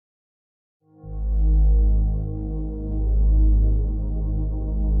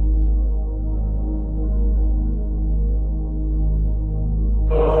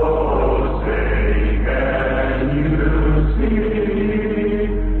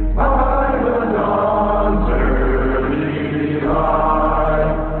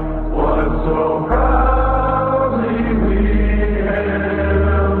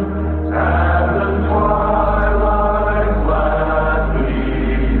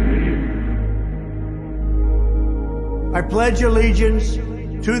I pledge allegiance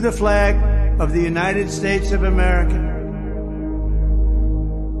to the flag of the United States of America.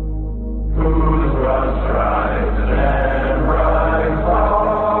 Whose broad stripes and bright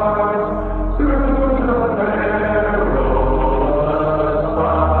stars through the perilous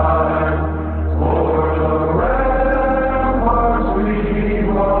fight, o'er the ramparts we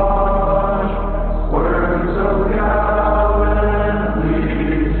watch, words of gallantly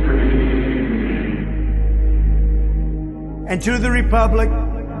stream. And to the republic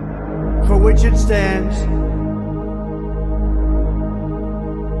for which it stands,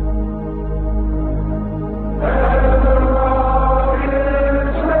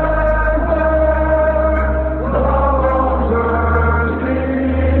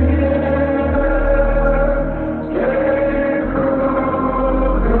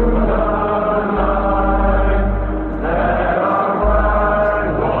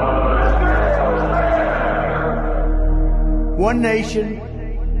 one nation,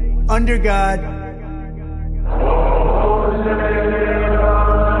 under God,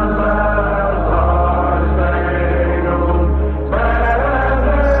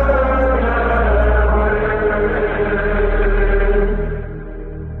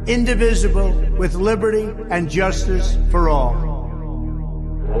 indivisible, with liberty and justice for all.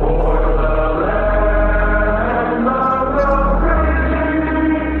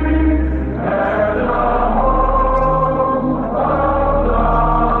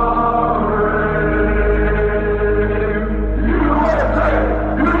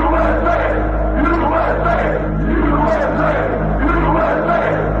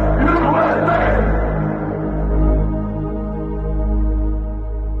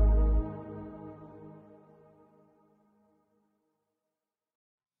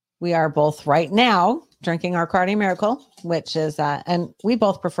 We are both right now drinking our Cardi Miracle, which is, and we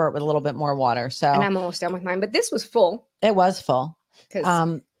both prefer it with a little bit more water. So, and I'm almost done with mine, but this was full. It was full.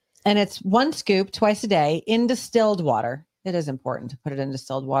 And it's 1 scoop twice a day in distilled water. It is important to put it in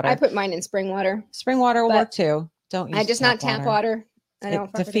distilled water. I put mine in spring water. Spring water will work too. Don't use tap water.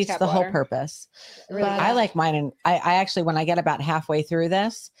 It defeats the whole purpose. Really I like mine. And I actually, when I get about halfway through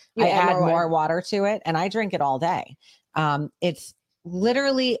this, I add more water to it and I drink it all day. It's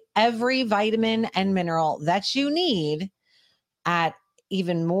literally every vitamin and mineral that you need at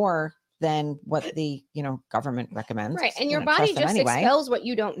even more than what the government recommends. Right. And your body just expels what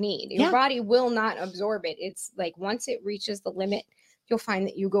you don't need. Your body will not absorb it. It's like once it reaches the limit, you'll find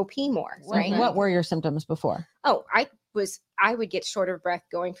that you go pee more. Right. What were your symptoms before? Oh, I would get short of breath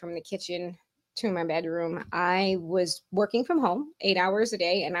going from the kitchen to my bedroom. I was working from home 8 hours a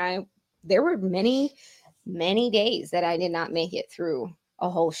day, and there were many days that I did not make it through a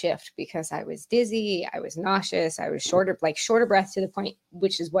whole shift because I was dizzy, I was nauseous, I was short of breath to the point,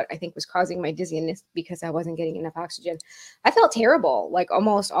 which is what I think was causing my dizziness because I wasn't getting enough oxygen. I felt terrible like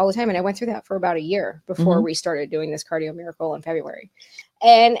almost all the time. And I went through that for about a year before we started doing this Cardio Miracle in February.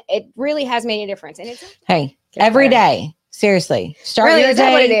 And it really has made a difference. And it's every day, seriously, start your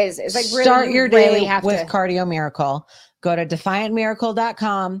day. What it is. It's like really, start your day with Cardio Miracle. Go to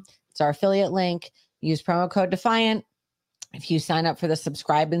defiantmiracle.com. It's our affiliate link. Use promo code Defiant. If you sign up for the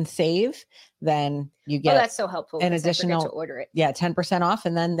subscribe and save, then you get that's so helpful. An additional to order it. 10% off,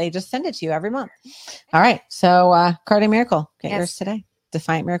 and then they just send it to you every month. All right. So Cardio Miracle. Get yours today.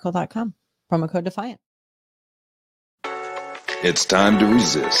 Defiantmiracle.com. Promo code Defiant. It's time to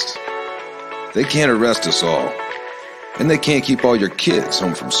resist. They can't arrest us all. And they can't keep all your kids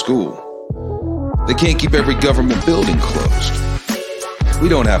home from school. They can't keep every government building closed. We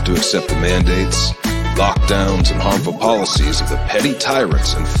don't have to accept the mandates, lockdowns, and harmful policies of the petty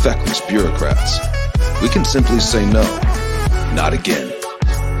tyrants and feckless bureaucrats. We can simply say no, not again.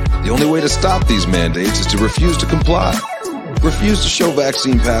 The only way to stop these mandates is to refuse to comply. Refuse to show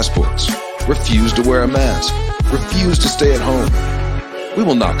vaccine passports. Refuse to wear a mask. Refuse to stay at home. We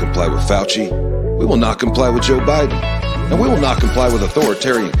will not comply with Fauci. We will not comply with Joe Biden. And we will not comply with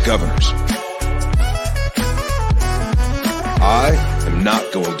authoritarian governors. I am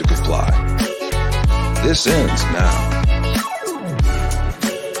not going to comply. This ends now.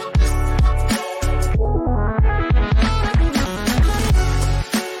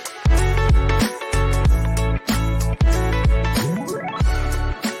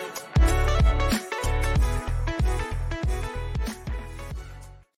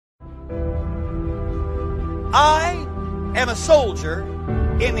 I am a soldier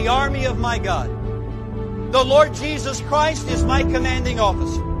in the army of my God. The Lord Jesus Christ is my commanding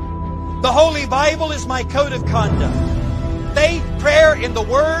officer. The Holy Bible is my code of conduct. Faith, prayer, and the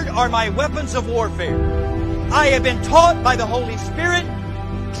Word are my weapons of warfare. I have been taught by the Holy Spirit,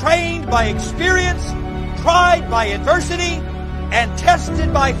 trained by experience, tried by adversity, and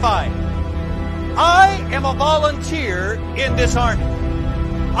tested by fire. I am a volunteer in this army.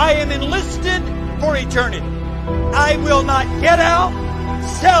 I am enlisted for eternity. I will not get out,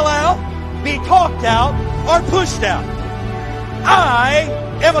 sell out, be talked out, or pushed out. I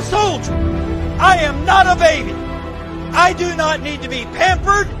am a soldier. I am not a baby. I do not need to be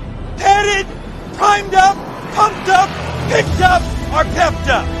pampered, petted, primed up, pumped up, picked up, or pepped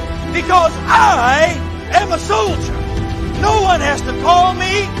up, because I am a soldier. No one has to call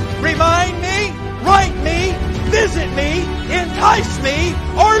me, remind me, write me, visit me, entice me,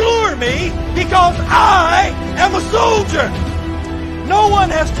 or lure me, because I am a soldier. No one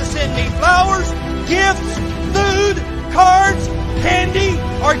has to send me flowers, gifts, food, cards, candy,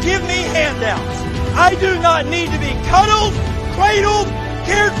 or give me handouts. I do not need to be cuddled, cradled,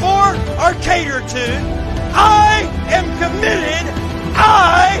 cared for, or catered to. I am committed.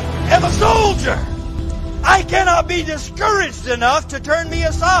 I am a soldier. I cannot be discouraged enough to turn me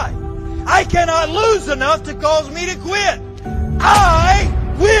aside. I cannot lose enough to cause me to quit.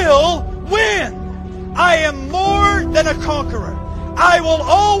 I will win. I am more than a conqueror. I will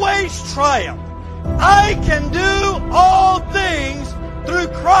always triumph. I can do all things through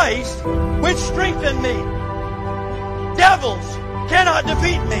Christ, which strengthen me. Devils cannot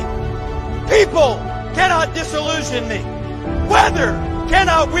defeat me. People cannot disillusion me. Weather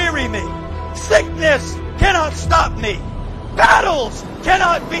cannot weary me. Sickness cannot stop me. Battles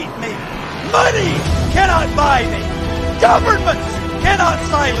cannot beat me. Money cannot buy me. Governments cannot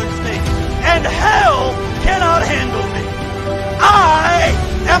silence me. And hell cannot handle me. I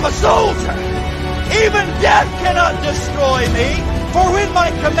am a soldier. Even death cannot destroy me. For when my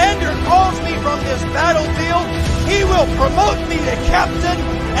commander calls me from this battlefield, he will promote me to captain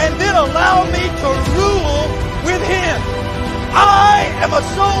and then allow me to rule with him. I am a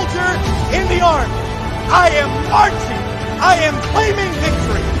soldier in the army. I am marching. I am claiming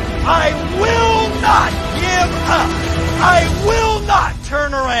victory. I will not give up. I will not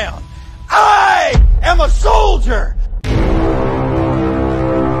turn around. I am a soldier.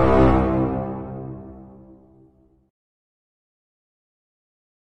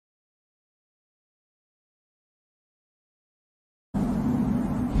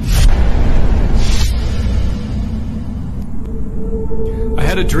 I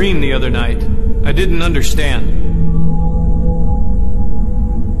had a dream the other night. I didn't understand.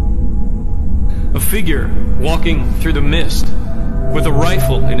 A figure walking through the mist with a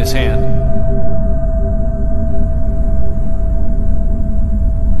rifle in his hand.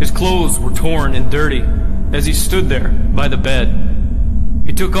 His clothes were torn and dirty as he stood there by the bed.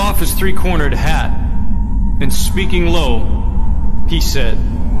 He took off his three-cornered hat and, speaking low, he said,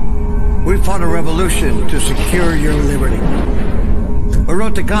 "We fought a revolution to secure your liberty. We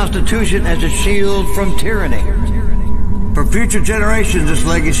wrote the Constitution as a shield from tyranny. For future generations, this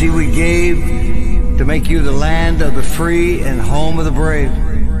legacy we gave to make you the land of the free and home of the brave.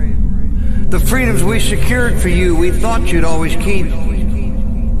 The freedoms we secured for you, we thought you'd always keep.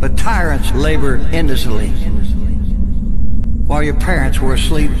 But tyrants labor endlessly while your parents were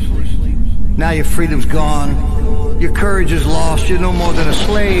asleep. Now your freedom's gone. Your courage is lost. You're no more than a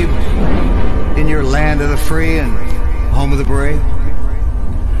slave in your land of the free and home of the brave.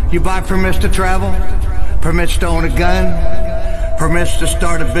 You buy permits to travel, permits to own a gun, permits to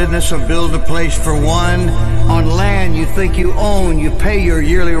start a business or build a place for one on land you think you own. You pay your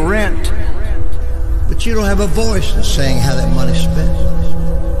yearly rent, but you don't have a voice in saying how that money's spent.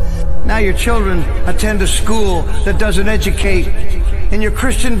 Now your children attend a school that doesn't educate, and your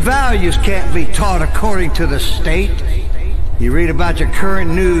Christian values can't be taught according to the state. You read about your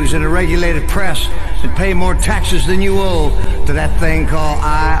current news in a regulated press and pay more taxes than you owe to that thing called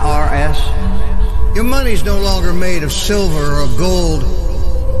IRS. Your money's no longer made of silver or gold.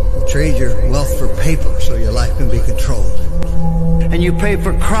 You trade your wealth for paper so your life can be controlled. And you pay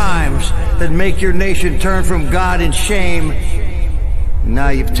for crimes that make your nation turn from God in shame. Now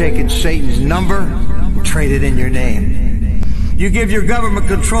you've taken Satan's number and traded in your name. You give your government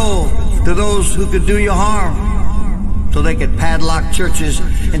control to those who could do you harm, so they could padlock churches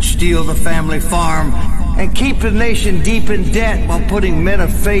and steal the family farm and keep the nation deep in debt while putting men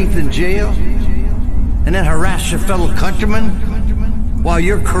of faith in jail, and then harass your fellow countrymen while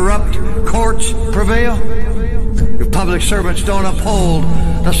your corrupt courts prevail. Your public servants don't uphold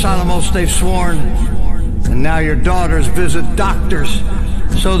the solemn oaths they've sworn, and now your daughters visit doctors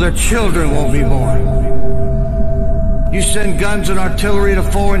so their children won't be born. You send guns and artillery to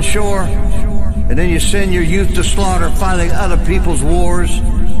foreign shore, and then you send your youth to slaughter fighting other people's wars.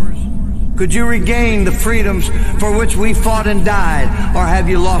 Could you regain the freedoms for which we fought and died? Or have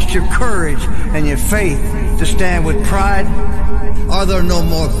you lost your courage and your faith to stand with pride? Are there no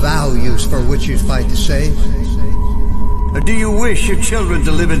more values for which you fight to save? Or do you wish your children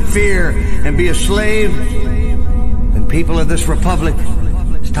to live in fear and be a slave? Then, people of this republic,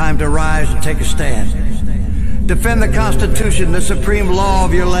 it's time to rise and take a stand. Defend the Constitution, the supreme law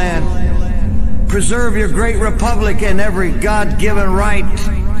of your land. Preserve your great republic and every God-given right.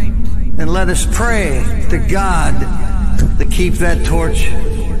 And let us pray to God to keep that torch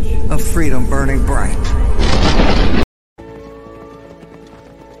of freedom burning bright.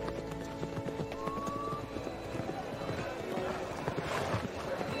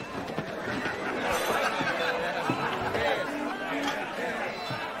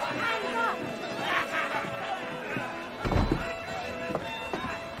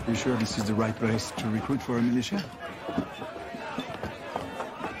 You sure this is the right place to recruit for a militia?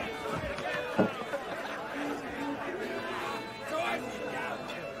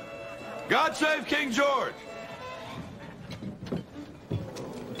 God save King George!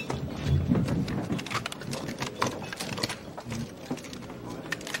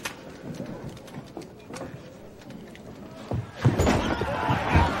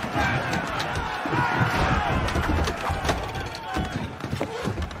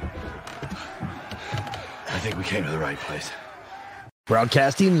 I think we came to the right place.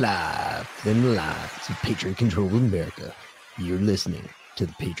 Broadcasting live in the lives of Patriot controlled America. You're listening to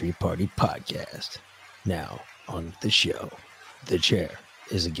the Patriot Party Podcast. Now, on with the show. The chair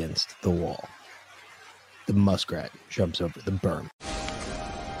is against the wall. The muskrat jumps over the berm.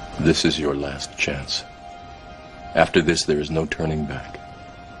 This is your last chance. After this, there is no turning back.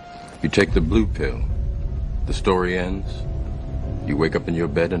 You take the blue pill. The story ends. You wake up in your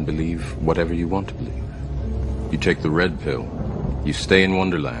bed and believe whatever you want to believe. You take the red pill. You stay in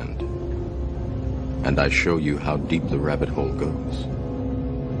Wonderland. And I show you how deep the rabbit hole goes.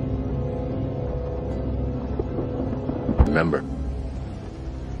 Remember,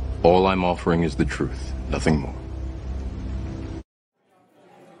 all I'm offering is the truth, nothing more.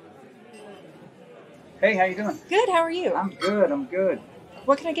 Hey, how you doing? Good, how are you? I'm good.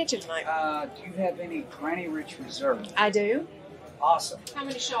 What can I get you tonight? Do you have any Granny Rich Reserve? I do. Awesome. How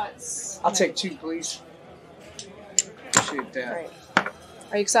many shots? I'll take 2, please. Appreciate that. Great.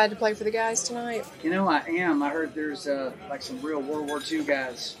 Are you excited to play for the guys tonight? You know, I am. I heard there's like some real World War II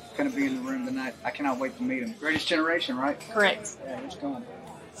guys going to be in the room tonight. I cannot wait to meet them. Greatest Generation, right? Correct. Yeah, who's going?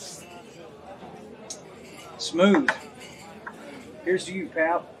 Smooth. Here's to you,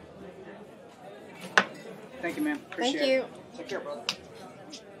 pal. Thank you, man. Appreciate Thank you. it. Take care, brother.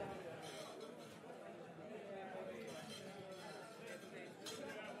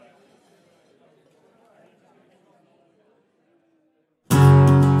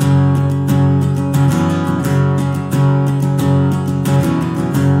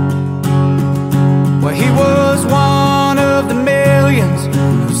 Well, he was one of the millions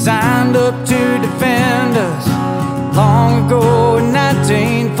who signed up to defend us long ago in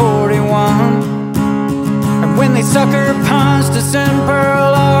 1941. And when they sucker punched us in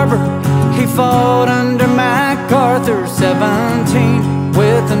Pearl Harbor, he fought under MacArthur 17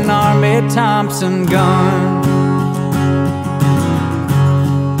 with an Army Thompson gun.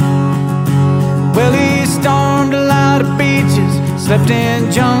 Well, he stormed a lot of beaches, slept in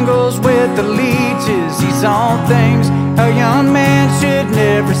jungles with the leeches. He's all things a young man should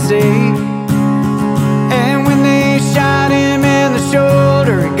never see. And when they shot him in the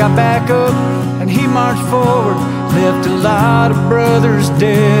shoulder, he got back up and he marched forward, left a lot of brothers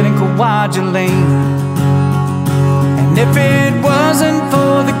dead in Kwajalein. And if it wasn't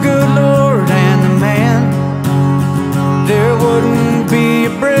for the good Lord and the man, there wouldn't be a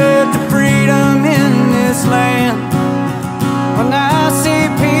breath of freedom in this land. When I see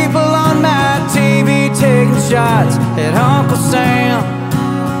people on my TV taking shots at Uncle Sam,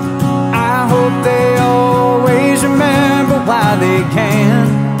 I hope they always remember why they can.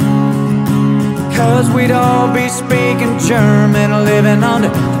 'Cause we'd all be speaking German, living under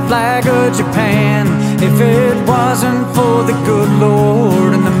the flag of Japan, if it wasn't for the good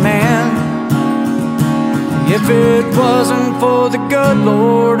Lord and the man. If it wasn't for the good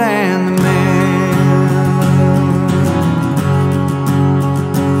Lord and the man.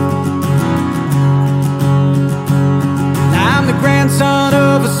 I'm the grandson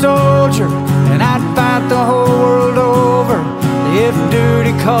of a soldier, and I'd fight the whole world over if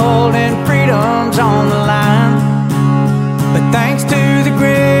duty called and freedom's on the line. But thanks to the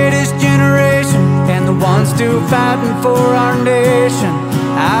greatest generation and the ones still fighting for our nation,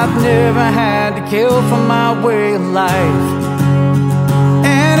 I've never had to kill for my way of life.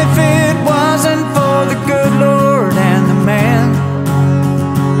 And if it was for the good Lord and the man,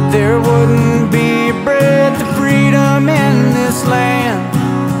 there wouldn't be a breath of freedom in this land.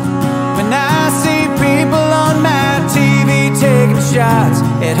 When I see people on my TV taking shots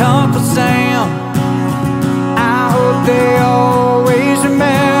at Uncle Sam, I hope they always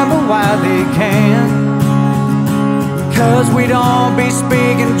remember why they can. 'Cause we'd all be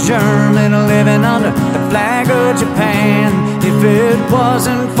speaking German, living under the flag of Japan, if it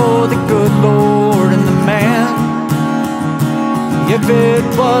wasn't for the good Lord and the man. If it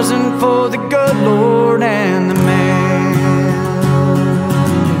wasn't for the good Lord and the man.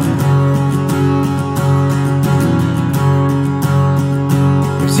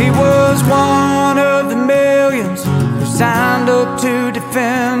 'Cause he was one of the millions who signed up to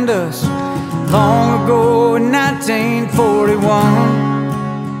defend us long ago in 1941.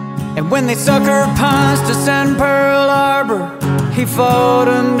 And when they sucker punched us in Pearl Harbor, he fought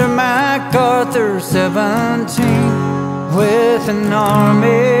under MacArthur 17 with an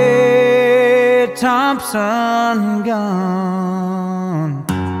Army Thompson gun.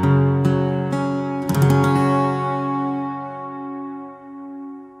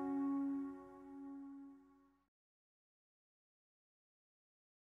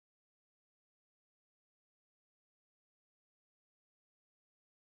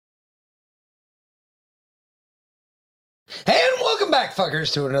 And welcome back,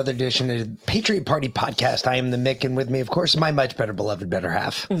 fuckers, to another edition of the Patriot Party Podcast. I am the Mick, and with me, of course, my much better beloved better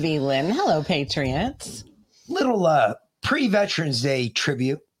half, V-Lynn. Hello, Patriots. Little pre-Veterans Day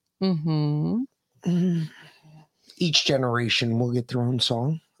tribute. Mm-hmm. Each generation will get their own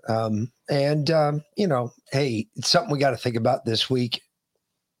song. You know, hey, it's something we got to think about this week.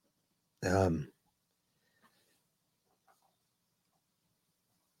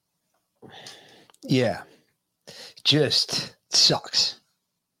 Yeah. Just sucks.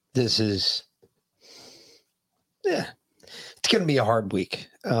 This is, it's going to be a hard week.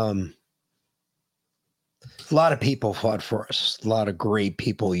 A lot of people fought for us. A lot of great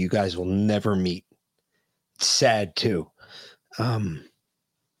people you guys will never meet. It's sad too.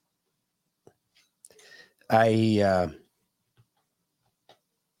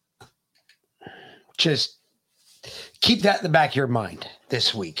 Just keep that in the back of your mind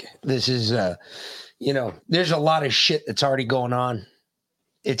this week. This is, you know, there's a lot of shit that's already going on.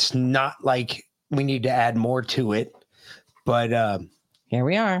 It's not like we need to add more to it, but here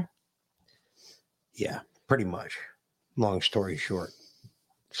we are. Yeah, pretty much. Long story short.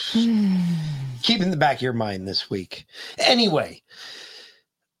 Keep in the back of your mind this week. Anyway,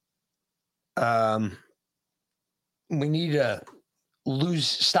 we need to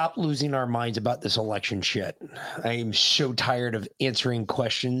stop losing our minds about this election shit. I am so tired of answering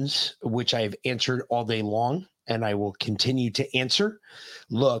questions, which I have answered all day long, and I will continue to answer.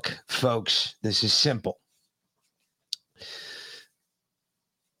 Look, folks, this is simple.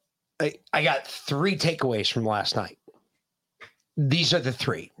 I got 3 takeaways from last night. These are the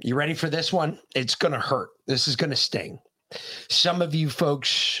 3. You ready for this one? It's going to hurt. This is going to sting. Some of you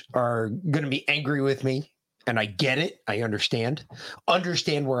folks are going to be angry with me, and I get it. I understand.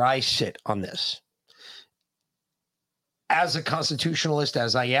 Understand where I sit on this. As a constitutionalist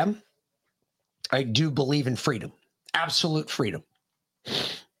as I am, I do believe in freedom. Absolute freedom.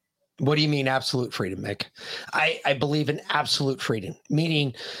 What do you mean absolute freedom, Mick? I believe in absolute freedom.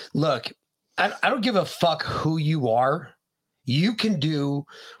 Meaning, look, I don't give a fuck who you are. You can do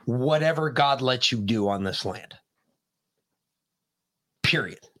whatever God lets you do on this land.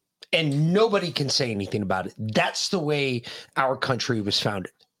 Period. And nobody can say anything about it. That's the way our country was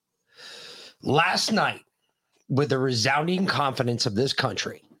founded. Last night, with the resounding confidence of this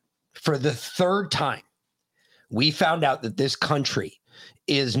country, for the 3rd time, we found out that this country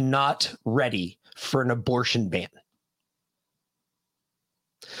is not ready for an abortion ban.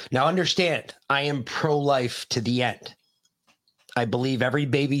 Now understand, I am pro-life to the end. I believe every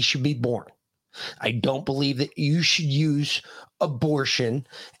baby should be born. I don't believe that you should use abortion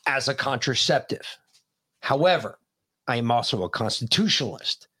as a contraceptive. However, I am also a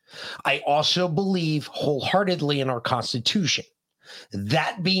constitutionalist. I also believe wholeheartedly in our Constitution.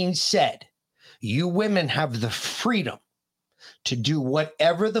 That being said, you women have the freedom to do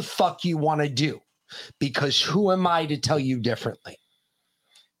whatever the fuck you want to do, because who am I to tell you differently?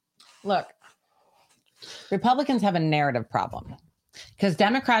 Look, Republicans have a narrative problem because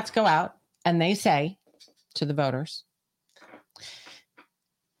Democrats go out and they say to the voters,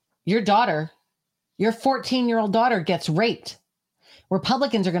 your daughter, your 14-year-old daughter gets raped.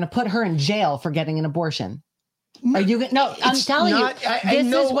 Republicans are going to put her in jail for getting an abortion. Are you no? I'm telling you,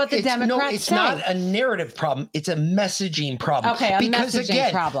 this is what the Democrats say. It's not a narrative problem. It's a messaging problem. Okay, because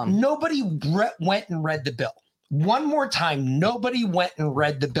messaging problem. Nobody went and read the bill. One more time, nobody went and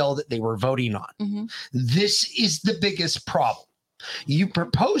read the bill that they were voting on. Mm-hmm. This is the biggest problem. You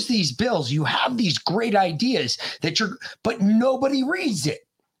propose these bills, you have these great ideas but nobody reads it.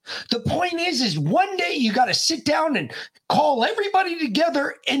 The point is one day you got to sit down and call everybody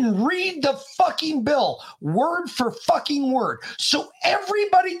together and read the fucking bill word for fucking word so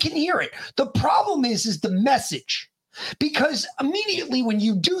everybody can hear it. The problem is the message. Because immediately when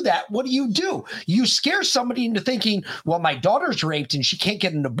you do that, what do? You scare somebody into thinking, well, my daughter's raped and she can't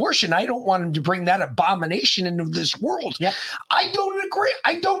get an abortion. I don't want him to bring that abomination into this world. Yep. I don't agree.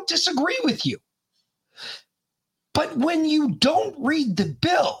 I don't disagree with you. But when you don't read the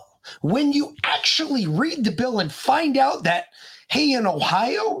bill, when you actually read the bill and find out that, hey, in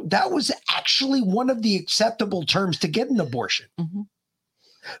Ohio, that was actually one of the acceptable terms to get an abortion. Mm-hmm.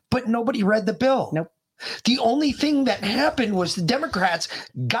 But nobody read the bill. Nope. The only thing that happened was the Democrats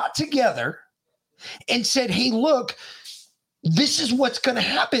got together and said, hey, look, this is what's going to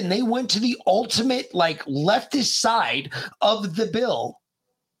happen. They went to the ultimate leftist side of the bill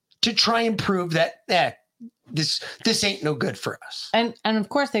to try and prove that this ain't no good for us. And of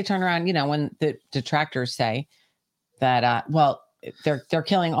course they turn around, when the detractors say that, they're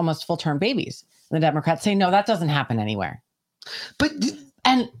killing almost full-term babies. And the Democrats say, no, that doesn't happen anywhere.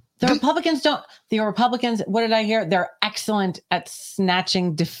 The Republicans, what did I hear? They're excellent at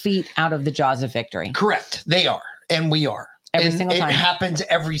snatching defeat out of the jaws of victory. Correct. They are. And we are. Every single time. It happens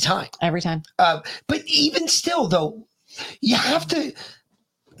every time. Every time. But even still, though,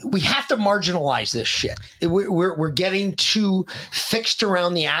 we have to marginalize this shit. We're getting too fixed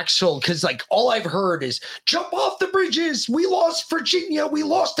around the axle because all I've heard is jump off the bridges. We lost Virginia. We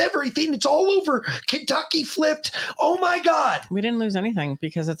lost everything. It's all over. Kentucky flipped. Oh my God. We didn't lose anything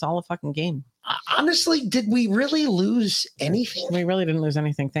because it's all a fucking game. Honestly, did we really lose anything? We really didn't lose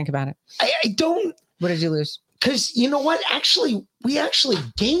anything. Think about it. I don't. What did you lose? Because you know what? We actually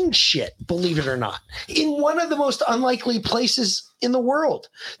gained shit, believe it or not, in one of the most unlikely places in the world.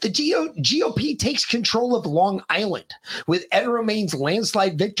 The GOP takes control of Long Island with Ed Romaine's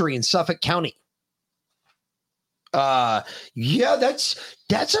landslide victory in Suffolk County. That's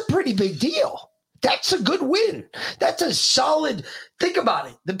a pretty big deal. That's a good win. That's a solid. Think about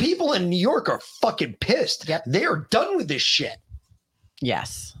it. The people in New York are fucking pissed. Yep. They are done with this shit.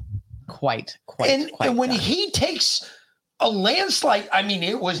 Yes. Quite. And when he takes a landslide, I mean,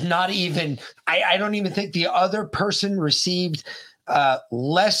 it was not even, I don't even think the other person received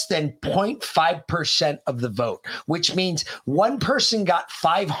less than 0.5% of the vote, which means one person got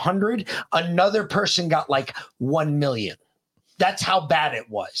 500, another person got 1 million. That's how bad it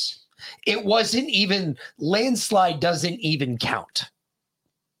was. It wasn't even, landslide doesn't even count.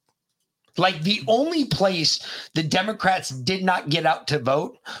 The only place the Democrats did not get out to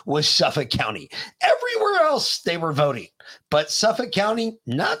vote was Suffolk County. Everywhere else they were voting, but Suffolk County,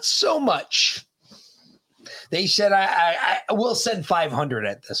 not so much. They said, I will send 500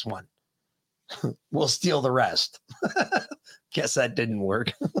 at this one. We'll steal the rest. Guess that didn't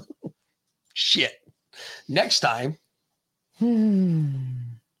work. Shit. Next time.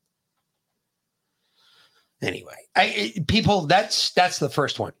 Anyway, people, that's the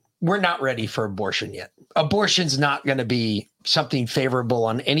first one. We're not ready for abortion yet. Abortion's not going to be something favorable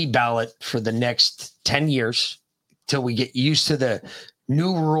on any ballot for the next 10 years till we get used to the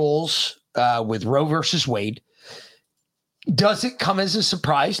new rules with Roe versus Wade. Does it come as a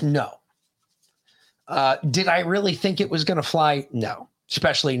surprise? No. Did I really think it was going to fly? No,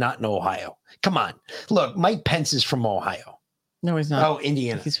 especially not in Ohio. Come on. Look, Mike Pence is from Ohio. No, he's not. Oh,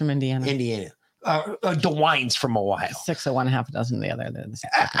 Indiana. He's from Indiana. DeWine's from Ohio. 6 of one, half a dozen of the other.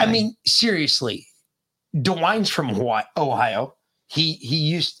 I mean, seriously, DeWine's from Ohio.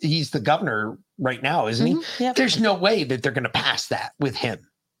 He's the governor right now, isn't he? Yep. There's no way that they're going to pass that with him.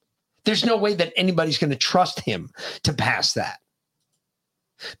 There's no way that anybody's going to trust him to pass that.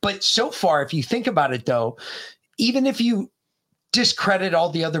 But so far, if you think about it, though, even if you discredit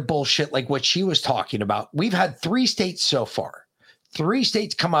all the other bullshit like what she was talking about, we've had 3 states so far. 3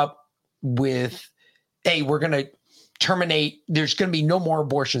 states come up with, hey, we're going to terminate. There's going to be no more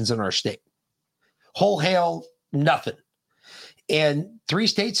abortions in our state. Whole hail, nothing. And 3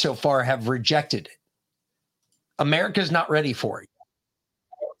 states so far have rejected it. America's not ready for it.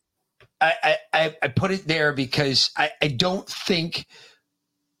 I put it there because I don't think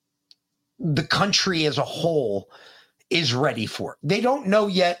the country as a whole is ready for it. They don't know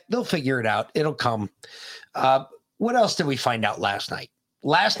yet. They'll figure it out. It'll come. What else did we find out last night?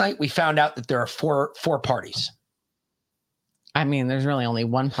 Last night, we found out that there are four parties. I mean, there's really only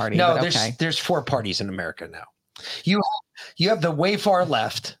one party. No, but okay. there's 4 parties in America now. You have the way far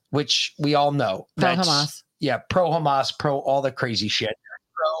left, which we all know. Pro-Hamas. Yeah, pro-Hamas, pro all the crazy shit.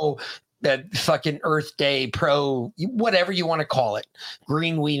 Pro fucking Earth Day, pro whatever you want to call it.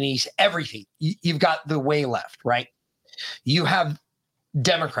 Green weenies, everything. You've got the way left, right? You have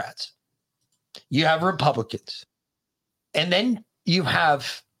Democrats. You have Republicans. And then you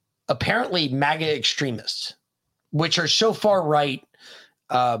have apparently MAGA extremists, which are so far right,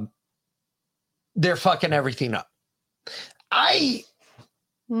 they're fucking everything up. I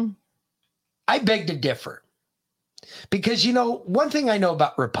beg to differ. Because, one thing I know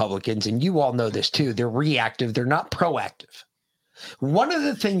about Republicans, and you all know this too, they're reactive. They're not proactive. One of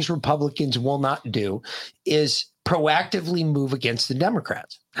the things Republicans will not do is proactively move against the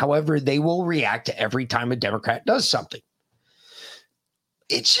Democrats. However, they will react to every time a Democrat does something.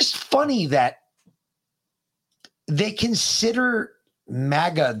 It's just funny that they consider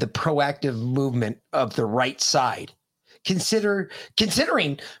MAGA the proactive movement of the right side.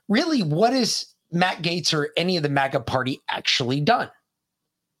 Considering really what is Matt Gaetz or any of the MAGA party actually done?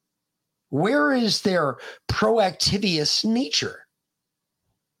 Where is their proactivious nature?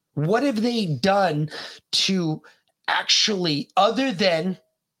 What have they done to actually, other than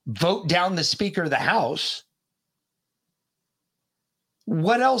vote down the Speaker of the House,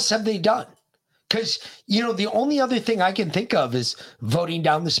 what else have they done? Because, the only other thing I can think of is voting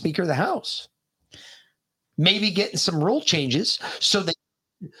down the Speaker of the House. Maybe getting some rule changes so they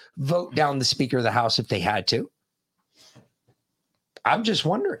vote down the Speaker of the House if they had to. I'm just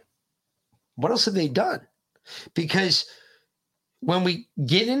wondering, what else have they done? Because when we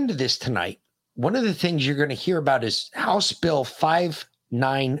get into this tonight, one of the things you're going to hear about is House Bill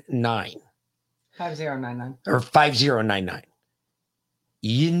 599. 5099. Or 5099.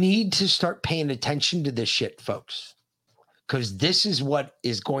 You need to start paying attention to this shit, folks, because this is what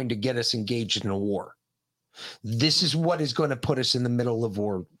is going to get us engaged in a war. This is what is going to put us in the middle of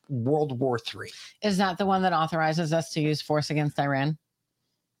World War III. Is that the one that authorizes us to use force against Iran?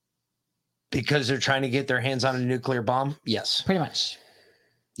 Because they're trying to get their hands on a nuclear bomb? Yes. Pretty much.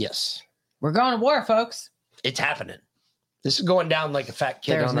 Yes. We're going to war, folks. It's happening. This is going down like a fat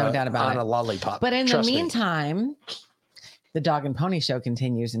kid on a lollipop. But in the meantime, the Dog and Pony Show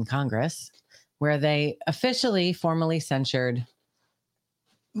continues in Congress, where they officially, formally censured.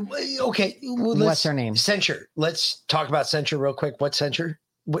 Okay. Well, what's her name? Censure. Let's talk about censure real quick. What's censure?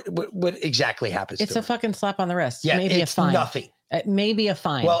 What exactly happens? It's a fucking slap on the wrist. Yeah, maybe it's a fine. Nothing. It may be a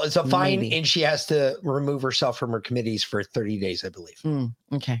fine. Well, it's a fine, and she has to remove herself from her committees for 30 days, I believe.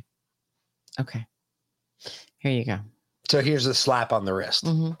 Okay. Here you go. So here's a slap on the wrist.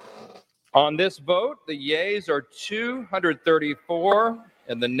 Mm-hmm. On this vote, the yeas are 234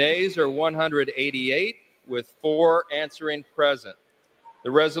 and the nays are 188, with 4 answering present.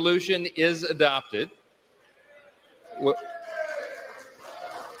 The resolution is adopted.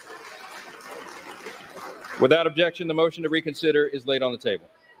 Without objection, the motion to reconsider is laid on the table.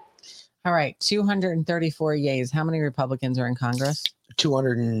 All right. 234 yeas. How many Republicans are in Congress?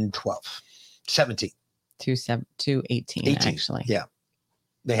 212. 17. 218, 18, actually. Yeah.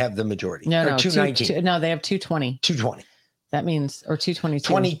 They have the majority. No, 219. No, they have 220. 220. That means, or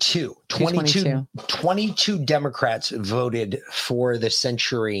 222. 22 Democrats voted for the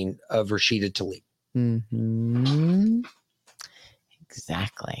censuring of Rashida Tlaib. Mm-hmm.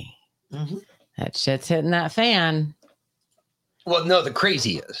 Exactly. Mm-hmm. That shit's hitting that fan. Well, no, the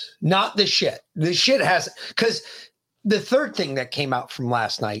crazy is not the shit. The shit has, because the third thing that came out from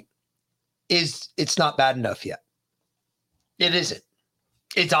last night is it's not bad enough yet. It isn't.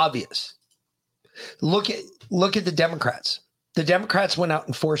 It's obvious. Look at the Democrats. The Democrats went out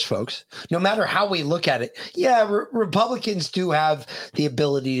and forced folks. No matter how we look at it, yeah, Republicans do have the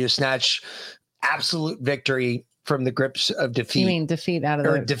ability to snatch absolute victory from the grips of defeat. You mean defeat out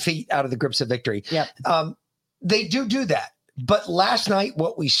of the grips of victory? Yep. They do that. But last night,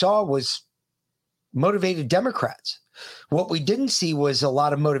 what we saw was motivated Democrats. What we didn't see was a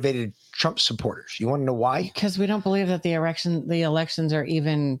lot of motivated Trump supporters. You want to know why? Because we don't believe that the elections are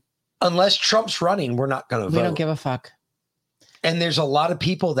even. Unless Trump's running, we're not going to vote. We don't give a fuck. And there's a lot of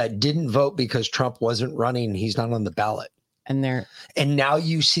people that didn't vote because Trump wasn't running. He's not on the ballot. And now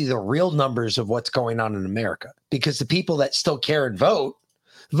you see the real numbers of what's going on in America, because the people that still care and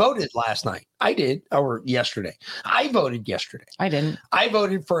voted last night. I did, or yesterday. I voted yesterday. I didn't. I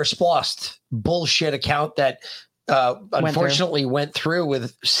voted for a Splost bullshit account that unfortunately went through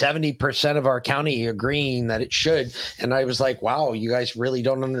with 70% of our county agreeing that it should. And I was like, wow, you guys really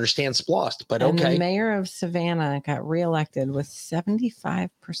don't understand Splost, but okay. And the mayor of Savannah got reelected with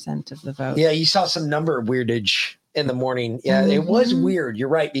 75% of the vote. Yeah, you saw some number weirdage in the morning. Yeah, it was weird. You're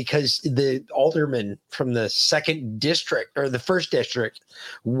right, because the alderman from the 2nd district or the 1st district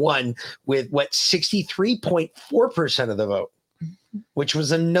won with 63.4% of the vote, which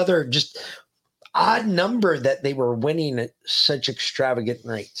was another just odd number that they were winning at such extravagant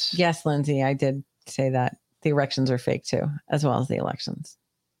rates. Yes, Lindsay, I did say that the elections are fake too, as well as the elections.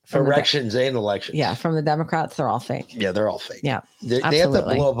 Elections and elections. Yeah, from the Democrats, they're all fake. Yeah, they're all fake. Yeah, they have to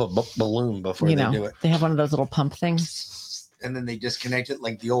blow up a balloon before they do it. They have one of those little pump things. And then they disconnect it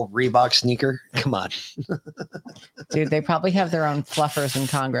like the old Reebok sneaker. Come on. Dude, they probably have their own fluffers in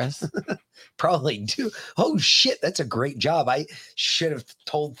Congress. Probably do. Oh, shit. That's a great job. I should have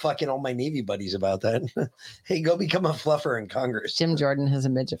told fucking all my Navy buddies about that. Hey, go become a fluffer in Congress. Jim Jordan has a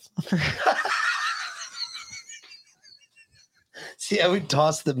midget fluffer. See, I would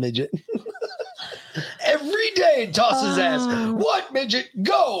toss the midget. Every day toss his ass. What, midget?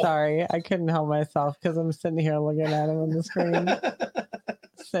 Go. Sorry, I couldn't help myself because I'm sitting here looking at him on the screen.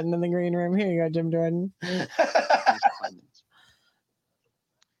 Sitting in the green room. Here you go, Jim Jordan.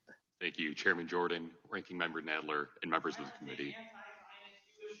 Thank you, Chairman Jordan, Ranking Member Nadler, and members of the committee.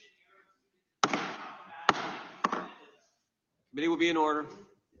 Committee will be in order.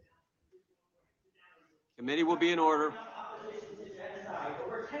 Committee will be in order.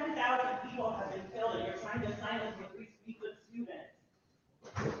 Over 10,000 people have been killed, and you're trying to silence what we speak with students.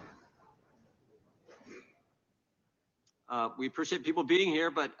 We appreciate people being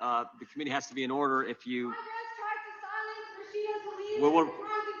here, but the committee has to be in order. If you,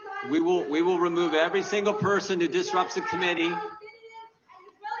 we will remove every single person who disrupts the committee.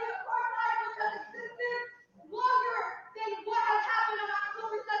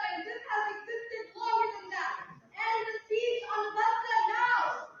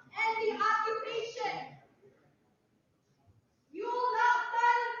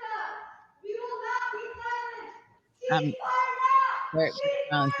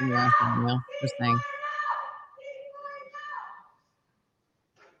 Just saying.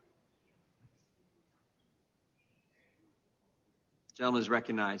 Gentleman is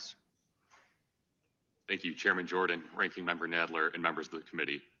recognized. Thank you, Chairman Jordan, Ranking Member Nadler, and members of the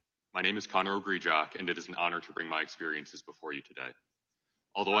committee. My name is Connor Ogrejock, and it is an honor to bring my experiences before you today.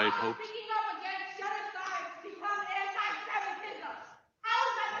 Although I had hoped...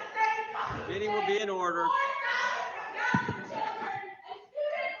 Committee will be in order.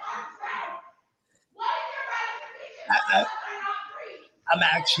 I'm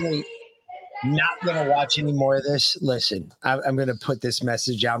actually not going to watch any more of this. Listen, I'm going to put this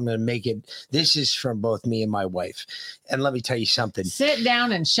message out. I'm going to make it. This is from both me and my wife. And let me tell you something. Sit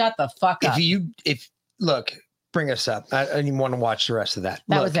down and shut the fuck up. Look, bring us up. I didn't even want to watch the rest of that.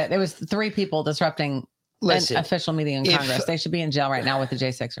 That was it. There was 3 people disrupting an official meeting in Congress. They should be in jail right now with the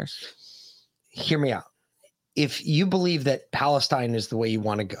J6ers. Hear me out. If you believe that Palestine is the way you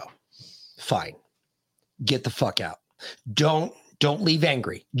want to go, fine. Get the fuck out. Don't leave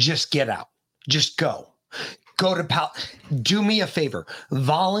angry. Just get out. Just go. Go to do me a favor.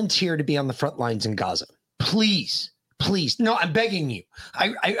 Volunteer to be on the front lines in Gaza. Please. Please. No, I'm begging you.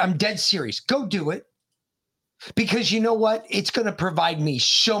 I'm dead serious. Go do it. Because you know what? It's going to provide me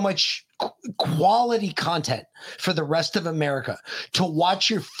so much quality content for the rest of America to watch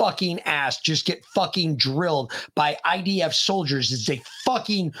your fucking ass just get fucking drilled by IDF soldiers as they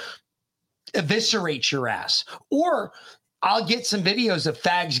fucking eviscerate your ass. Or I'll get some videos of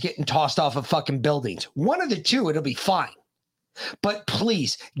fags getting tossed off of fucking buildings. One of the two, it'll be fine. But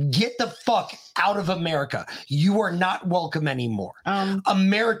please get the fuck out of America. You are not welcome anymore.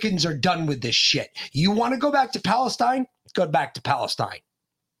 Americans are done with this shit. You want to go back to Palestine? Go back to Palestine.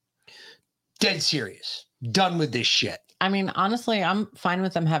 Dead serious. Done with this shit. I mean, honestly, I'm fine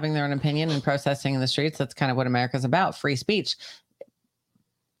with them having their own opinion and protesting in the streets. That's kind of what America's about. Free speech.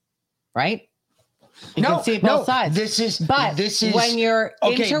 Right? You can see both sides. This is when you're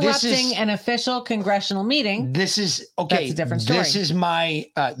interrupting an official congressional meeting. This is okay. That's a different story.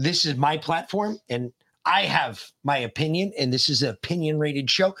 This is my platform, and I have my opinion, and this is an opinion-rated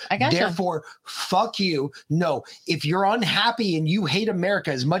show. I gotcha. Therefore, fuck you. No, if you're unhappy and you hate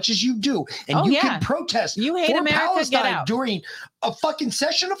America as much as you do, and can protest you hate for America, Palestine get out. during a fucking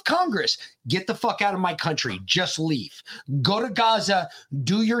session of Congress, get the fuck out of my country. Just leave. Go to Gaza,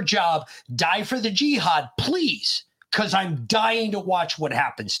 do your job, die for the jihad, please, because I'm dying to watch what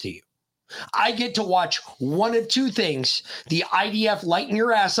happens to you. I get to watch one of two things: the IDF lighting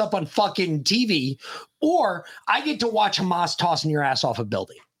your ass up on fucking TV, or I get to watch Hamas tossing your ass off a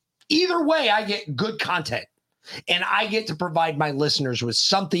building. Either way, I get good content, and I get to provide my listeners with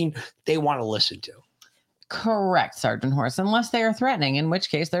something they want to listen to. Correct, Sergeant Horse, unless they are threatening, in which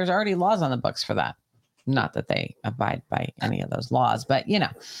case there's already laws on the books for that. Not that they abide by any of those laws, but you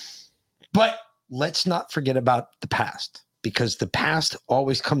know. But let's not forget about the past, because the past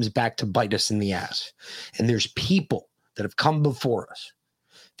always comes back to bite us in the ass. And there's people that have come before us.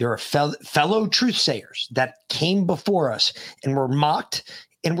 There are fellow truthsayers that came before us and were mocked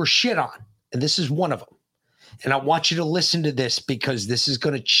and were shit on. And this is one of them. And I want you to listen to this, because this is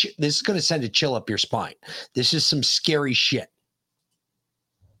going to send a chill up your spine. This is some scary shit.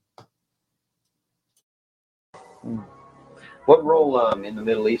 What role in the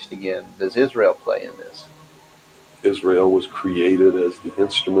Middle East again does Israel play in this? Israel was created as the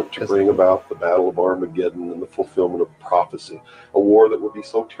instrument to bring about the Battle of Armageddon and the fulfillment of prophecy, a war that would be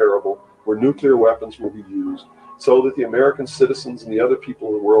so terrible, where nuclear weapons will be used, so that the American citizens and the other people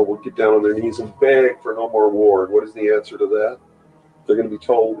in the world will get down on their knees and beg for no more war. And what is the answer to that? They're going to be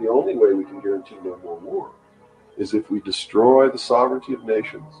told the only way we can guarantee no more war is if we destroy the sovereignty of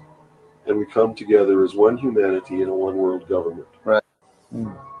nations and we come together as one humanity in a one world government. Right.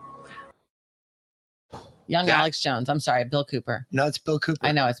 Young Alex Jones. I'm sorry, Bill Cooper. No, it's Bill Cooper.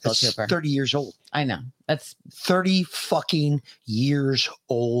 I know it's Bill That's Cooper. 30 years old. I know. That's 30 fucking years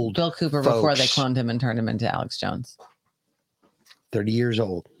old. Bill Cooper folks. before they cloned him and turned him into Alex Jones. 30 years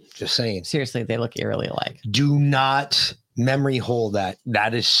old. Just saying. Seriously, they look eerily alike. Do not memory hole that.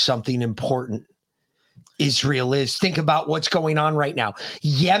 That is something important. Israel is. Think about what's going on right now.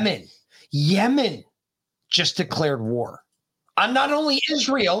 Yemen just declared war on not only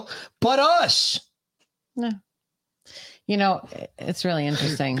Israel, but us. No. You know, it's really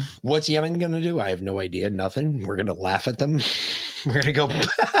interesting. What's Yemen going to do? I have no idea. Nothing. We're going to laugh at them. We're going to go.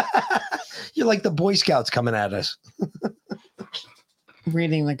 You're like the Boy Scouts coming at us.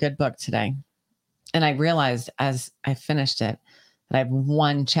 Reading the good book today. And I realized as I finished it that I have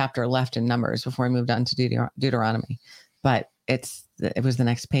one chapter left in Numbers before I moved on to Deuteronomy. But it was the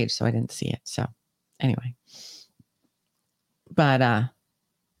next page, so I didn't see it. So anyway. But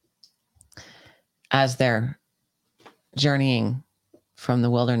as they're journeying from the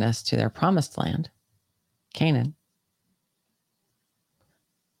wilderness to their promised land, Canaan,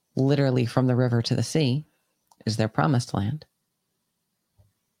 literally from the river to the sea is their promised land.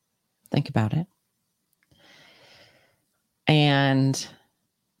 Think about it. And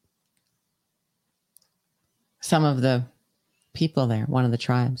some of the people there, one of the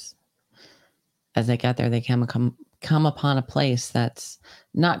tribes, as they got there, they come upon a place that's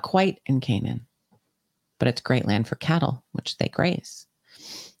not quite in Canaan, but it's great land for cattle, which they graze.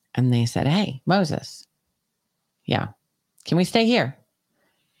 And they said, hey, Moses, yeah, can we stay here?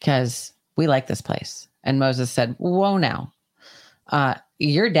 Because we like this place. And Moses said, whoa, now.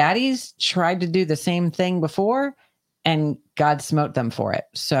 Your daddies tried to do the same thing before, and God smote them for it.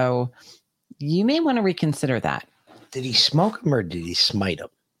 So you may want to reconsider that. Did he smoke him or did he smite him?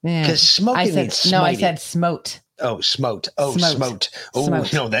 Yeah. Because smoking means smiting. No, I said smote. Oh, smote. Oh, smote. Oh,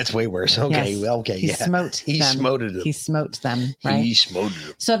 smote. No, that's way worse. Okay, yes. Okay, he smote he them. smoted them. He smote them, right? He smoted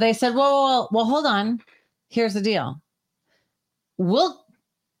them. So they said, well, hold on. Here's the deal. We'll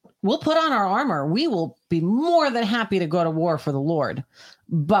put on our armor. We will be more than happy to go to war for the Lord.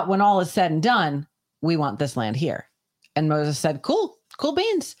 But when all is said and done, we want this land here. And Moses said, cool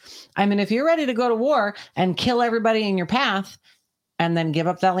beans. I mean, if you're ready to go to war and kill everybody in your path and then give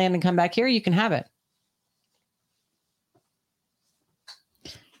up that land and come back here, you can have it.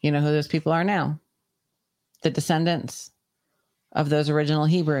 You know who those people are now? The descendants of those original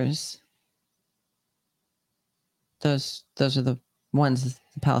Hebrews. Those are the ones,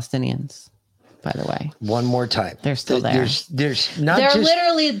 the Palestinians, by the way. One more time. They're still there. There's not they're just...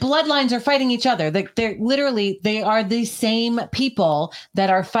 literally, bloodlines are fighting each other. They are the same people that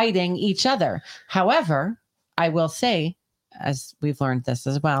are fighting each other. However, I will say, as we've learned this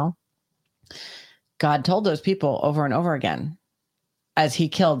as well, God told those people over and over again, as he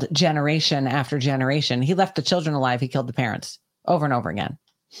killed generation after generation, he left the children alive. He killed the parents over and over again.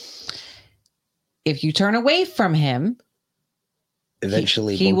 If you turn away from him,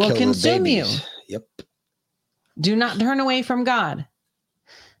 eventually he will consume you. Yep. Do not turn away from God.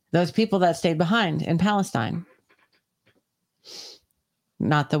 Those people that stayed behind in Palestine,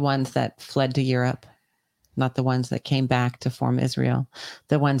 not the ones that fled to Europe, not the ones that came back to form Israel,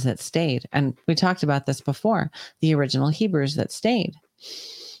 the ones that stayed. And we talked about this before, the original Hebrews that stayed.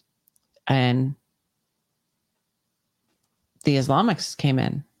 And the Islamics came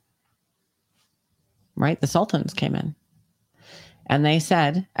in, right? The sultans came in. And they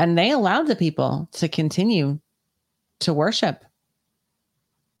said, and they allowed the people to continue to worship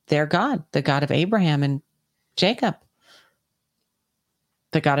their God, the God of Abraham and Jacob,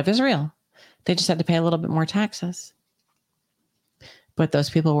 the God of Israel. They just had to pay a little bit more taxes. But those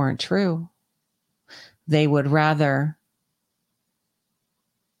people weren't true. they would rather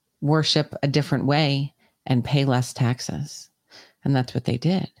worship a different way and pay less taxes. And that's what they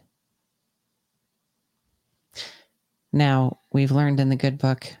did. Now, we've learned in the good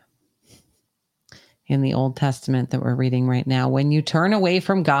book, in the Old Testament that we're reading right now, when you turn away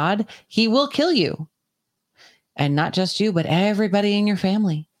from God, he will kill you. And not just you, but everybody in your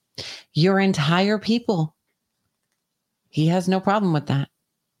family, your entire people. He has no problem with that.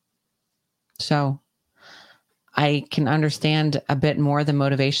 So I can understand a bit more the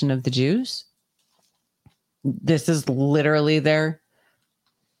motivation of the Jews. This is literally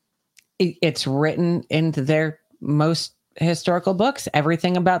it's written into their most historical books.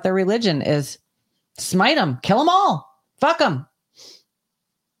 Everything about their religion is smite them, kill them all, fuck them.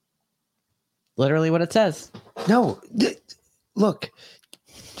 Literally what it says. No, look,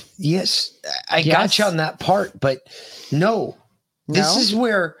 yes, I got you on that part, but no, this is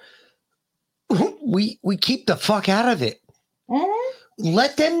where we keep the fuck out of it.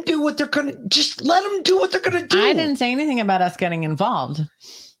 Let them do what they're gonna. Just let them do what they're gonna do. I didn't say anything about us getting involved.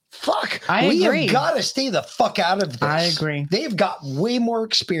 Fuck. We agree. Have got to stay the fuck out of this. I agree. They've got way more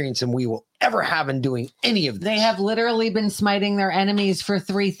experience than we will ever have in doing any of this. They have literally been smiting their enemies for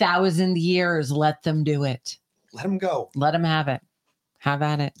 3,000 years. Let them do it. Let them go. Let them have it. Have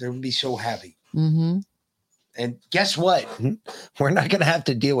at it. They would be so happy. Mm-hmm. And guess what? We're not going to have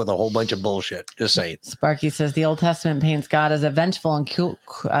to deal with a whole bunch of bullshit. Just saying. Sparky says the Old Testament paints God as a vengeful and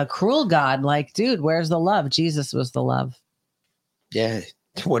cruel God. Like, dude, where's the love? Jesus was the love. Yeah.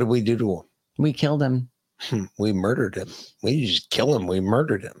 What did we do to him? We killed him. We murdered him. We didn't just kill him. We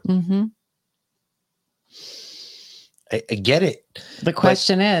murdered him. Mm-hmm. I get it. The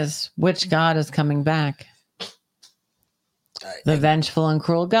question is, which God is coming back? The vengeful and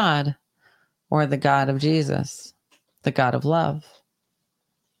cruel God, or the God of Jesus, the God of love?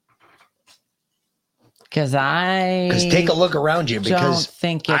 Because take a look around you, because don't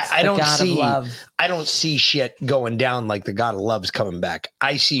think it's I the don't God see of love. I don't see shit going down like the God of love's coming back.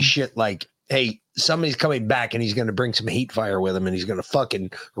 I see shit like, hey, somebody's coming back and he's going to bring some heat fire with him and he's going to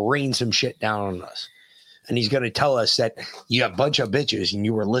fucking rain some shit down on us. And he's going to tell us that you have a bunch of bitches and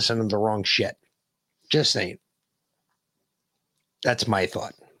you were listening to the wrong shit. Just saying. That's my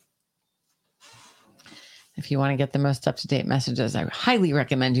thought. If you want to get the most up-to-date messages, I highly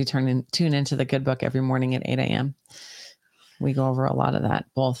recommend you tune into the Good Book every morning at 8 a.m. We go over a lot of that,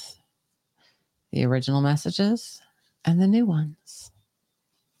 both the original messages and the new ones.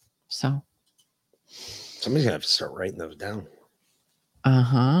 So somebody's gonna have to start writing those down.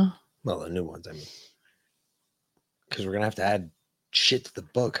 Uh-huh. Well, the new ones, I mean. Because we're gonna have to add shit to the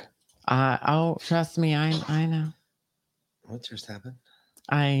book. Trust me, I know. What just happened?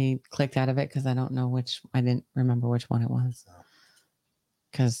 I clicked out of it because I didn't remember which one it was.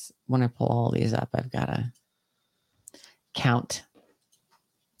 Because when I pull all these up, I've got to count.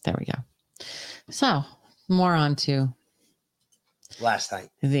 There we go. So, more on to last night.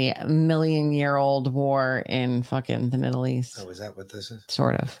 The million-year-old war in fucking the Middle East. Oh, is that what this is?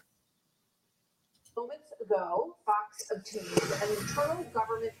 Sort of. Moments ago, Fox obtained an internal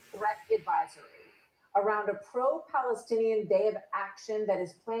government threat advisory around a pro-Palestinian day of action that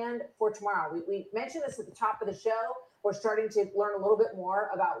is planned for tomorrow. We mentioned this at the top of the show. We're starting to learn a little bit more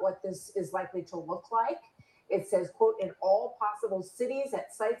about what this is likely to look like. It says, quote, in all possible cities,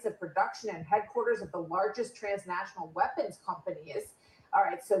 at sites of production and headquarters of the largest transnational weapons companies. All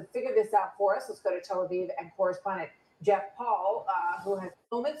right, so figure this out for us. Let's go to Tel Aviv and correspondent Jeff Paul, who has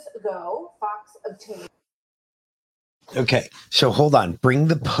moments ago, Fox obtained. Okay, so hold on. Bring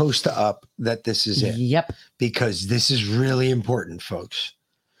the post up that this is it. Yep. Because this is really important, folks.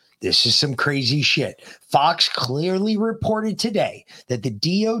 This is some crazy shit. Fox clearly reported today that the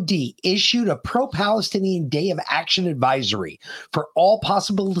DOD issued a pro-Palestinian day of action advisory for all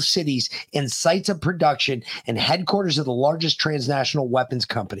possible cities and sites of production and headquarters of the largest transnational weapons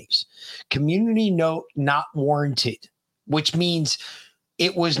companies. Community note not warranted, which means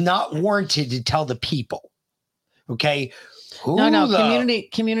it was not warranted to tell the people. Okay.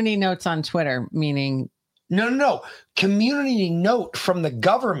 Community notes on Twitter, meaning no. Community note from the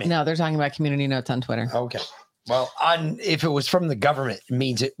government. No, they're talking about community notes on Twitter. Okay. Well, if it was from the government, it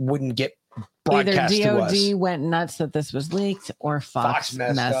means it wouldn't get broadcast Either to us. DOD went nuts that this was leaked, or Fox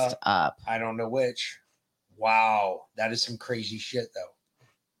messed up. I don't know which. Wow, that is some crazy shit,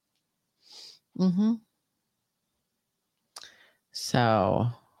 though. Mm-hmm. So.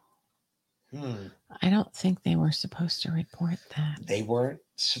 I don't think they were supposed to report that. They weren't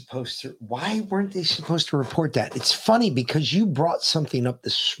supposed to. Why weren't they supposed to report that? It's funny because you brought something up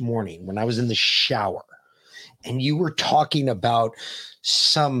this morning when I was in the shower and you were talking about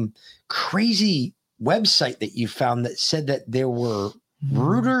some crazy website that you found that said that there were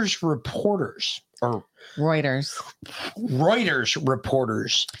Reuters reporters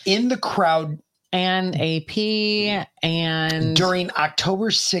reporters in the crowd and AP and during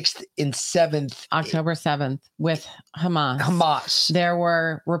October 6th and 7th. October 7th with Hamas. There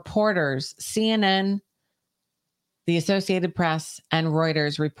were reporters, CNN, the Associated Press, and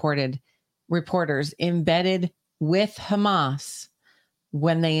Reuters reporters embedded with Hamas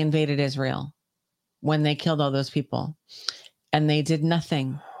when they invaded Israel, when they killed all those people. And they did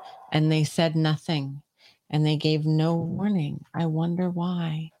nothing. And they said nothing. And they gave no warning. I wonder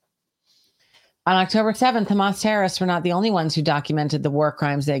why. On October 7th, Hamas terrorists were not the only ones who documented the war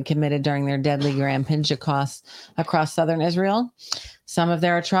crimes they had committed during their deadly rampage across southern Israel. Some of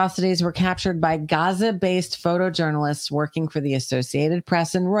their atrocities were captured by Gaza-based photojournalists working for the Associated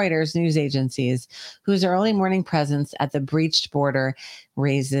Press and Reuters news agencies, whose early morning presence at the breached border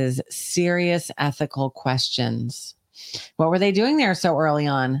raises serious ethical questions. What were they doing there so early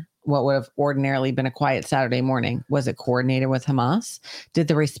on? What would have ordinarily been a quiet Saturday morning? Was it coordinated with Hamas? Did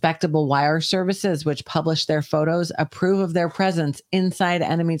the respectable wire services which published their photos approve of their presence inside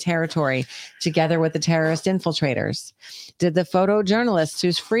enemy territory together with the terrorist infiltrators? Did the photojournalists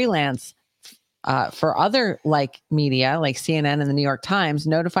whose freelance for other media like CNN and the New York Times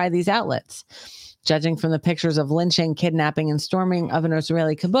notify these outlets? Judging from the pictures of lynching, kidnapping, and storming of an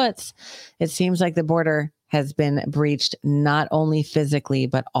Israeli kibbutz, it seems like the border has been breached not only physically,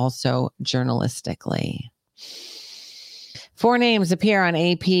 but also journalistically. 4 names appear on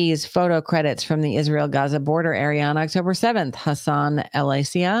AP's photo credits from the Israel-Gaza border area on October 7th. Hassan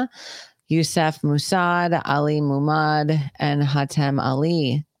El-Asia, Youssef Mossad, Ali Mumad, and Hatem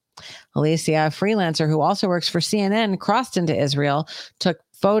Ali. Alicia, a freelancer who also works for CNN, crossed into Israel, took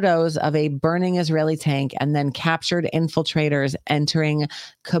photos of a burning Israeli tank, and then captured infiltrators entering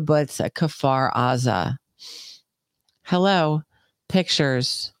kibbutz Kfar Aza. Hello,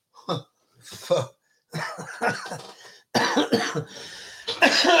 pictures.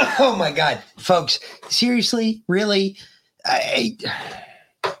 Oh my God, folks! Seriously, really?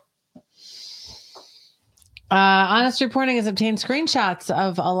 Honest Reporting has obtained screenshots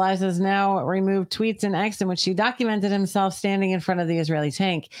of Eliza's now removed tweets and X in which he documented himself standing in front of the Israeli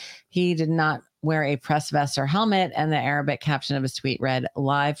tank. He did not wear a press vest or helmet, and the Arabic caption of his tweet read,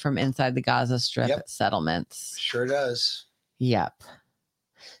 "Live from inside the Gaza Strip settlements." Sure does. Yep.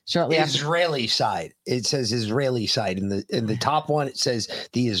 Shortly Israeli side. It says Israeli side. In the top one, it says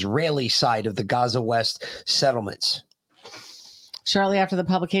the Israeli side of the Gaza West settlements. Shortly after the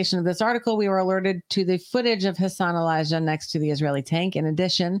publication of this article, we were alerted to the footage of Hassan Elijah next to the Israeli tank. In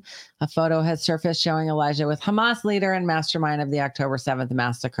addition, a photo has surfaced showing Elijah with Hamas leader and mastermind of the October 7th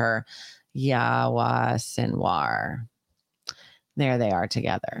massacre, Yahya Sinwar. There they are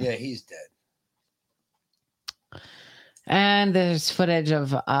together. Yeah, he's dead. And there's footage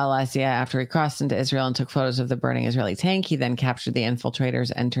of Alicia after he crossed into Israel and took photos of the burning Israeli tank. He then captured the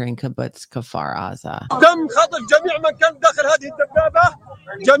infiltrators entering kibbutz Kfar Aza. تم خطف جميع من كان داخل هذه الدبابة.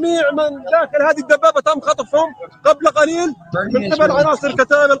 جميع من داخل هذه الدبابة تم خطفهم قبل قليل من قبل عناصر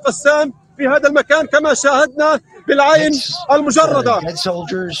كتائب القسام في هذا المكان كما شاهدنا بالعين المجردة.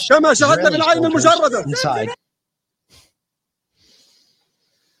 كما شاهدنا بالعين المجردة.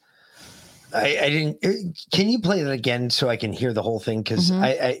 I didn't. Can you play that again so I can hear the whole thing? Because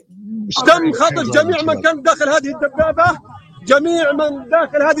تم خطف جميع من كان داخل هذه الدبابة. جميع من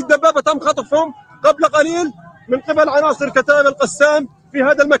داخل هذه الدبابة تم خطفهم قبل قليل من قبل عناصر كتائب القسام في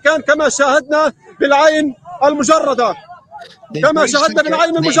هذا المكان كما شاهدنا بالعين المجردة. كما شاهدنا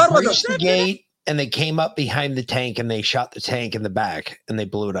بالعين المجردة. They breached the gate and they came up behind the tank and they shot the tank in the back and they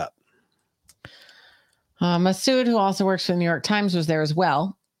blew it up. Masood, who also works for the New York Times, was there as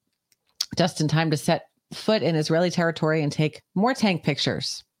well, just in time to set foot in Israeli territory and take more tank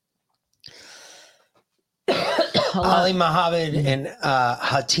pictures. Ali Mohammed and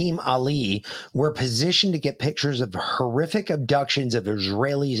Hatem Ali were positioned to get pictures of horrific abductions of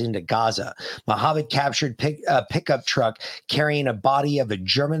Israelis into Gaza. Mohammed captured a pickup truck carrying a body of a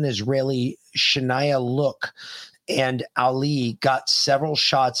German-Israeli Shania Look, and Ali got several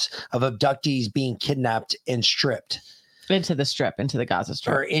shots of abductees being kidnapped and stripped. Into the Gaza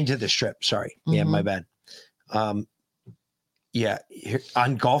Strip. Or into the Strip, sorry. Mm-hmm. Yeah, my bad. On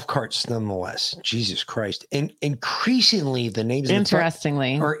golf carts, nonetheless. Jesus Christ. And increasingly, the names the names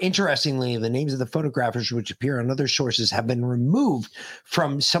of the photographers, which appear on other sources, have been removed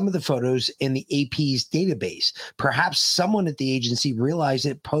from some of the photos in the AP's database. Perhaps someone at the agency realized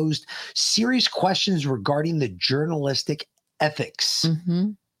it posed serious questions regarding the journalistic ethics. Mm-hmm.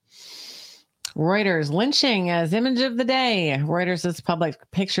 Reuters lynching as image of the day. Reuters has published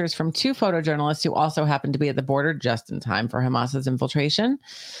pictures from 2 photojournalists who also happened to be at the border just in time for Hamas's infiltration.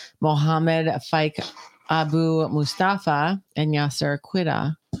 Mohammed Faik Abu Mustafa and Yasser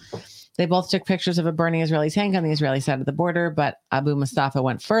Quida. They both took pictures of a burning Israeli tank on the Israeli side of the border, but Abu Mustafa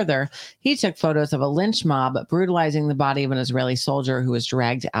went further. He took photos of a lynch mob brutalizing the body of an Israeli soldier who was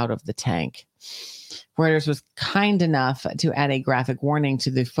dragged out of the tank. Reuters was kind enough to add a graphic warning to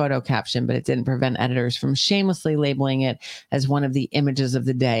the photo caption, but it didn't prevent editors from shamelessly labeling it as one of the images of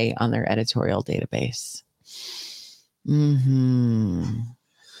the day on their editorial database.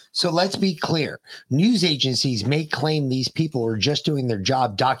 So let's be clear. News agencies may claim these people are just doing their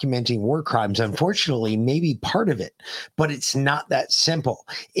job documenting war crimes. Unfortunately, maybe part of it, but it's not that simple.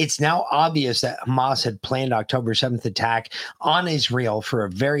 It's now obvious that Hamas had planned October 7th attack on Israel for a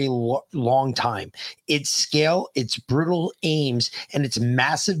very long time. Its scale, its brutal aims, and its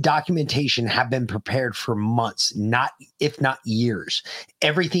massive documentation have been prepared for months, if not years.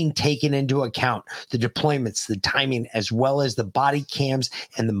 Everything taken into account, the deployments, the timing, as well as the body cams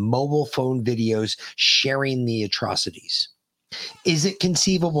and the mobile phone videos sharing the atrocities. Is it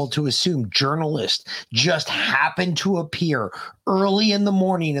conceivable to assume journalists just happened to appear early in the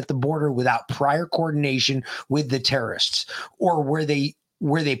morning at the border without prior coordination with the terrorists? Or were they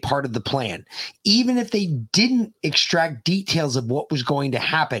part of the plan? Even if they didn't extract details of what was going to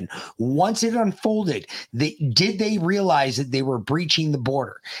happen, once it unfolded, did they realize that they were breaching the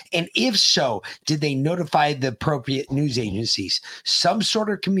border? And if so, did they notify the appropriate news agencies? Some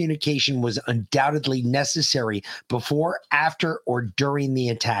sort of communication was undoubtedly necessary before, after, or during the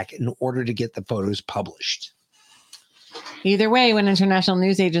attack in order to get the photos published. Either way, when international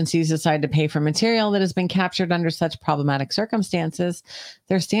news agencies decide to pay for material that has been captured under such problematic circumstances,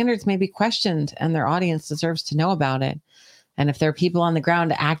 their standards may be questioned and their audience deserves to know about it. And if there are people on the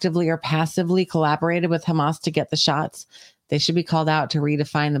ground actively or passively collaborated with Hamas to get the shots, they should be called out to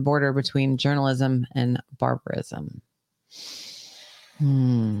redefine the border between journalism and barbarism.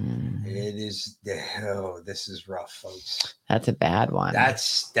 It is, this is rough, folks. That's a bad one.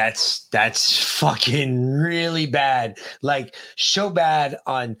 That's fucking really bad. Like, so bad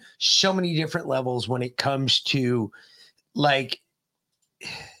on so many different levels when it comes to, like,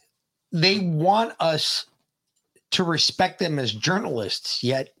 they want us to respect them as journalists,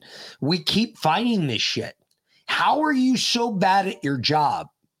 yet we keep fighting this shit. How are you so bad at your job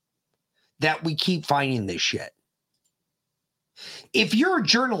that we keep finding this shit? If you're a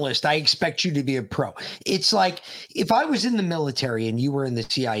journalist, I expect you to be a pro. It's like if I was in the military and you were in the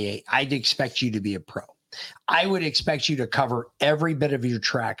CIA, I'd expect you to be a pro. I would expect you to cover every bit of your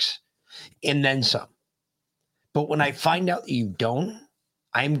tracks and then some. But when I find out that you don't,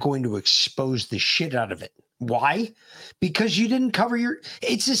 I'm going to expose the shit out of it. Why? Because you didn't cover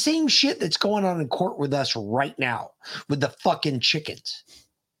it's the same shit that's going on in court with us right now with the fucking chickens.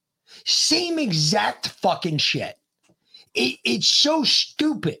 Same exact fucking shit. It's so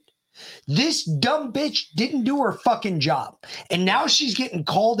stupid. This dumb bitch didn't do her fucking job. And now she's getting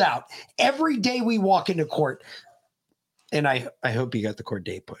called out every day we walk into court. And I hope you got the court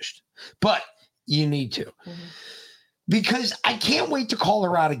date pushed. But you need to. Because I can't wait to call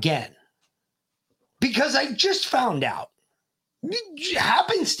her out again. Because I just found out,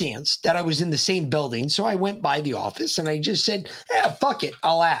 happenstance, that I was in the same building. So I went by the office and I just said, fuck it,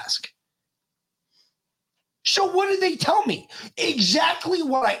 I'll ask. So what did they tell me? Exactly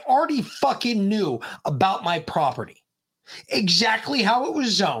what I already fucking knew about my property. Exactly how it was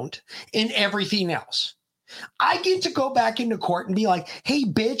zoned and everything else. I get to go back into court and be like, hey,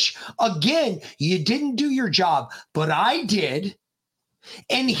 bitch, again, you didn't do your job, but I did.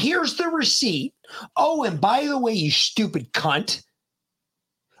 And here's the receipt. Oh, and by the way, you stupid cunt,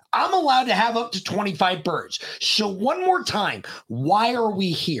 I'm allowed to have up to 25 birds. So one more time, why are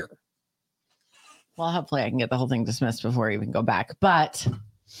we here? Well, hopefully I can get the whole thing dismissed before I even go back, but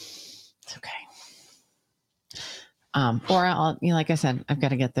it's okay. Or I'll, like I said, I've got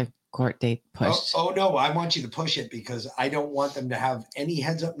to get the court date pushed. Oh, no, I want you to push it because I don't want them to have any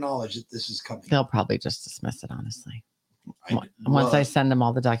heads up knowledge that this is coming. They'll probably just dismiss it, honestly. Once I send them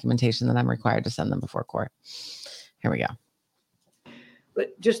all the documentation that I'm required to send them before court. Here we go.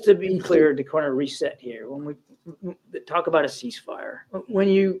 But just to be clear, to kind of reset here, when we talk about a ceasefire, when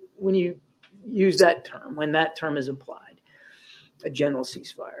you use that term, when that term is applied, a general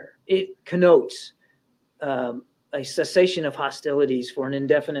ceasefire, it connotes a cessation of hostilities for an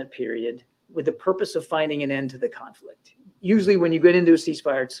indefinite period with the purpose of finding an end to the conflict. Usually when you get into a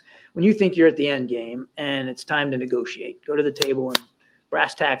ceasefire, it's when you think you're at the end game and it's time to negotiate, go to the table and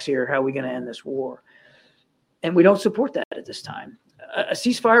brass tacks here, how are we going to end this war? And we don't support that at this time. a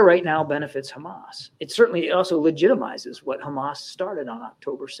ceasefire right now benefits Hamas. It certainly also legitimizes what Hamas started on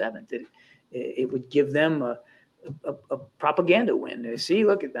October 7th. It would give them a propaganda win. They see,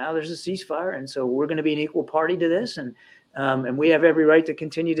 look at now, there's a ceasefire, and so we're going to be an equal party to this, and we have every right to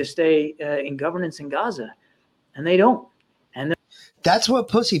continue to stay in governance in Gaza, and they don't. And that's what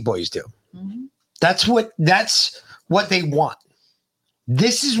pussy boys do. Mm-hmm. That's what they want.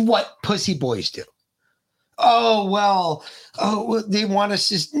 This is what pussy boys do. They want us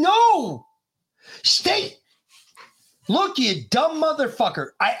to no stay. Look, you dumb motherfucker.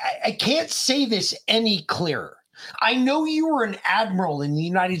 I can't say this any clearer. I know you were an admiral in the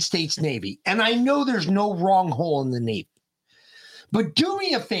United States Navy, and I know there's no wrong hole in the Navy. But do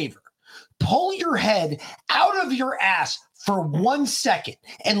me a favor. Pull your head out of your ass for 1 second.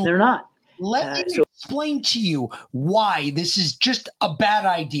 And they're not. Let me explain to you why this is just a bad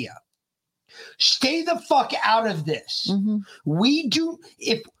idea. Stay the fuck out of this. Mm-hmm.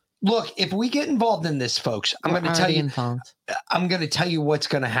 If we get involved in this, folks, I'm going to tell you. I'm going to tell you what's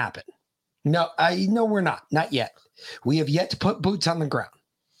going to happen. No, we're not yet. We have yet to put boots on the ground.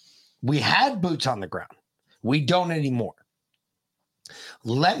 We had boots on the ground. We don't anymore.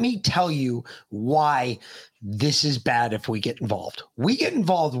 Let me tell you why this is bad if we get involved. We get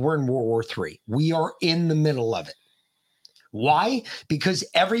involved, we're in World War III. We are in the middle of it. Why? Because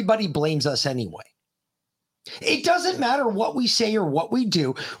everybody blames us anyway. It doesn't matter what we say or what we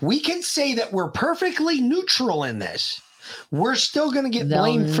do. We can say that we're perfectly neutral in this. We're still going to get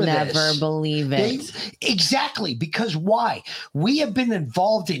blamed for this. They'll never believe it. Exactly. Because why? We have been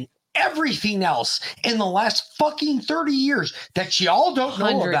involved in everything else in the last fucking 30 years that you all don't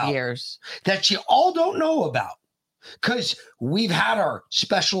know about. Years. That you all don't know about. Because we've had our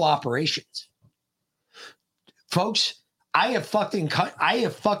special operations. Folks, I have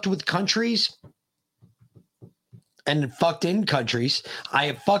fucked with countries and fucked in countries. I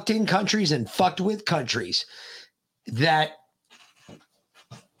have fucked in countries and fucked with countries that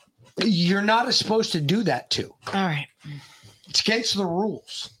you're not supposed to do that to. All right. It's against the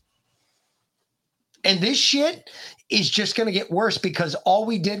rules. And this shit is just going to get worse because all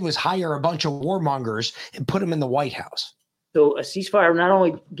we did was hire a bunch of warmongers and put them in the White House. So a ceasefire not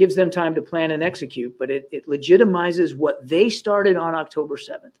only gives them time to plan and execute, but it legitimizes what they started on October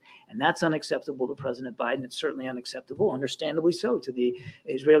 7th. And that's unacceptable to President Biden. It's certainly unacceptable, understandably so, to the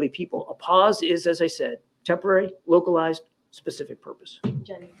Israeli people. A pause is, as I said, temporary, localized, specific purpose.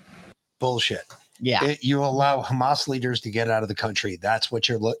 Bullshit. Yeah. You allow Hamas leaders to get out of the country. That's what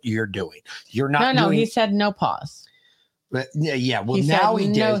you're doing. You're not. No, he said no pause. But yeah. Well, now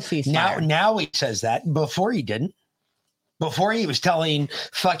he did. Now he says that. Before he didn't. Before he was telling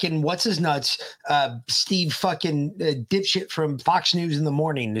fucking what's his nuts, Steve fucking dipshit from Fox News in the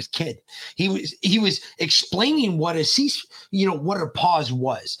morning. This kid, he was explaining what what a pause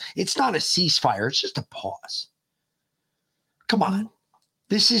was. It's not a ceasefire. It's just a pause. Come on,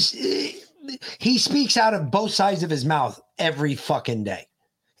 this is. He speaks out of both sides of his mouth every fucking day.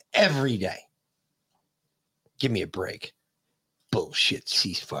 Every day. Give me a break. Bullshit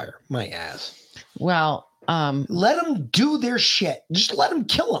ceasefire. My ass. Well, let them do their shit. Just let them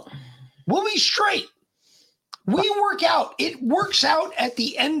kill them. We'll be straight. We work out. It works out at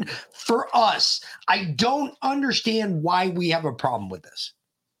the end for us. I don't understand why we have a problem with this.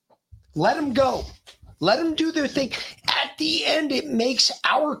 Let them go. Let them do their thing. At the end, it makes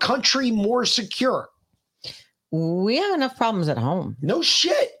our country more secure. We have enough problems at home. No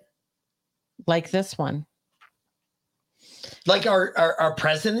shit. Like this one. Like our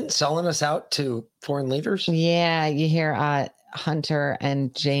president selling us out to foreign leaders? Yeah, you hear Hunter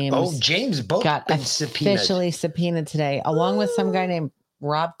and James. Oh, James both got officially subpoenaed today, along with some guy named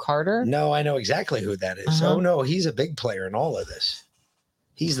Rob Carter. No, I know exactly who that is. Uh-huh. Oh, no, he's a big player in all of this.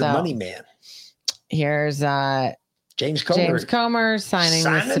 He's the money man. Here's James Comer signing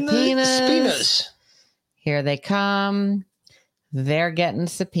the subpoenas. Here they come. They're getting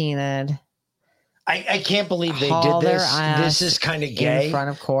subpoenaed. I can't believe they did this. This is kind of gay. In front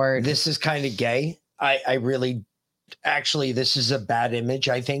of court. This is kind of gay. I really, actually, this is a bad image,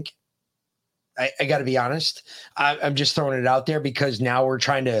 I think. I got to be honest. I'm just throwing it out there because now we're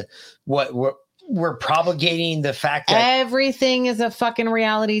trying to, we're propagating the fact that everything is a fucking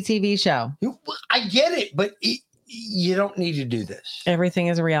reality TV show. I get it, but you don't need to do this. Everything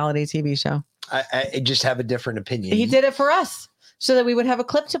is a reality TV show. I just have a different opinion. He did it for us so that we would have a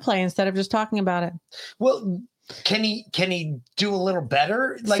clip to play instead of just talking about it. Well, can he do a little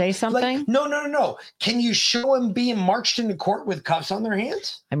better? Say something? No. Can you show him being marched into court with cuffs on their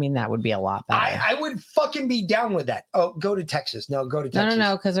hands? I mean, that would be a lot better. I would fucking be down with that. Oh, go to Texas. No, go to Texas.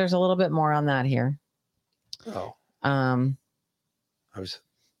 No, because there's a little bit more on that here. Oh. I was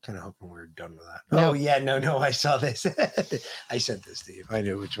kind of hoping we were done with that. No. Oh, yeah. No. I saw this. I sent this to you. I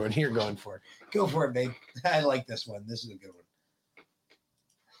knew which one you're going for. Go for it, babe. I like this one. This is a good one.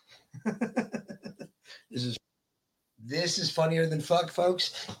 This is funnier than fuck,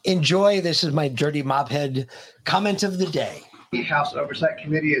 folks. Enjoy. This is my dirty mophead comment of the day. The House Oversight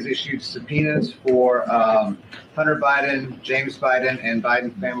Committee has issued subpoenas for Hunter Biden, James Biden, and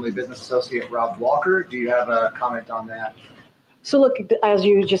Biden family business associate Rob Walker. Do you have a comment on that? So look, as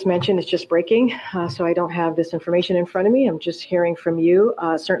you just mentioned, it's just breaking. So I don't have this information in front of me. I'm just hearing from you.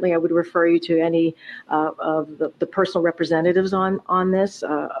 Certainly, I would refer you to any of the personal representatives on this,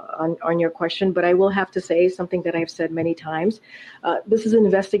 on your question. But I will have to say something that I've said many times. This is an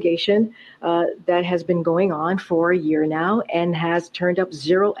investigation that has been going on for a year now and has turned up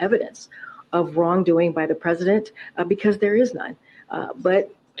zero evidence of wrongdoing by the president because there is none.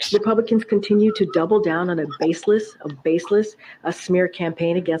 But Republicans continue to double down on a baseless smear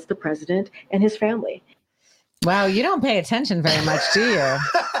campaign against the president and his family. Wow, you don't pay attention very much, do you?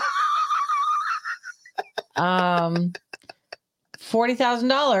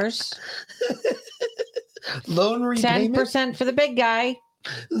 $40,000 loan repayment, 10% for the big guy.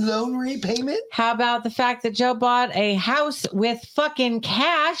 Loan repayment. How about the fact that Joe bought a house with fucking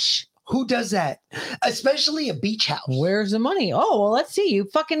cash? Who does that? Especially a beach house. Where's the money? Oh, well, let's see. You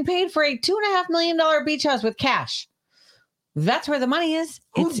fucking paid for a $2.5 million beach house with cash. That's where the money is.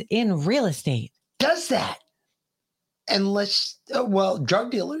 It's in real estate. Does that? Unless,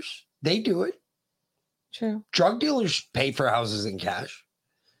 drug dealers, they do it. True. Drug dealers pay for houses in cash.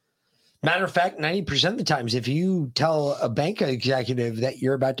 Matter of fact, 90% of the times, if you tell a bank executive that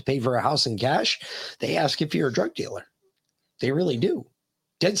you're about to pay for a house in cash, they ask if you're a drug dealer. They really do.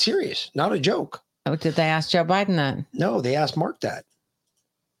 Dead serious, not a joke. Oh, did they ask Joe Biden that? No, they asked Mark that.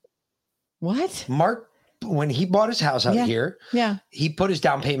 What? Mark, when he bought his house out here, he put his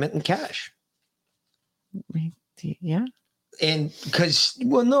down payment in cash. Yeah. And because,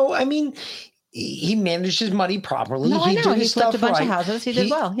 he managed his money properly. No, he I know. did He his flipped stuff a bunch right. of houses. He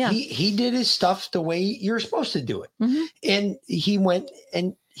did well. Yeah. He did his stuff the way you're supposed to do it. Mm-hmm. And he went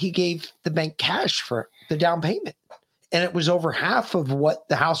and he gave the bank cash for the down payment. And it was over half of what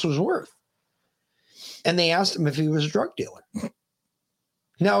the house was worth. And they asked him if he was a drug dealer.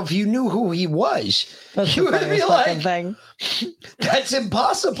 Now, if you knew who he was, you would be like, that's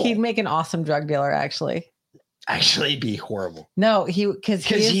impossible. He'd make an awesome drug dealer, actually. Actually, it'd be horrible. No, because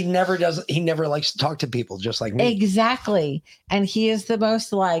he never likes to talk to people just like me. Exactly. And he is the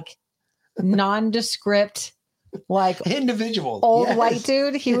most nondescript, individual old white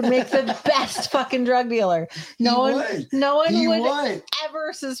dude. He would make the best fucking drug dealer. No one would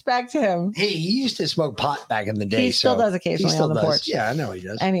ever suspect him. Hey, he used to smoke pot back in the day. He still does occasionally on the porch. Yeah, I know he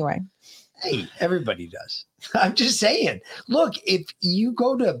does. Anyway. Hey, everybody does. I'm just saying. Look, if you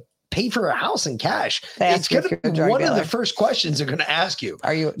go to pay for a house in cash, it's going to be one of the first questions they're going to ask you.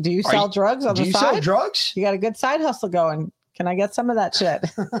 Do you sell drugs on the side? Do you sell drugs? You got a good side hustle going. Can I get some of that shit?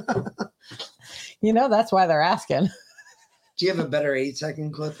 That's why they're asking. Do you have a better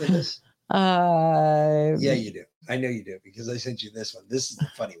 8-second clip of this? Yeah, you do. I know you do because I sent you this one. This is the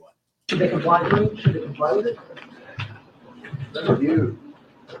funny one. Should they comply with it? Should they comply with it? That's you.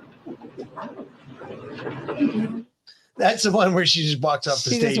 That's the one where she just walks off the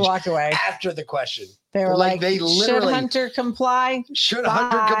stage. She just walked away after the question. They were like, they literally, should Hunter comply? Should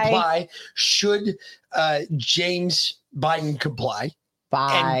Hunter comply? Should James Biden comply?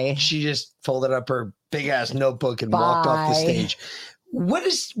 Bye. And she just folded up her big ass notebook and walked off the stage. What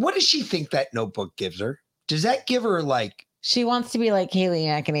does she think that notebook gives her? Does that give her she wants to be like Kaylee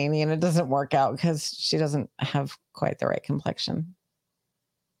McEnany, and it doesn't work out because she doesn't have quite the right complexion.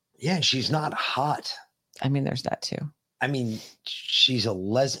 Yeah, she's not hot. I mean, there's that too. I mean, she's a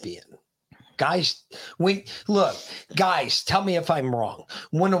lesbian. Guys, tell me if I'm wrong.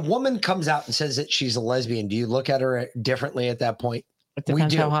 When a woman comes out and says that she's a lesbian, do you look at her differently at that point? It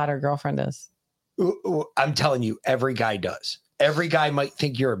depends how hot her girlfriend is. I'm telling you, every guy does. Every guy might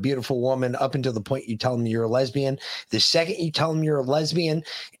think you're a beautiful woman up until the point you tell them you're a lesbian. The second you tell them you're a lesbian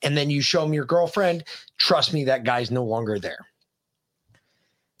and then you show them your girlfriend, trust me, that guy's no longer there.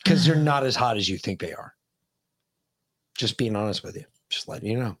 Because they're not as hot as you think they are. Just being honest with you. Just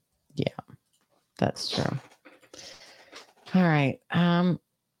letting you know. Yeah, that's true. All right.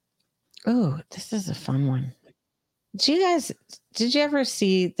 Oh, this is a fun one. Did you ever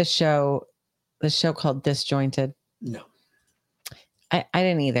see the show called Disjointed? No. I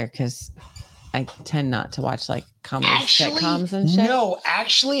didn't either because I tend not to watch comedy sitcoms and shit. No,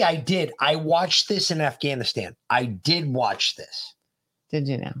 actually I did. I watched this in Afghanistan. I did watch this. Did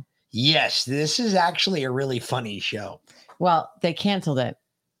you know? Yes, this is actually a really funny show. Well, they canceled it.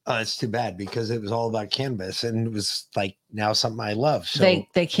 Oh, it's too bad because it was all about cannabis and it was like now something I love. So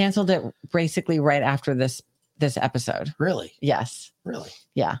They canceled it basically right after this episode. Really? Yes. Really?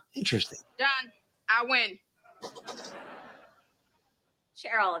 Yeah. Interesting. Done. I win.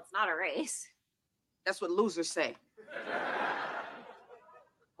 Cheryl, it's not a race. That's what losers say.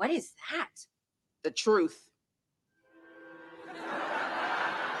 What is that? The truth.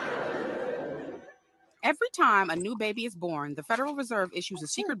 Every time a new baby is born, the Federal Reserve issues a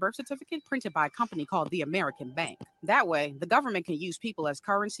secret birth certificate printed by a company called the American Bank. That way, the government can use people as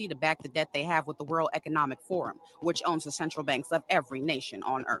currency to back the debt they have with the World Economic Forum, which owns the central banks of every nation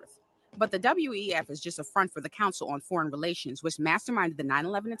on Earth. But the WEF is just a front for the Council on Foreign Relations, which masterminded the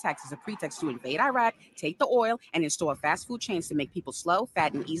 9/11 attacks as a pretext to invade Iraq, take the oil, and install fast food chains to make people slow,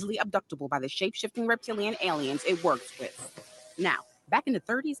 fat, and easily abductible by the shape-shifting reptilian aliens it works with. Now, back in the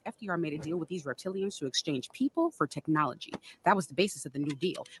 30s, FDR made a deal with these reptilians to exchange people for technology. That was the basis of the New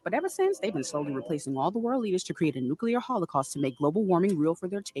Deal. But ever since, they've been slowly replacing all the world leaders to create a nuclear holocaust to make global warming real for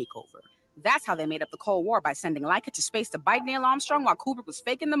their takeover. That's how they made up the Cold War, by sending Leica to space to bite Neil Armstrong while Kubrick was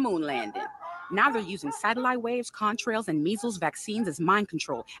faking the moon landing. Now they're using satellite waves, contrails, and measles vaccines as mind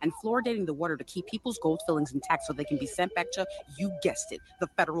control and fluoridating the water to keep people's gold fillings intact so they can be sent back to, you guessed it, the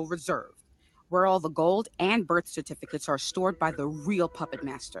Federal Reserve, where all the gold and birth certificates are stored by the real puppet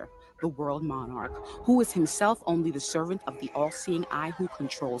master, the world monarch, who is himself only the servant of the all-seeing eye who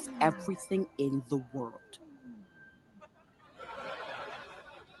controls everything in the world.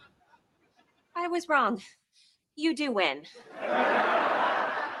 I was wrong. You do win.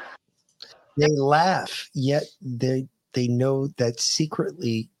 They laugh, yet they know that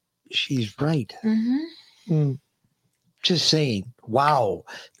secretly she's right. Just saying. Wow.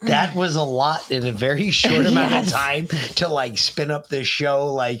 That was a lot in a very short amount of time to like spin up this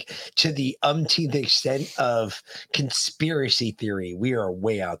show, like to the umpteenth extent of conspiracy theory. We are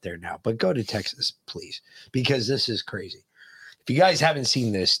way out there now, but go to Texas, please, because this is crazy. If you guys haven't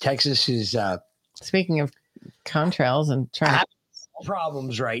seen this, Texas is speaking of contrails and trying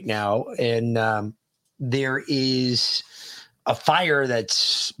problems right now. And there is a fire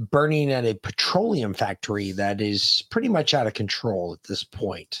that's burning at a petroleum factory that is pretty much out of control at this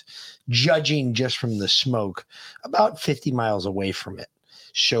point, judging just from the smoke about 50 miles away from it.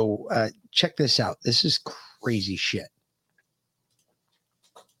 So check this out. This is crazy shit.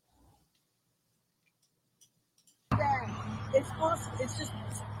 It's just,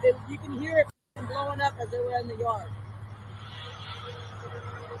 you can hear it blowing up as they were in the yard.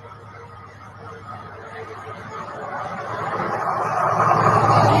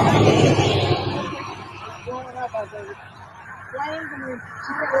 Blowing up as they were flames and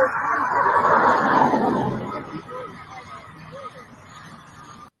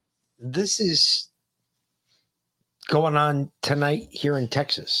This is going on tonight here in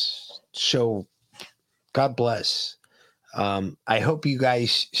Texas. So God bless. I hope you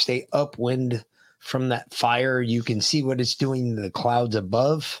guys stay upwind from that fire. You can see what it's doing in the clouds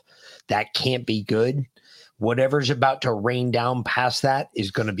above. That can't be good. Whatever's about to rain down past that is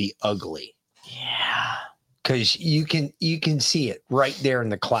going to be ugly. Yeah. Because you can see it right there in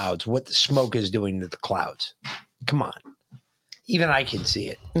the clouds, what the smoke is doing to the clouds. Come on. Even I can see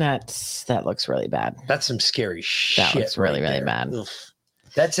it. That looks really bad. That's some scary shit. That looks really, really there. bad. Ugh.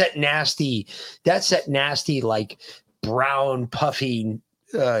 That's that nasty, like brown, puffy.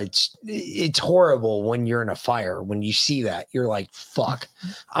 It's horrible when you're in a fire. When you see that, you're like, fuck,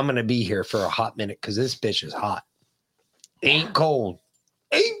 I'm going to be here for a hot minute because this bitch is hot. Ain't cold.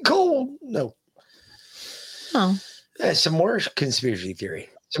 Ain't cold. No. Oh. Some more conspiracy theory.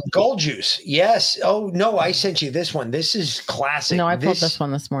 Some gold juice. Yes. Oh, no, I sent you this one. This is classic. No, I pulled this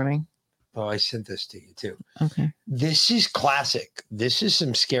one this morning. Oh, I sent this to you too. Okay. This is classic. This is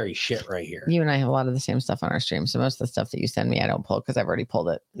some scary shit right here. You and I have a lot of the same stuff on our stream. So most of the stuff that you send me, I don't pull because I've already pulled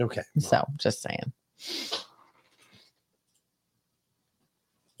it. Okay. So just saying.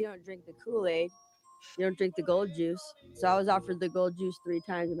 You don't drink the Kool-Aid. You don't drink the gold juice. So I was offered the gold juice 3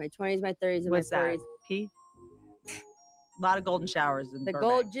 times in my 20s, my 30s, and What's my 40s. that? Pee? A lot of golden showers. In The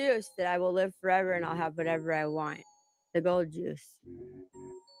Burbank. gold juice that I will live forever and I'll have whatever I want. The gold juice.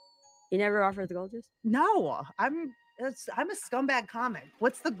 You never offered the gold juice? No, I'm a scumbag comic.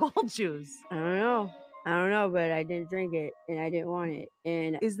 What's the gold juice? I don't know, but I didn't drink it and I didn't want it.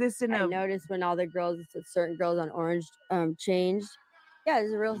 And is this in I noticed when all the girls, certain girls on Orange changed. Yeah,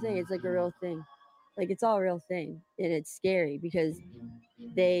 it's a real thing. It's like a real thing. Like it's all a real thing. And it's scary because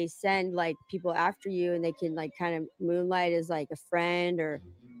they send like people after you and they can like kind of moonlight as like a friend or,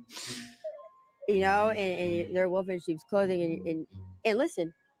 you know, and they're wolf in sheep's clothing. And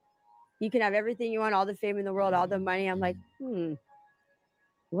listen, you can have everything you want, all the fame in the world, all the money. I'm like,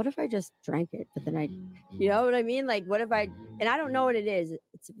 what if I just drank it, but then you know what I mean? Like, what if and I don't know what it is.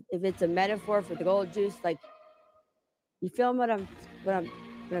 If it's a metaphor for the gold juice, like, you feel what I'm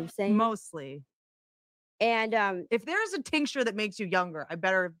saying? Mostly. And if there's a tincture that makes you younger, I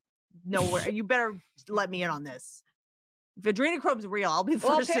better know where. You better let me in on this. If adrenochrome's real, I'll be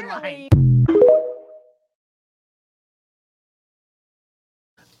first in line.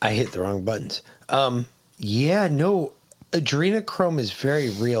 I hit the wrong buttons. Yeah, no, adrenochrome is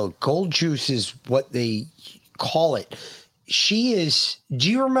very real. Gold juice is what they call it. She is. Do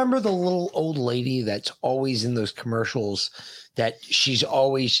you remember the little old lady that's always in those commercials? That she's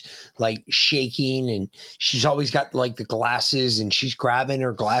always like shaking, and she's always got like the glasses, and she's grabbing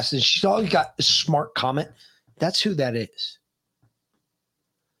her glasses. She's always got a smart comment. That's who that is.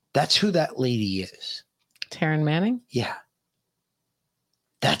 That's who that lady is. Taryn Manning? Yeah.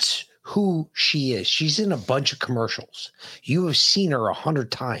 That's who she is. She's in a bunch of commercials. You have seen her 100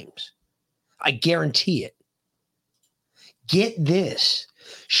 times. I guarantee it. Get this.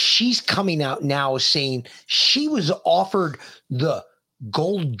 She's coming out now saying she was offered the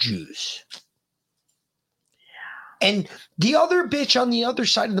gold juice. Yeah. And the other bitch on the other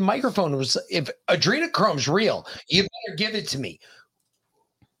side of the microphone was, if adrenochrome's real, you better give it to me.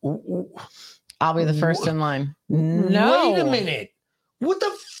 I'll be the first in line. No. Wait a minute. What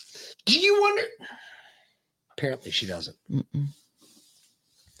the do you wonder? Apparently she doesn't. Mm-mm.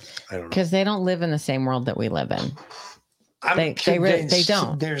 I don't know. Because they don't live in the same world that we live in. They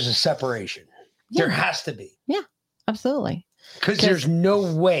don't. There's a separation. Yeah. There has to be. Yeah, absolutely. Because there's no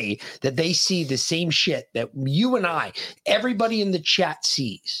way that they see the same shit that you and I, everybody in the chat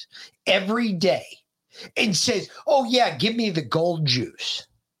sees every day and says, oh yeah, give me the gold juice.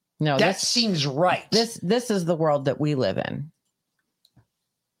 No, that seems right. This is the world that we live in.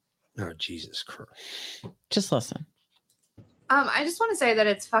 Oh, Jesus Christ. Just listen. I just want to say that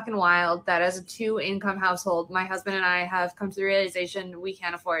it's fucking wild that as a 2-income household, my husband and I have come to the realization we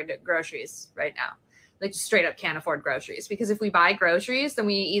can't afford groceries right now. Like, just straight up can't afford groceries. Because if we buy groceries, then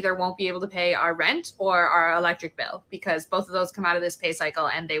we either won't be able to pay our rent or our electric bill, because both of those come out of this pay cycle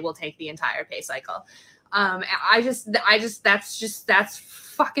and they will take the entire pay cycle. That's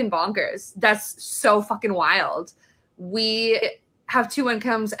fucking bonkers. That's so fucking wild. We have 2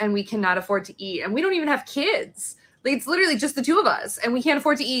 incomes and we cannot afford to eat, and we don't even have kids. Like, it's literally just the 2 of us, and we can't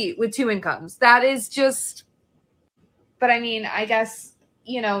afford to eat with 2 incomes. That is just, but I mean, I guess,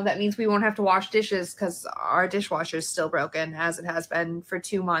 you know, that means we won't have to wash dishes because our dishwasher is still broken, as it has been for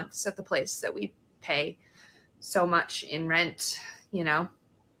 2 months at the place that we pay so much in rent, you know.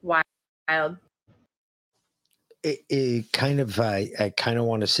 Wild. It kind of, I kind of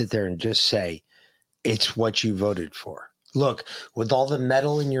want to sit there and just say, it's what you voted for. Look, with all the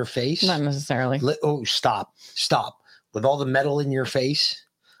metal in your face. Not necessarily. Stop. With all the metal in your face,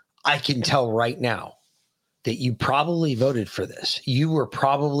 I can tell right now that you probably voted for this. You were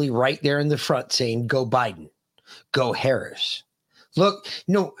probably right there in the front saying, go Biden, go Harris. Look,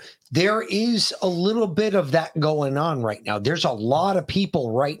 no, there is a little bit of that going on right now. There's a lot of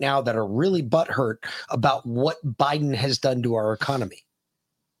people right now that are really butthurt about what Biden has done to our economy.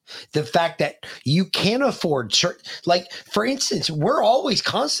 The fact that you can't afford certain, like, for instance, we're always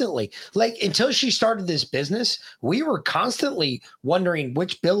constantly, like, until she started this business, we were constantly wondering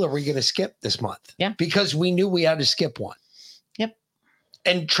which bill are we going to skip this month? Yeah. Because we knew we had to skip one. Yep.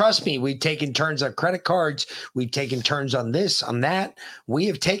 And trust me, we've taken turns on credit cards. We've taken turns on this, on that. We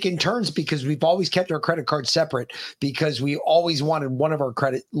have taken turns because we've always kept our credit cards separate, because we always wanted one of our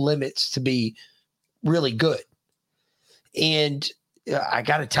credit limits to be really good. And I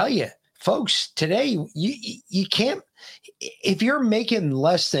got to tell you, folks, today you can't, if you're making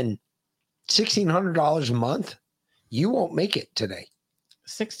less than $1,600 a month, you won't make it today.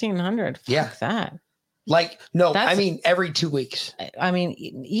 1,600. Yeah. Fuck that. Like, no, I mean, every 2 weeks. I mean,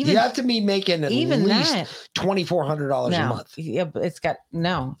 even you have to be making at even least that, $2,400 a month. Yeah, but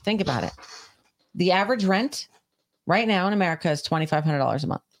think about it. The average rent right now in America is $2,500 a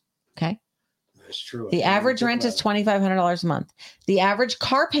month. Okay. That's true. The average rent is $2,500 a month. The average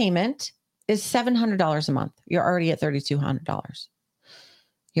car payment is $700 a month. You're already at $3,200.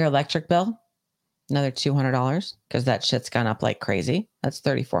 Your electric bill, another $200, because that shit's gone up like crazy. That's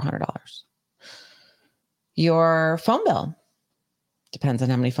 $3,400. Your phone bill, depends on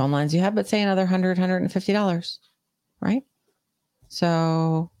how many phone lines you have, but say another $100, $150, right?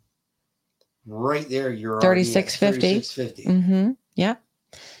 So right there, you're $3,650. $3,650. Mm-hmm. Yeah.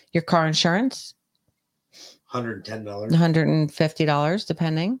 Your car insurance, $110. $150,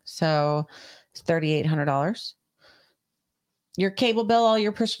 depending. So it's $3,800. Your cable bill, all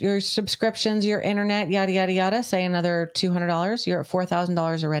your subscriptions, your internet, yada, yada, yada, say another $200. You're at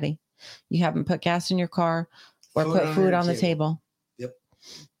 $4,000 already. You haven't put gas in your car or put food on the table. Yep.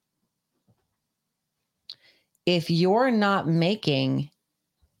 If you're not making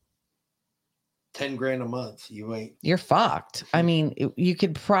 10 grand a month, you're fucked. I mean, you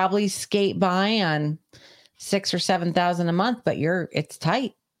could probably skate by on 6,000 or 7,000 a month, but it's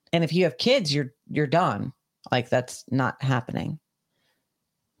tight. And if you have kids, you're done. Like that's not happening.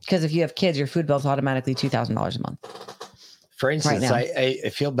 Because if you have kids, your food bill is automatically $2,000 a month. For instance, right I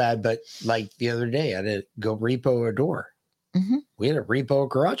feel bad, but like the other day, I had to go repo a door. Mm-hmm. We had to repo a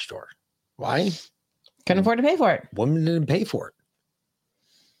garage door. Why? Couldn't afford to pay for it. Women didn't pay for it.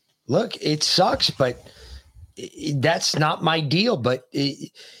 Look, it sucks, but that's not my deal. But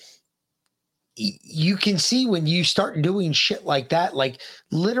you can see when you start doing shit like that, like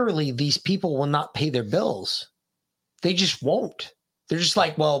literally these people will not pay their bills. They just won't. They're just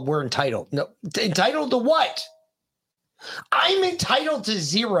like, well, we're entitled. No, entitled to what? I'm entitled to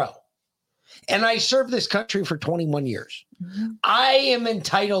zero. And I served this country for 21 years. Mm-hmm. I am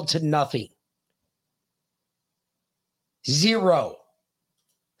entitled to nothing. Zero.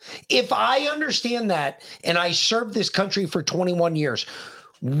 If I understand that and I served this country for 21 years,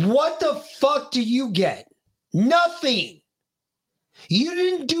 what the fuck do you get? Nothing. You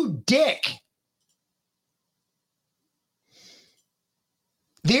didn't do dick.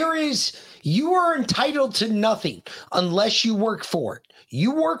 You are entitled to nothing unless you work for it.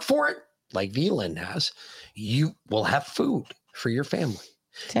 You work for it, like VLN has, you will have food for your family.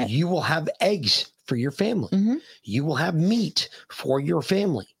 You will have eggs for your family. Mm-hmm. You will have meat for your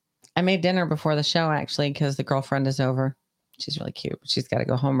family. I made dinner before the show, actually, because the girlfriend is over. She's really cute. She's got to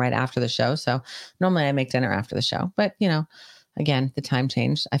go home right after the show. So normally I make dinner after the show. But, again, the time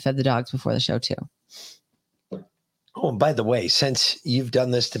changed. I fed the dogs before the show, too. Oh, and by the way, since you've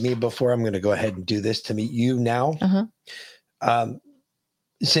done this to me before, I'm going to go ahead and do this to you now. Uh-huh.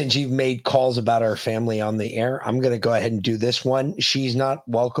 Since you've made calls about our family on the air, I'm going to go ahead and do this one. She's not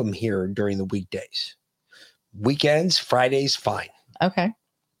welcome here during the weekdays. Weekends, Fridays, fine. Okay.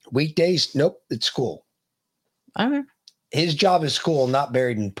 Weekdays, nope, it's school. Okay. His job is school, not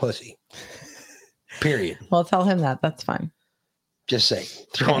buried in pussy. Period. Well, tell him that. That's fine. Just saying.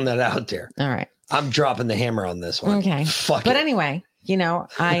 Throwing that out there. All right. I'm dropping the hammer on this one. Okay. Fuck but it. Anyway, I'm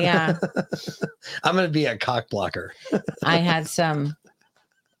going to be a cock blocker. I had some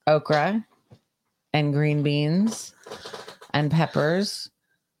okra and green beans and peppers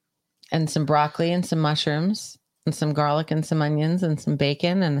and some broccoli and some mushrooms and some garlic and some onions and some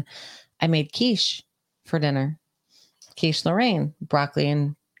bacon. And I made quiche for dinner. Quiche Lorraine, broccoli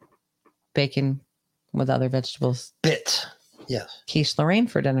and bacon with other vegetables. Bits. Yes. Quiche Lorraine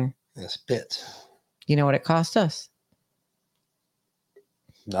for dinner. Yes, bits. You know what it cost us?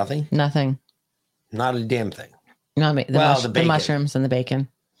 Nothing? Nothing. Not a damn thing. No, the mushrooms and the bacon.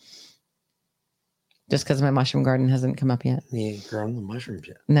 Just because my mushroom garden hasn't come up yet. You ain't grown the mushrooms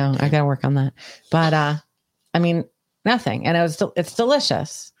yet. No, I got to work on that. But, nothing. And it's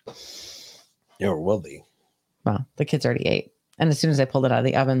delicious. Yeah, it will be. Well, the kids already ate. And as soon as I pulled it out of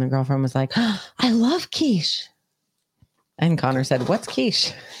the oven, the girlfriend was like, oh, I love quiche. And Connor said, what's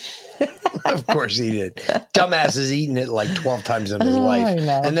quiche? Of course he did. Dumbass is eating it like 12 times in his life.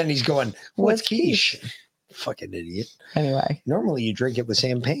 And then he's going, what's quiche? Fucking idiot. Anyway. Normally you drink it with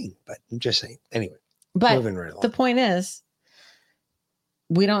champagne, but I'm just saying. Anyway. But moving right along. The point is,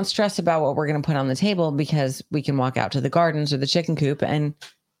 we don't stress about what we're going to put on the table because we can walk out to the gardens or the chicken coop and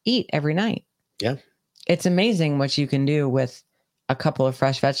eat every night. Yeah. It's amazing what you can do with a couple of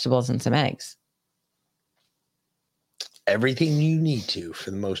fresh vegetables and some eggs. Everything you need to,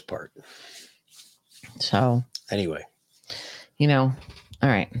 for the most part. So anyway, all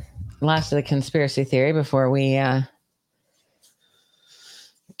right. Last of the conspiracy theory before we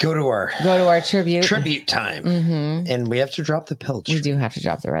go to our tribute time. Mm-hmm. And we have to drop the pill stream. We do have to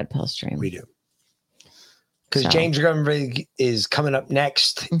drop the red pill stream. We do. Because James Grunberg is coming up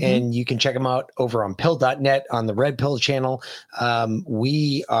next, and you can check him out over on pill.net on the Red Pill channel.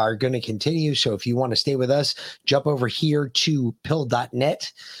 We are going to continue. So if you want to stay with us, jump over here to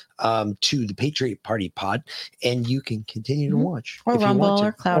pill.net, to the Patriot Party Pod, and you can continue to watch. Or if Rumble you want to.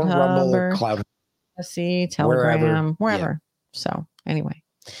 or Cloud Hub or Cloud Telegram, wherever. Yeah. So anyway,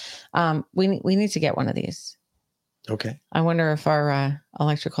 we need to get one of these. Okay. I wonder if our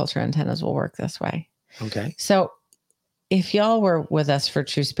electroculture antennas will work this way. Okay. So if y'all were with us for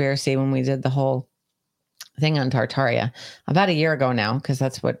Truspiracy when we did the whole thing on Tartaria about a year ago now, because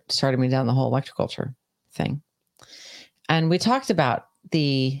that's what started me down the whole electroculture thing. And we talked about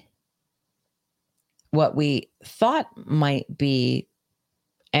the what we thought might be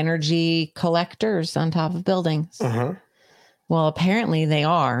energy collectors on top of buildings. Uh-huh. Well, apparently they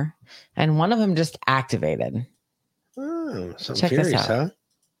are. And one of them just activated. Oh, some Check this furious, out. huh?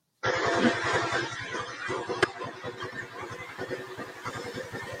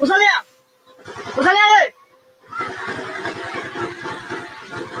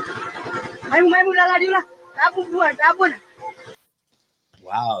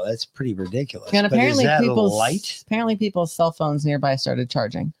 Wow, that's pretty ridiculous. And But apparently is that a light? people's cell phones nearby started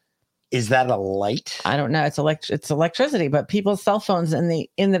charging. Is that a light? I don't know. It's electricity, but people's cell phones in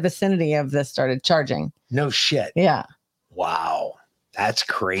the vicinity of this started charging. No shit. Yeah. Wow. That's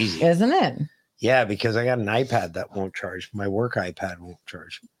crazy. Isn't it? Yeah, because I got an iPad that won't charge. My work iPad won't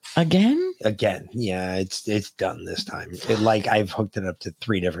charge. Again? Yeah, it's done this time. I've hooked it up to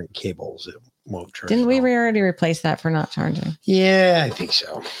 3 different cables. It won't charge. Didn't we already replace that for not charging? Yeah, I think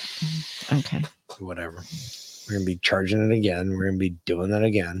so. Okay. Whatever. We're gonna be charging it again. We're gonna be doing that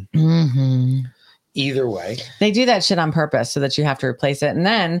again. Mm-hmm. Either way, they do that shit on purpose so that you have to replace it, and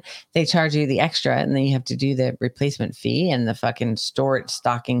then they charge you the extra, and then you have to do the replacement fee and the fucking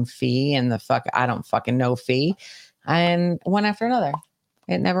stocking fee and the I don't fucking know fee, and one after another.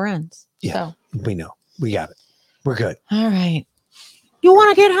 It never ends. Yeah, so. We know. We got it. We're good. All right. You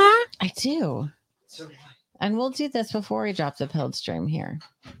want to get high? I do. And we'll do this before we drop the pilled stream here,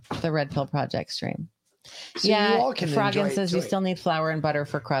 the Red Pill Project stream. So Froggen says you still need flour and butter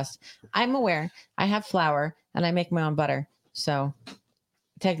for crust. I'm aware. I have flour and I make my own butter. So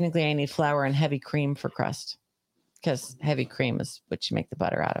technically I need flour and heavy cream for crust because heavy cream is what you make the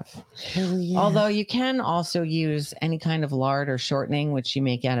butter out of. Hell yeah. Although you can also use any kind of lard or shortening, which you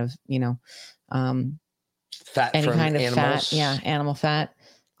make out of, fat any from kind of animals. fat. Yeah. Animal fat,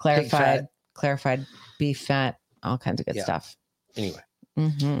 clarified beef fat, all kinds of good stuff. Anyway.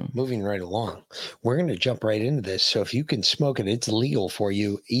 Mm-hmm. Moving right along, we're going to jump right into this. So if you can smoke it, it's legal for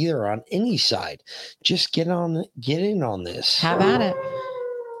you either on any side. Just get in on this. How about it?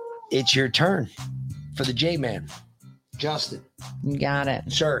 It's your turn for the J-Man, Justin. You got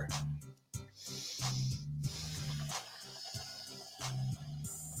it, sir.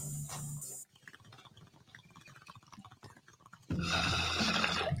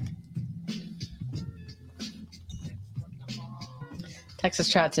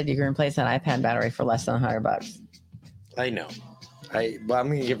 Texas Trout said you can replace that iPad battery for less than $100. I know. I'm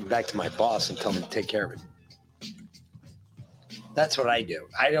going to give it back to my boss and tell him to take care of it. That's what I do.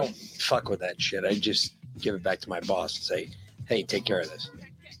 I don't fuck with that shit. I just give it back to my boss and say, hey, take care of this.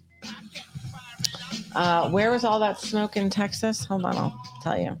 Where was all that smoke in Texas? Hold on, I'll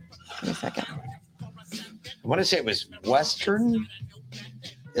tell you. Give me a second. I want to say it was Western.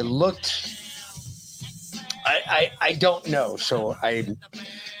 It looked... I don't know. So I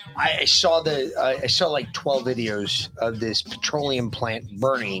saw I saw like 12 videos of this petroleum plant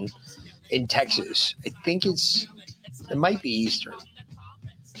burning in Texas. I think it might be Eastern.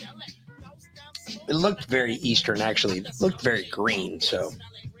 It looked very Eastern, actually. It looked very green. So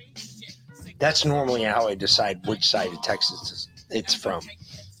that's normally how I decide which side of Texas it's from.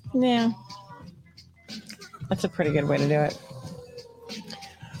 Yeah. That's a pretty good way to do it.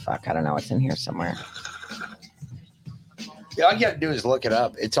 Fuck, I don't know what's in here somewhere. Yeah, all you got to do is look it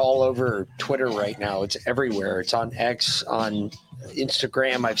up. It's all over Twitter right now. It's everywhere. It's on X, on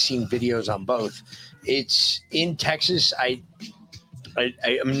Instagram. I've seen videos on both. It's in Texas. I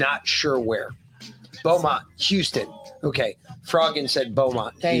am not sure where. Beaumont, Houston. Okay. Froggen said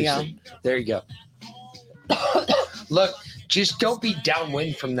Beaumont, Houston. There you go. Look, just don't be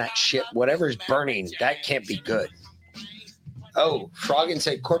downwind from that shit. Whatever's burning, that can't be good. Oh, Froggen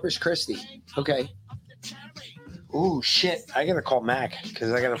said Corpus Christi. Okay. Ooh, shit. I got to call Mac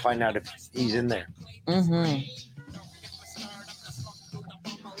because I got to find out if he's in there. Mm-hmm.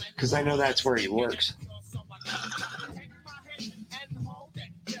 Because I know that's where he works.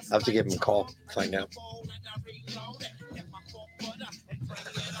 I'll have to give him a call, find out.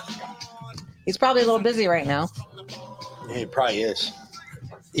 He's probably a little busy right now. Yeah, he probably is.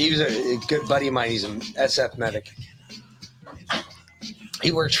 He was a good buddy of mine. He's an SF medic.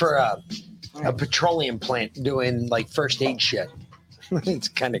 He works for a petroleum plant doing like first aid shit. It's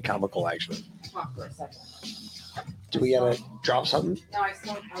kind of comical, actually. Talk for a second. Do we gotta drop something? No, I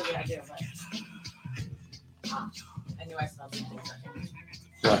still know what I do, but I knew I smelled something.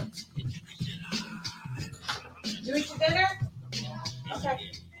 What? Did you eat your dinner?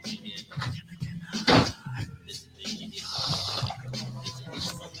 Okay.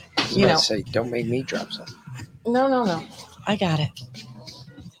 You know, say, don't make me drop something. No. I got it.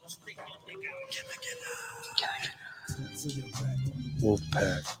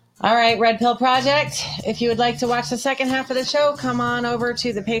 Wolfpack. All right, Red Pill Project. If you would like to watch the second half of the show, come on over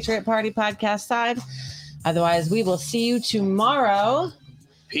to the Patriot Party podcast side. Otherwise, we will see you tomorrow.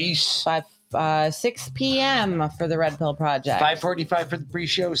 Peace. By 6 p.m. for the Red Pill Project. 5:45 for the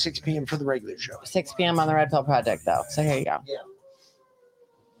pre-show, 6 p.m. for the regular show. 6 p.m. on the Red Pill Project, though. So here you go.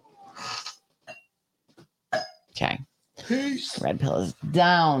 Yeah. Okay. Peace. Red Pill is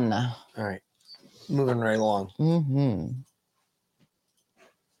down. All right. Moving right along. Mm-hmm.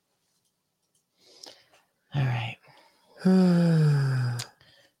 All right.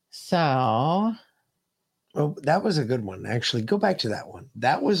 So. Oh, that was a good one. Actually, go back to that one.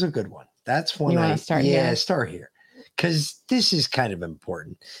 That was a good one. That's one. You want to start here? Start here. Because this is kind of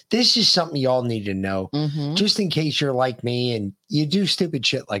important. This is something y'all need to know. Mm-hmm. Just in case you're like me and you do stupid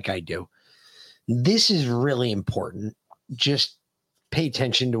shit like I do. This is really important. Just pay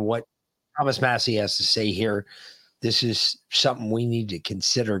attention to what Thomas Massey has to say here. This is something we need to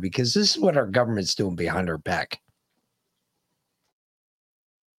consider because this is what our government's doing behind our back.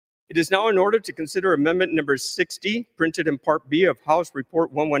 It is now in order to consider amendment number 60, printed in Part B of House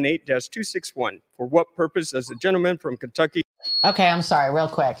Report 118-261. For what purpose does the gentleman from Kentucky... Okay, I'm sorry, real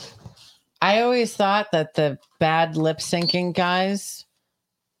quick. I always thought that the bad lip syncing guys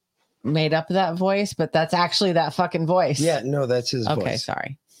made up that voice, but that's actually that fucking voice. Yeah, no, that's his voice. Okay,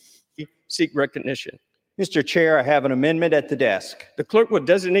 sorry. Seek recognition. Mr. Chair, I have an amendment at the desk. The clerk will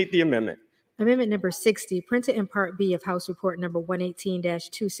designate the amendment. Amendment number 60, printed in Part B of House Report number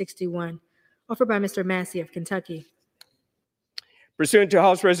 118-261, offered by Mr. Massey of Kentucky. Pursuant to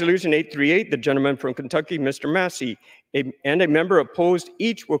House Resolution 838, the gentleman from Kentucky, Mr. Massey, and a member opposed,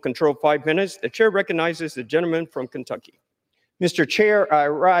 each will control 5 minutes. The chair recognizes the gentleman from Kentucky. Mr. Chair, I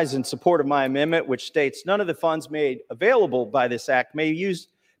rise in support of my amendment, which states none of the funds made available by this act may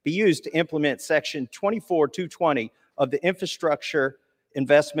be used to implement Section 24220 of the Infrastructure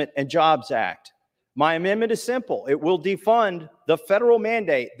Investment and Jobs Act. My amendment is simple. It will defund the federal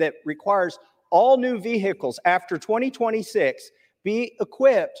mandate that requires all new vehicles after 2026 be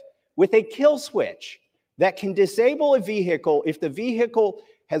equipped with a kill switch that can disable a vehicle if the vehicle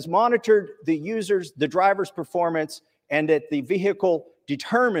has monitored the driver's performance and that the vehicle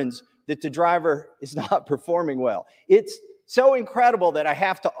determines that the driver is not performing well. It's so incredible that I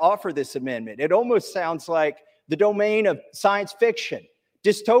have to offer this amendment. It almost sounds like the domain of science fiction,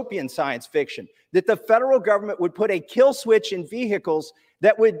 dystopian science fiction, that the federal government would put a kill switch in vehicles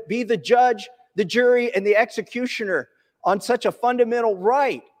that would be the judge, the jury, and the executioner on such a fundamental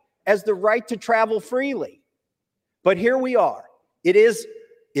right as the right to travel freely. But here we are. It is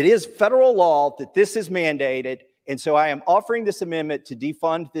federal law that this is mandated, and so I am offering this amendment to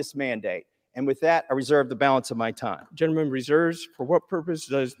defund this mandate. And with that, I reserve the balance of my time. Gentleman reserves. For what purpose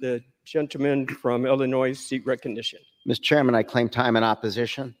does the gentleman from Illinois seek recognition? Mr. Chairman, I claim time in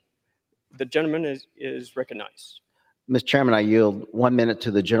opposition. The gentleman is recognized. Mr. Chairman, I yield 1 minute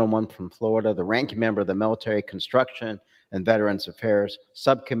to the gentleman from Florida, the ranking member of the Military Construction and Veterans Affairs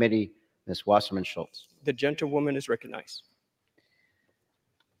Subcommittee, Ms. Wasserman Schultz. The gentlewoman is recognized.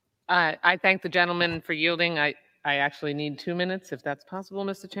 I thank the gentleman for yielding. I actually need 2 minutes, if that's possible,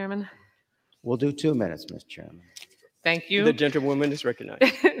 Mr. Chairman. We'll do 2 minutes, Mr. Chairman. Thank you. The gentlewoman is recognized.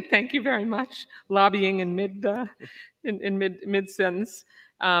 Thank you very much. Lobbying in mid sentence.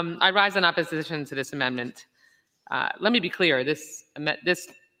 I rise in opposition to this amendment. Let me be clear.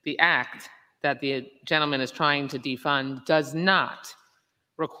 The act that the gentleman is trying to defund does not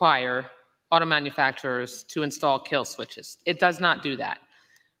require auto manufacturers to install kill switches. It does not do that.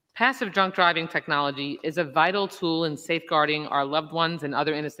 Passive drunk driving technology is a vital tool in safeguarding our loved ones and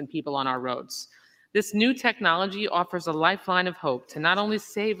other innocent people on our roads. This new technology offers a lifeline of hope to not only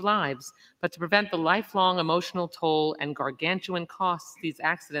save lives, but to prevent the lifelong emotional toll and gargantuan costs these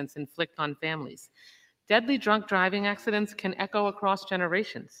accidents inflict on families. Deadly drunk driving accidents can echo across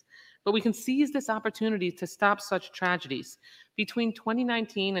generations, but we can seize this opportunity to stop such tragedies. Between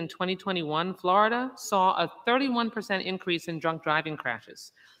 2019 and 2021, Florida saw a 31% increase in drunk driving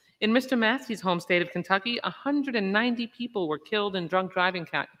crashes. In Mr. Massey's home state of Kentucky, 190 people were killed in drunk driving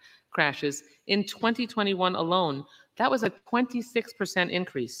crashes in 2021 alone. That was a 26%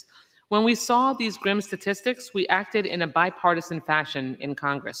 increase. When we saw these grim statistics, we acted in a bipartisan fashion in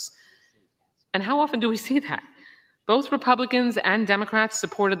Congress. And how often do we see that? Both Republicans and Democrats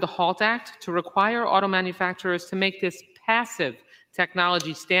supported the HALT Act to require auto manufacturers to make this passive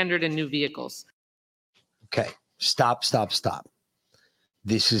technology standard in new vehicles. Okay, stop.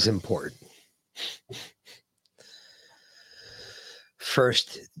 This is important.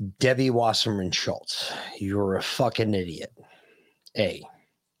 First, Debbie Wasserman Schultz, you're a fucking idiot. A.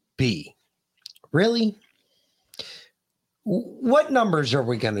 B. Really? What numbers are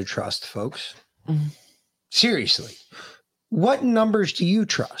we going to trust, folks? Seriously, what numbers do you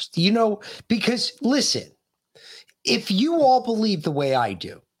trust? You know, because listen, if you all believe the way I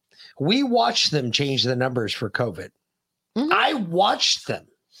do, we watched them change the numbers for COVID. I watched them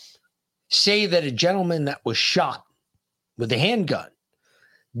say that a gentleman that was shot with a handgun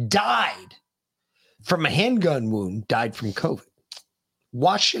died from a handgun wound, died from COVID.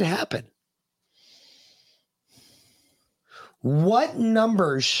 Watch it happen. What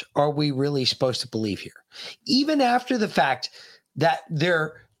numbers are we really supposed to believe here? Even after the fact that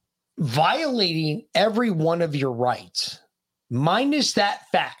they're violating every one of your rights, minus that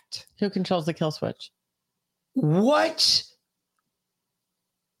fact. Who controls the kill switch? What?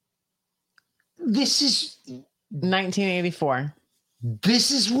 This is 1984.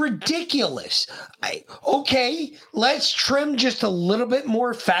 This is ridiculous. Okay, let's trim just a little bit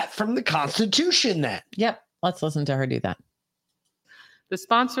more fat from the Constitution then. Yep, let's listen to her do that. The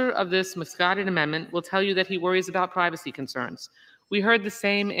sponsor of this misguided amendment will tell you that he worries about privacy concerns. We heard the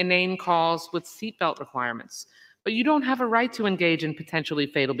same inane calls with seatbelt requirements, but you don't have a right to engage in potentially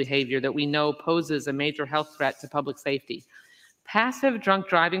fatal behavior that we know poses a major health threat to public safety. Passive drunk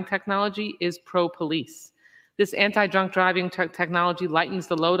driving technology is pro-police. This anti-drunk driving technology lightens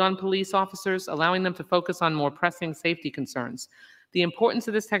the load on police officers, allowing them to focus on more pressing safety concerns. The importance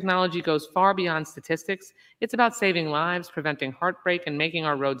of this technology goes far beyond statistics. It's about saving lives, preventing heartbreak, and making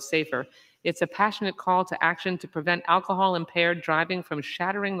our roads safer. It's a passionate call to action to prevent alcohol-impaired driving from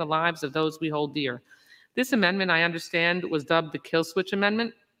shattering the lives of those we hold dear. This amendment, I understand, was dubbed the kill switch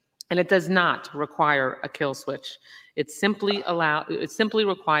amendment, and it does not require a kill switch. It simply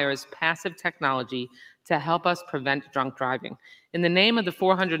requires passive technology to help us prevent drunk driving. In the name of the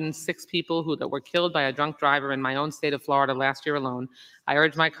 406 people that were killed by a drunk driver in my own state of Florida last year alone, I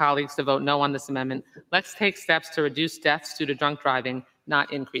urge my colleagues to vote no on this amendment. Let's take steps to reduce deaths due to drunk driving,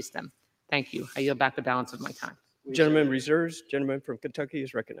 not increase them. Thank you. I yield back the balance of my time. Gentleman reserves. Gentleman from Kentucky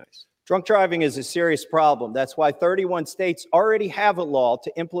is recognized. Drunk driving is a serious problem. That's why 31 states already have a law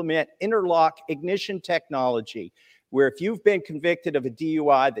to implement interlock ignition technology, where if you've been convicted of a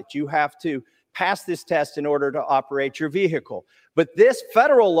DUI, that you have to pass this test in order to operate your vehicle. But this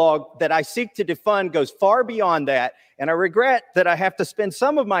federal law that I seek to defund goes far beyond that, and I regret that I have to spend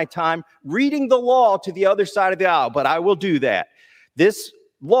some of my time reading the law to the other side of the aisle, but I will do that. This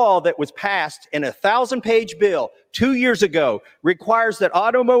law that was passed in a 1,000-page bill 2 years ago requires that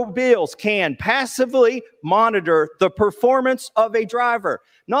automobiles can passively monitor the performance of a driver,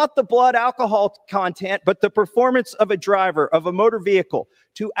 not the blood alcohol content, but the performance of a driver of a motor vehicle,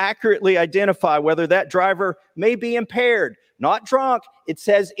 to accurately identify whether that driver may be impaired, not drunk, it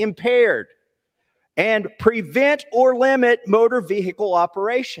says impaired, and prevent or limit motor vehicle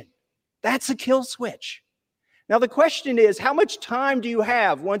operation. That's a kill switch. Now, the question is, how much time do you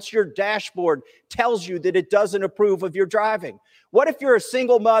have once your dashboard tells you that it doesn't approve of your driving? What if you're a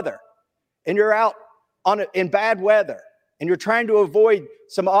single mother and you're out in bad weather and you're trying to avoid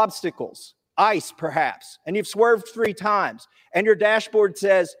some obstacles, ice perhaps, and you've swerved 3 times and your dashboard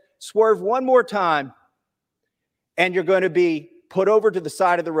says, swerve 1 more time and you're going to be put over to the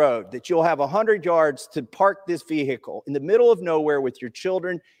side of the road, that you'll have 100 yards to park this vehicle in the middle of nowhere with your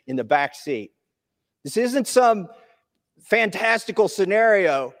children in the back seat. This isn't some fantastical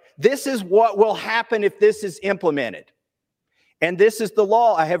scenario. This is what will happen if this is implemented. And this is the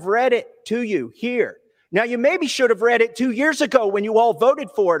law. I have read it to you here. Now, you maybe should have read it 2 years ago when you all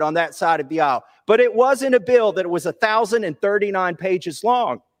voted for it on that side of the aisle, but it wasn't a bill that was 1,039 pages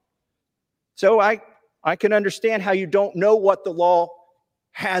long. So I can understand how you don't know what the law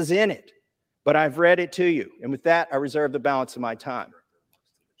has in it, but I've read it to you. And with that, I reserve the balance of my time.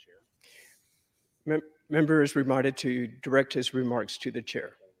 Member is reminded to direct his remarks to the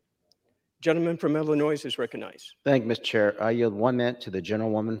chair. Gentleman from Illinois is recognized. Thank you, Mr. Chair. I yield 1 minute to the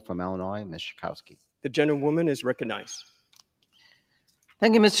gentlewoman from Illinois, Ms. Schakowsky. The gentlewoman is recognized.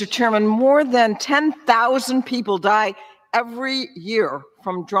 Thank you, Mr. Chairman. More than 10,000 people die every year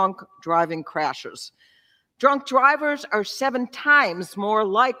from drunk driving crashes. Drunk drivers are 7 times more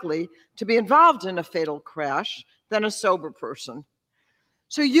likely to be involved in a fatal crash than a sober person.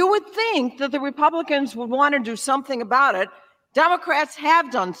 So you would think that the Republicans would want to do something about it. Democrats have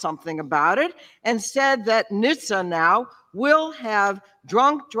done something about it and said that NHTSA now will have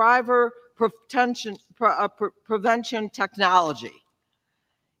drunk driver prevention technology.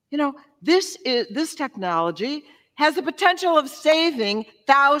 You know, this technology has the potential of saving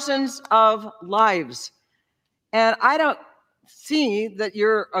thousands of lives. And I don't see that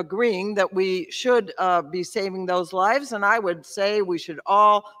you're agreeing that we should be saving those lives. And I would say we should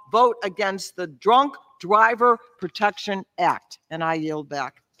all vote against the drunk Driver Protection Act. And I yield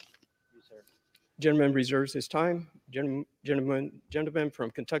back. Gentleman reserves his time. Gentleman from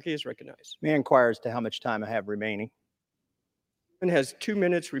Kentucky is recognized. May I inquire as to how much time I have remaining? And has 2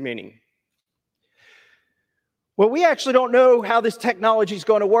 minutes remaining. Well, we actually don't know how this technology is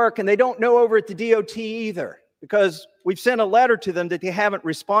going to work, and they don't know over at the DOT either, because we've sent a letter to them that they haven't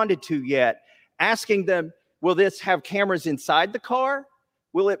responded to yet, asking them, will this have cameras inside the car?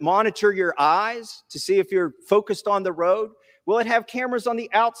 Will it monitor your eyes to see if you're focused on the road? Will it have cameras on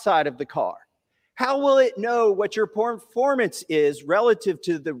the outside of the car? How will it know what your performance is relative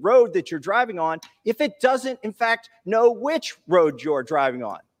to the road that you're driving on if it doesn't, in fact, know which road you're driving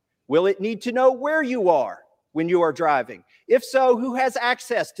on? Will it need to know where you are when you are driving? If so, who has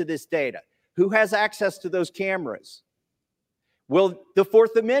access to this data? Who has access to those cameras? Will the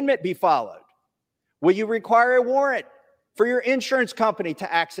Fourth Amendment be followed? Will you require a warrant for your insurance company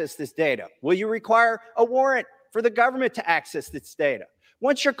to access this data? Will you require a warrant for the government to access this data?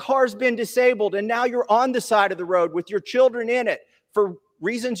 Once your car's been disabled and now you're on the side of the road with your children in it for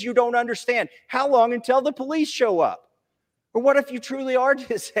reasons you don't understand, how long until the police show up? Or what if you truly are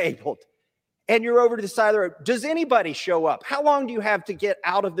disabled and you're over to the side of the road? Does anybody show up? How long do you have to get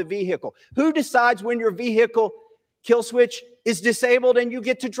out of the vehicle? Who decides when your vehicle kill switch is disabled and you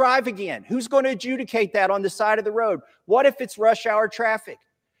get to drive again? Who's going to adjudicate that on the side of the road? What if it's rush hour traffic?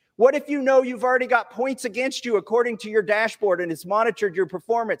 What if you know you've already got points against you according to your dashboard and it's monitored your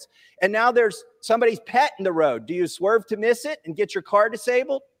performance, and now there's somebody's pet in the road? Do you swerve to miss it and get your car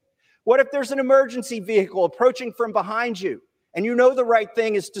disabled? What if there's an emergency vehicle approaching from behind you and you know the right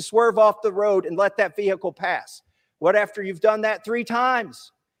thing is to swerve off the road and let that vehicle pass? What after you've done that 3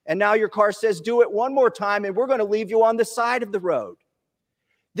 times and now your car says do it one more time and we're going to leave you on the side of the road?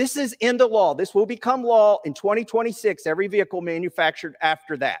 This is into law. This will become law in 2026, every vehicle manufactured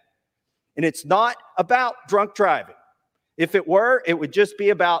after that. And it's not about drunk driving. If it were, it would just be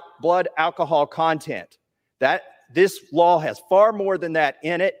about blood alcohol content. This law has far more than that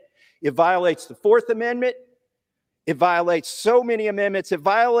in it. It violates the Fourth Amendment. It violates so many amendments. It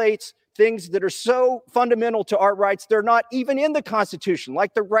violates things that are so fundamental to our rights. They're not even in the Constitution,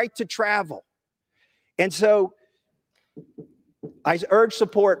 like the right to travel. And so I urge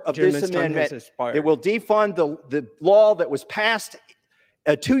support of this amendment. It will defund the law that was passed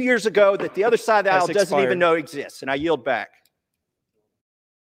 2 years ago that the other side of the aisle doesn't even know exists. And I yield back.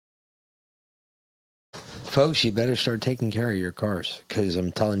 Folks, you better start taking care of your cars, because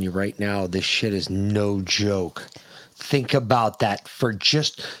I'm telling you right now, this shit is no joke. Think about that for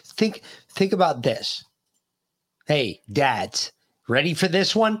just think about this. Hey, dads, ready for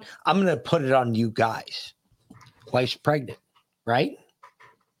this one? I'm going to put it on you guys. Wife's pregnant, right?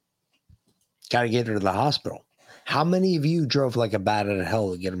 Got to get her to the hospital. How many of you drove like a bat out of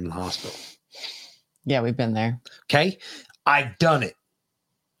hell to get them in the hospital? Yeah, we've been there. Okay. I've done it.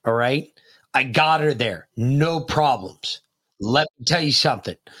 All right. I got her there. No problems. Let me tell you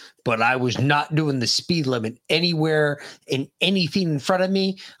something. But I was not doing the speed limit anywhere in anything in front of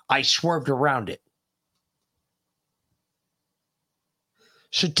me. I swerved around it.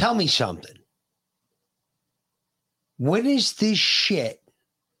 So tell me something. When is this shit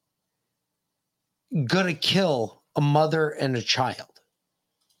gonna kill a mother and a child?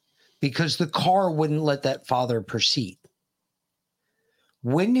 Because the car wouldn't let that father proceed.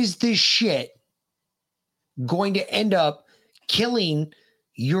 When is this shit going to end up killing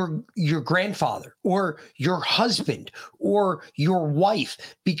your grandfather or your husband or your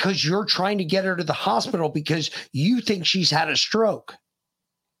wife because you're trying to get her to the hospital because you think she's had a stroke?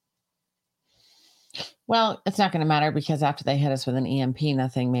 Well, it's not going to matter, because after they hit us with an EMP,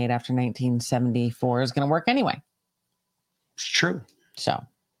 nothing made after 1974 is going to work anyway. It's true. So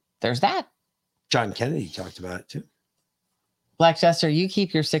there's that. John Kennedy talked about it too. Black Jester, you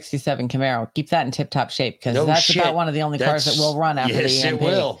keep your 67 Camaro. Keep that in tip-top shape, because that's about one of the only cars that will run after the EMP. Yes, it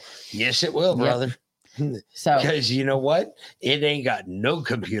will. Yes, it will, brother. So, because you know what? It ain't got no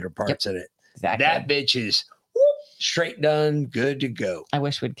computer parts in it. Exactly. That bitch is straight done, good to go. I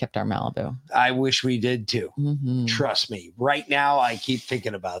wish we'd kept our Malibu. I wish we did too. Mm-hmm. Trust me. Right now, I keep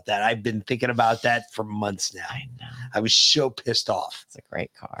thinking about that. I've been thinking about that for months now. I know. I was so pissed off. It's a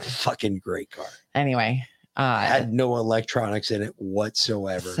great car. Fucking great car. Anyway. Had no electronics in it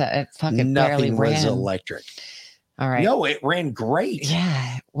whatsoever. It fucking barely Nothing was ran. electric. All right. No, it ran great.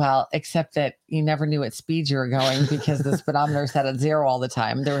 Yeah. Well, except that you never knew what speed you were going because the speedometer set at 0 all the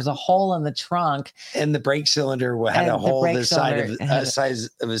time. There was a hole in the trunk. And the brake cylinder had a hole the size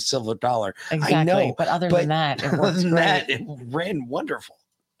of a silver dollar. Exactly. I know. But other than that, it worked great. It ran wonderful.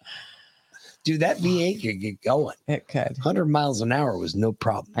 Dude, that V8 could get going. It could. 100 miles an hour was no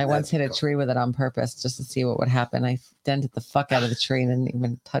problem. I once hit a tree with it on purpose just to see what would happen. I dented the fuck out of the tree and didn't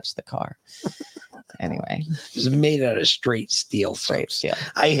even touch the car. Anyway. It was made out of straight steel. Steel.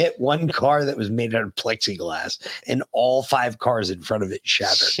 I hit one car that was made out of plexiglass, and all 5 cars in front of it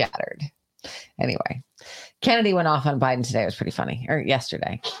shattered. Anyway, Kennedy went off on Biden today. It was pretty funny. Or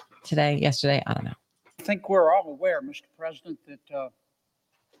yesterday. Yesterday, I don't know. I think we're all aware, Mr. President,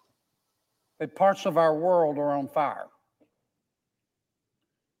 that parts of our world are on fire.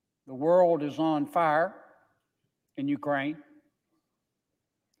 The world is on fire in Ukraine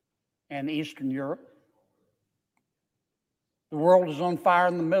and Eastern Europe. The world is on fire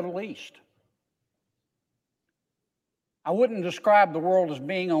in the Middle East. I wouldn't describe the world as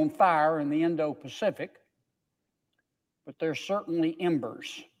being on fire in the Indo-Pacific, but there's certainly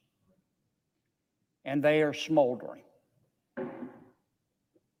embers, and they are smoldering.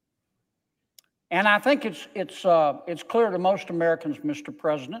 And I think it's clear to most Americans, Mr.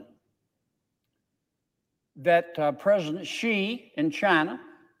 President, that President Xi in China,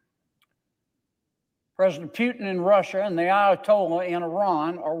 President Putin in Russia, and the Ayatollah in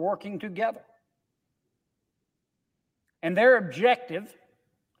Iran are working together. And their objective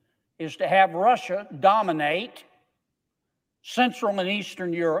is to have Russia dominate Central and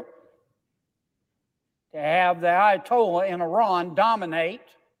Eastern Europe, to have the Ayatollah in Iran dominate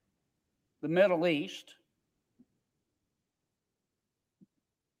the Middle East.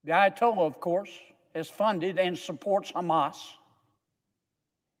 The Ayatollah, of course, has funded and supports Hamas.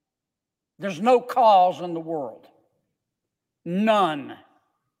 There's no cause in the world, none,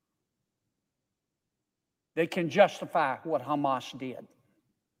 that can justify what Hamas did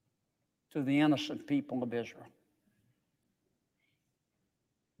to the innocent people of Israel.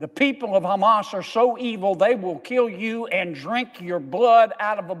 The people of Hamas are so evil, they will kill you and drink your blood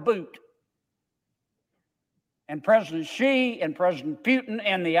out of a boot. And President Xi and President Putin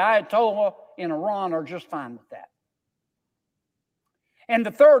and the Ayatollah in Iran are just fine with that. And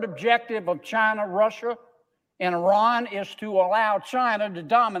the third objective of China, Russia, and Iran is to allow China to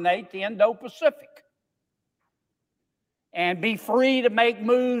dominate the Indo-Pacific and be free to make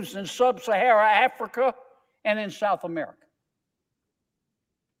moves in sub-Saharan Africa and in South America.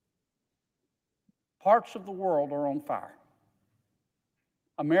 Parts of the world are on fire.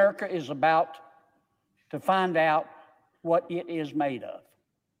 America is about to find out what it is made of,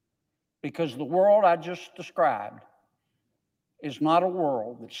 because the world I just described is not a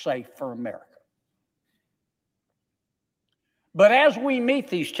world that's safe for America. But as we meet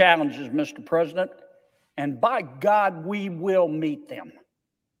these challenges, Mr. President, and by God, we will meet them.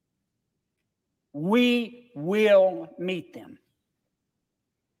 We will meet them.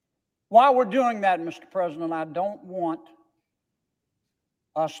 While we're doing that, Mr. President, I don't want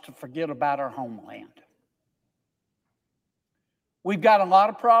us to forget about our homeland. We've got a lot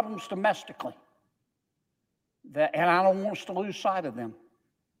of problems domestically, and I don't want us to lose sight of them.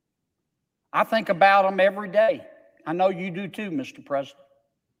 I think about them every day. I know you do too, Mr. President.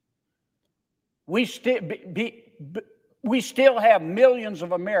 We still have millions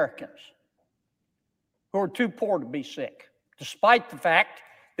of Americans who are too poor to be sick, despite the fact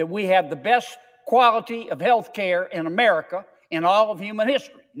that we have the best quality of health care in America in all of human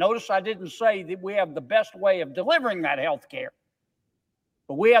history. Notice I didn't say that we have the best way of delivering that health care,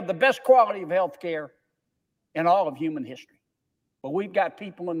 but we have the best quality of health care in all of human history. But we've got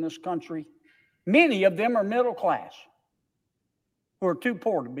people in this country, many of them are middle class, who are too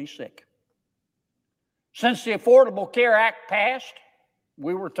poor to be sick. Since the Affordable Care Act passed,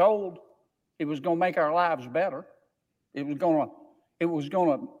 we were told it was going to make our lives better. It was going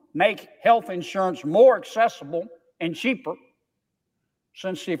to make health insurance more accessible and cheaper.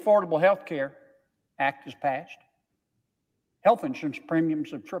 Since the Affordable Health Care Act has passed, health insurance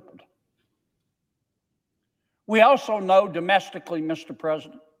premiums have tripled. We also know domestically, Mr.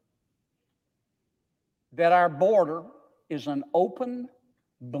 President, that our border is an open,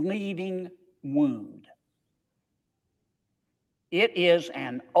 bleeding wound. It is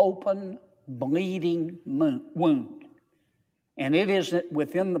an open, bleeding wound. And it isn't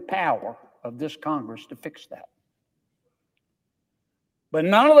within the power of this Congress to fix that. But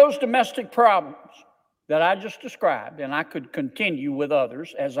none of those domestic problems that I just described, and I could continue with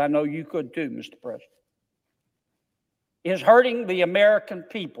others, as I know you could too, Mr. President, is hurting the American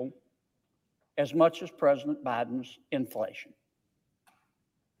people as much as President Biden's inflation.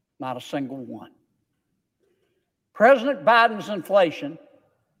 Not a single one. President Biden's inflation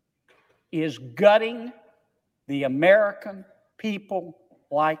is gutting the American people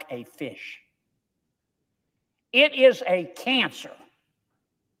like a fish. It is a cancer.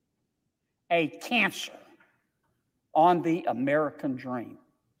 a cancer on the American dream.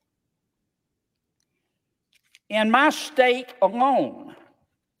 In my state alone,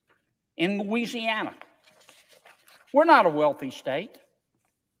 in Louisiana, we're not a wealthy state.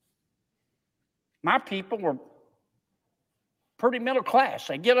 My people are pretty middle class.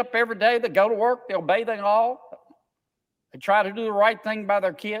 They get up every day, they go to work, they'll bathe and all. They try to do the right thing by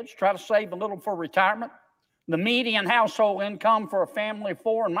their kids, try to save a little for retirement. The median household income for a family of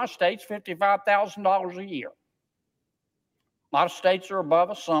four in my state's $55,000 a year. A lot of states are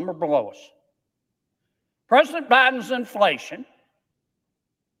above us, some are below us. President Biden's inflation,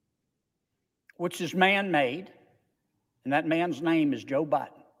 which is man-made, and that man's name is Joe Biden,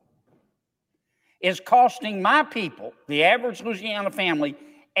 is costing my people, the average Louisiana family,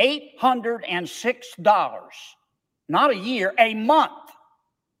 $806, not a year, a month.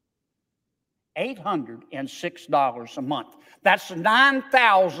 $806 a month. That's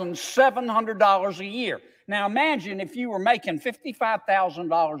 $9,700 a year. Now imagine if you were making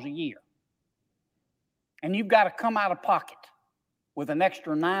 $55,000 a year and you've got to come out of pocket with an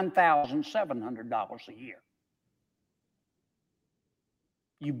extra $9,700 a year.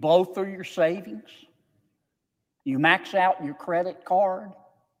 You blow through your savings. You max out your credit card.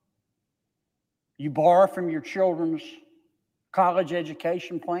 You borrow from your children's college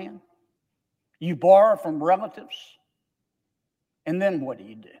education plan. You borrow from relatives. And then what do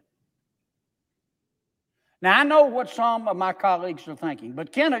you do? Now, I know what some of my colleagues are thinking,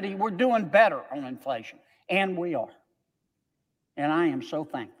 but Kennedy, we're doing better on inflation. And we are. And I am so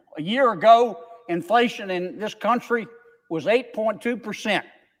thankful. A year ago, inflation in this country was 8.2%.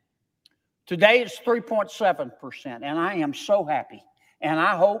 Today, it's 3.7%. And I am so happy. And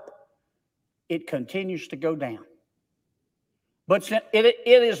I hope it continues to go down. But it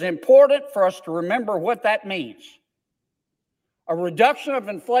is important for us to remember what that means. A reduction of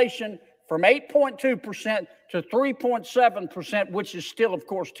inflation from 8.2% to 3.7%, which is still, of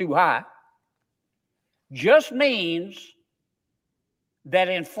course, too high, just means that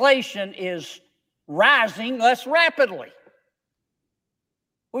inflation is rising less rapidly.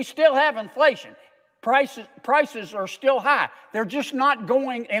 We still have inflation. Prices are still high. They're just not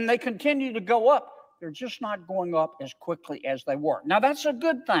going, and they continue to go up. They're just not going up as quickly as they were. Now, that's a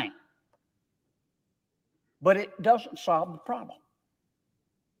good thing, but it doesn't solve the problem.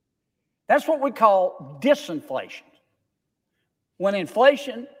 That's what we call disinflation. When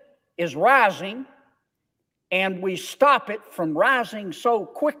inflation is rising and we stop it from rising so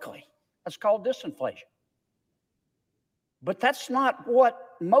quickly, that's called disinflation. But that's not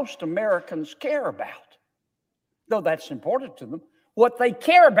what most Americans care about, though that's important to them. What they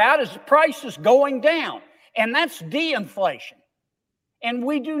care about is the prices going down, and that's de-inflation. And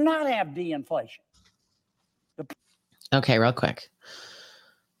we do not have de-inflation. Okay, real quick,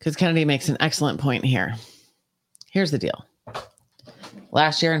 because Kennedy makes an excellent point here. Here's the deal.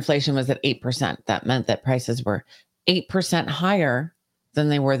 Last year, inflation was at 8%. That meant that prices were 8% higher than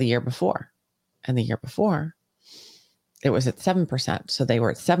they were the year before. And the year before, it was at 7%. So they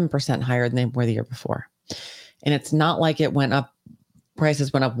were at 7% higher than they were the year before. And it's not like it went up.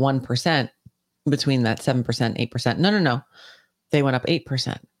 Prices went up 1% between that 7%, 8%. No. They went up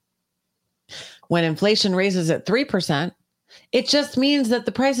 8%. When inflation raises at 3%, it just means that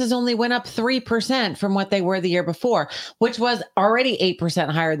the prices only went up 3% from what they were the year before, which was already 8%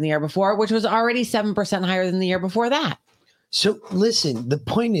 higher than the year before, which was already 7% higher than the year before that. So listen, the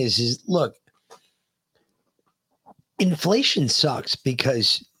point is look, inflation sucks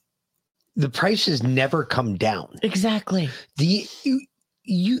because the prices never come down. Exactly. Do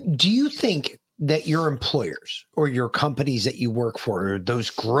you think that your employers or your companies that you work for, or those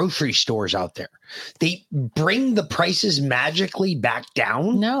grocery stores out there, they bring the prices magically back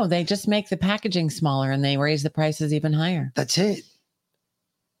down? No, they just make the packaging smaller and they raise the prices even higher. That's it.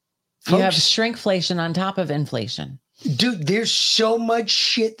 You have shrinkflation on top of inflation. Dude, there's so much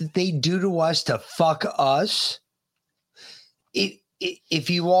shit that they do to us to fuck us. If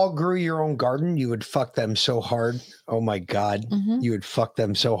you all grew your own garden, you would fuck them so hard. Oh my God. Mm-hmm. You would fuck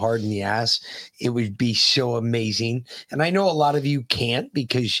them so hard in the ass. It would be so amazing. And I know a lot of you can't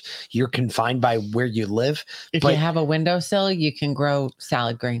because you're confined by where you live. If you have a windowsill, you can grow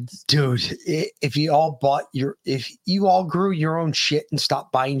salad greens. Dude, if you all grew your own shit and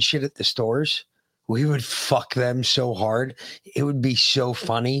stopped buying shit at the stores, we would fuck them so hard. It would be so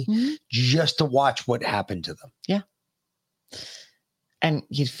funny just to watch what happened to them. Yeah. And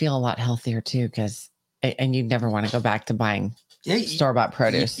you'd feel a lot healthier too, and you'd never want to go back to buying store-bought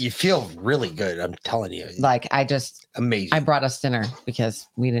produce. You feel really good, I'm telling you. Like amazing. I brought us dinner because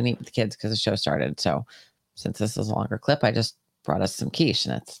we didn't eat with the kids because the show started. So since this is a longer clip, I just brought us some quiche,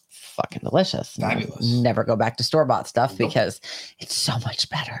 and it's fucking delicious. Fabulous. Never go back to store-bought stuff because it's so much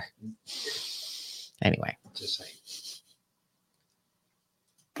better. Anyway. Just saying.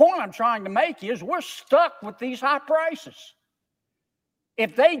 Point I'm trying to make is we're stuck with these high prices.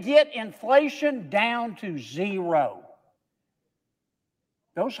 If they get inflation down to zero,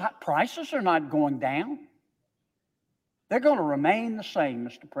 those high prices are not going down. They're going to remain the same,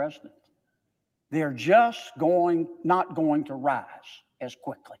 Mr. President. They're just not going to rise as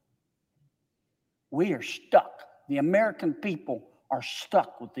quickly. We are stuck. The American people are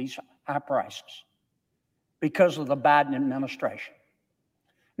stuck with these high prices because of the Biden administration.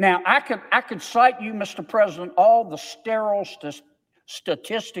 Now, I could cite you, Mr. President, all the sterile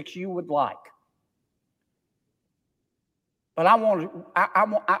statistics you would like. But I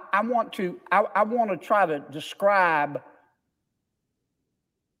want to try to describe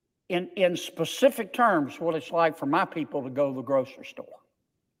in specific terms what it's like for my people to go to the grocery store.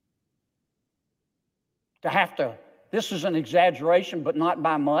 This is an exaggeration, but not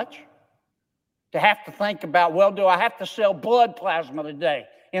by much. To have to think about, well, do I have to sell blood plasma today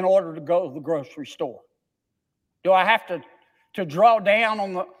in order to go to the grocery store? Do I have to draw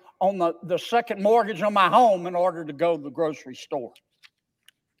down on the second mortgage on my home in order to go to the grocery store?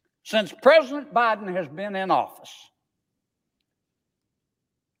 Since President Biden has been in office,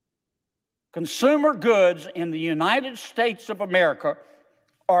 consumer goods in the United States of America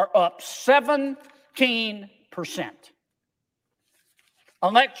are up 17%.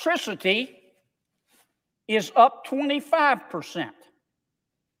 Electricity is up 25%.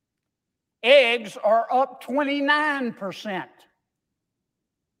 Eggs are up 29%.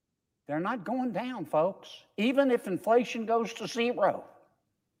 They're not going down, folks. Even if inflation goes to zero,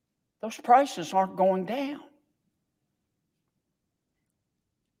 those prices aren't going down.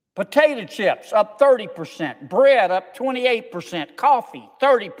 Potato chips up 30%, bread up 28%, coffee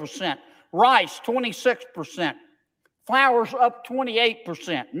 30%, rice 26%, flour's up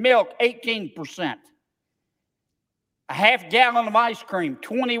 28%, milk 18%, a half gallon of ice cream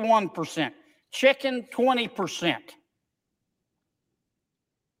 21%, chicken 20%.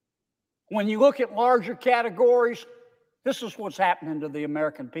 When you look at larger categories, this is what's happening to the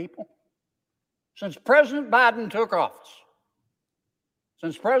American people. Since President Biden took office,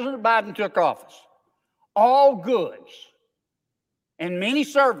 all goods and many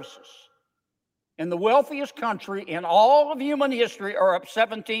services in the wealthiest country in all of human history are up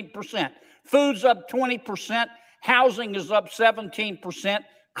 17%. Food's up 20%. Housing is up 17%.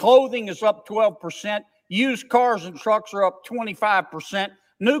 Clothing is up 12%. Used cars and trucks are up 25%.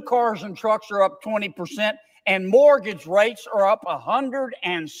 New cars and trucks are up 20%. And mortgage rates are up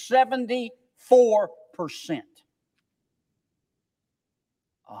 174%.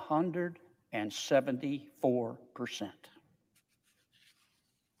 174%.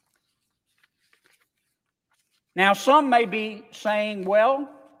 Now, some may be saying, well,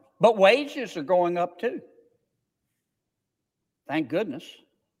 but wages are going up too. Thank goodness.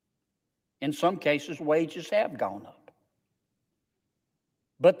 In some cases, wages have gone up.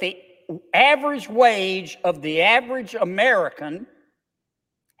 But the average wage of the average American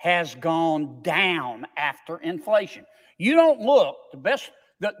has gone down after inflation. You don't look,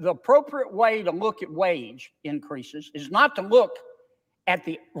 the appropriate way to look at wage increases is not to look at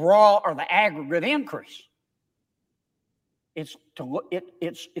the raw or the aggregate increase. It's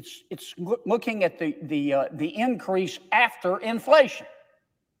looking at the increase after inflation.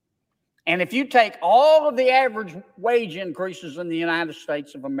 And if you take all of the average wage increases in the United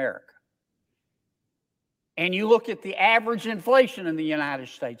States of America, and you look at the average inflation in the United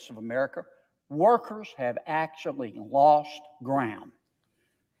States of America, workers have actually lost ground.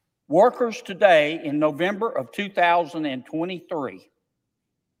 Workers today in November of 2023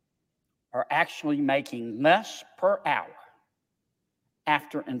 are actually making less per hour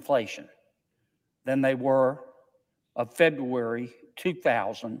after inflation than they were of February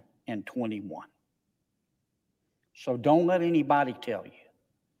 2021. So don't let anybody tell you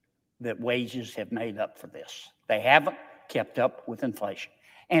that wages have made up for this. They haven't kept up with inflation.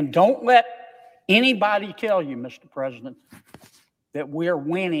 And don't let anybody tell you, Mr. President, that we're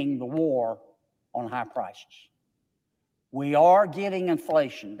winning the war on high prices. We are getting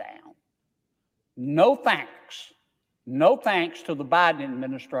inflation down. No thanks to the Biden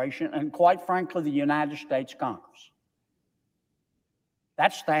administration and, quite frankly, the United States Congress.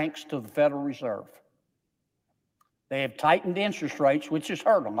 That's thanks to the Federal Reserve. They have tightened interest rates, which has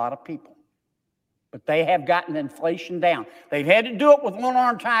hurt a lot of people. But they have gotten inflation down. They've had to do it with one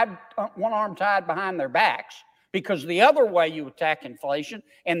arm tied behind their backs Because the other way you attack inflation,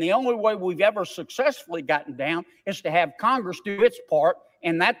 and the only way we've ever successfully gotten down, is to have Congress do its part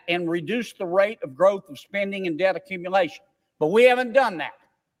and reduce the rate of growth of spending and debt accumulation. But we haven't done that.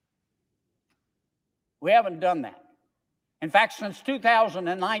 We haven't done that. In fact, since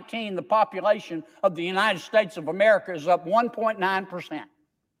 2019, the population of the United States of America is up 1.9%.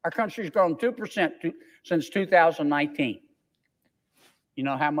 Our country's grown 2% since 2019. You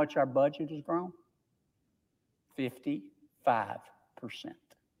know how much our budget has grown? 55%.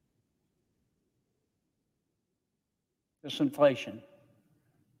 This inflation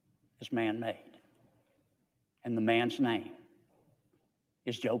is man-made. And the man's name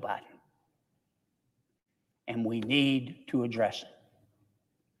is Joe Biden. And we need to address it.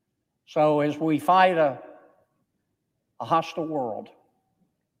 So as we fight a hostile world,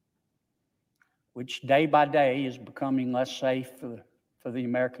 which day by day is becoming less safe for the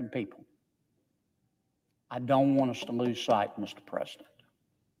American people, I don't want us to lose sight, Mr. President,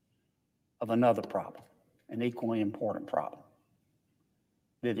 of another problem, an equally important problem,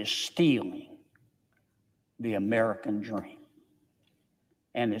 that is stealing the American dream,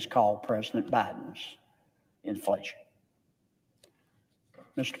 and it's called President Biden's inflation.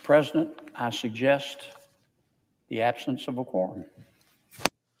 Mr. President, I suggest the absence of a quorum.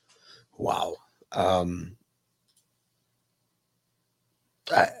 Wow. How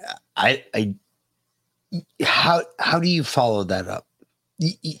do you follow that up?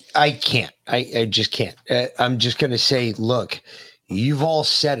 I can't. I just can't. I'm just going to say, look, you've all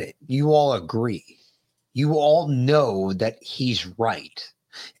said it. You all agree. You all know that he's right.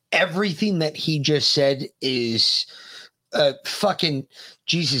 Everything that he just said is fucking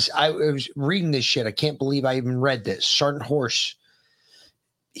Jesus. I was reading this shit. I can't believe I even read this. Sergeant Horse.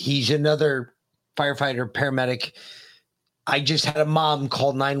 He's another firefighter, paramedic. I just had a mom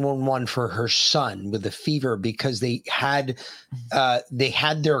call 911 for her son with a fever because they had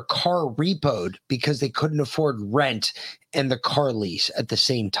their car repoed because they couldn't afford rent and the car lease at the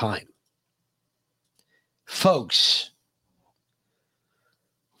same time. Folks,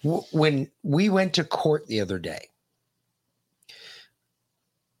 when we went to court the other day,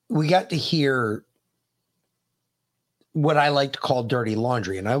 we got to hear what I like to call dirty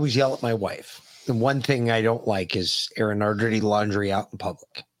laundry. And I always yell at my wife. The one thing I don't like is airing our dirty laundry out in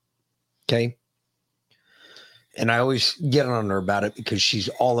public. Okay. And I always get on her about it because she's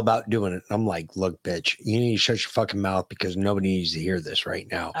all about doing it. I'm like, look, bitch, you need to shut your fucking mouth because nobody needs to hear this right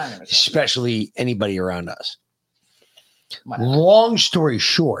now, especially anybody around us. Whatever. Long story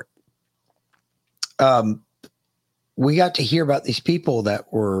short, we got to hear about these people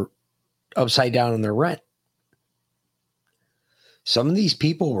that were upside down on their rent. Some of these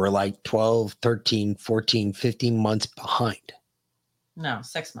people were like 12, 13, 14, 15 months behind. No,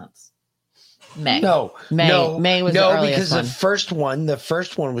 6 months. May. May was the earliest because one. the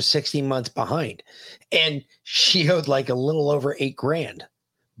first one was 16 months behind, and she owed like a little over $8,000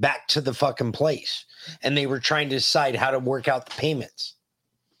 back to the fucking place, and they were trying to decide how to work out the payments.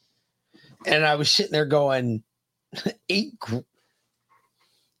 And I was sitting there going, eight.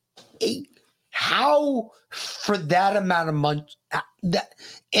 How for that amount of money?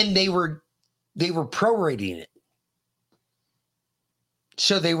 And they were prorating it.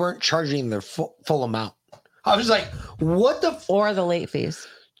 So they weren't charging their full amount. I was like, what the? Or the late fees.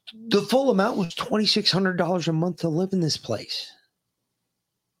 The full amount was $2,600 a month to live in this place.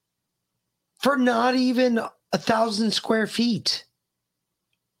 For not even 1,000 square feet.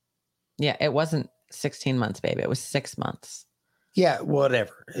 Yeah, it wasn't 16 months, baby. It was 6 months. Yeah,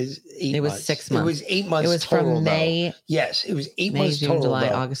 whatever. It was 6 months. It was 8 months. It was total, from May. Though. Yes, it was 8 May, months June, total. July,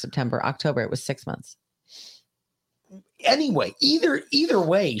 though. August, September, October. It was 6 months. Anyway, either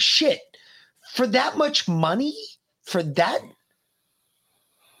way, shit. For that much money, for that,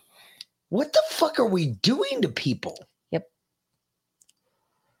 what the fuck are we doing to people? Yep.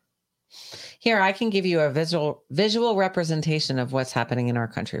 Here, I can give you a visual representation of what's happening in our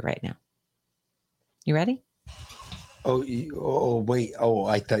country right now. You ready? Wait.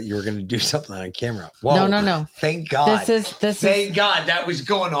 I thought you were going to do something on camera. Whoa. No. Thank God. Thank God. That was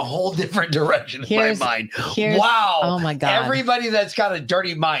going a whole different direction in my mind. Wow. Oh my God. Everybody that's got a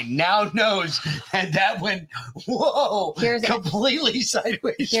dirty mind now knows. And that went, whoa, completely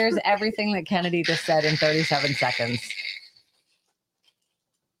sideways. Here's everything that Kennedy just said in 37 seconds.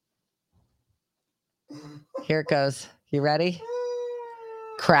 Here it goes. You ready?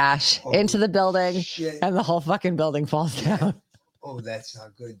 Crash into the building, and the whole fucking building falls down. Oh, that's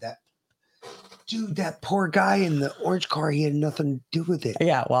not good. Dude, that poor guy in the orange car, he had nothing to do with it.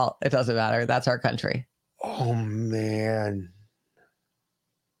 Yeah, well, it doesn't matter. That's our country. Oh, man.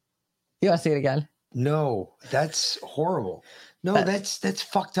 You want to see it again? No, that's horrible. No, that's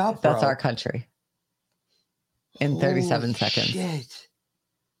fucked up, bro. That's our country. In 37 seconds. Shit.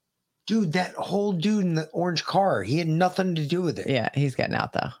 Dude, that whole dude in the orange car, he had nothing to do with it. Yeah, he's getting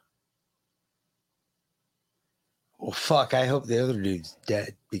out though. Well, fuck, I hope the other dude's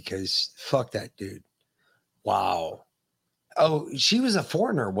dead because fuck that dude. Wow. Oh, she was a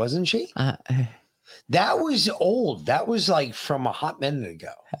foreigner, wasn't she? That was old. That was like from a hot minute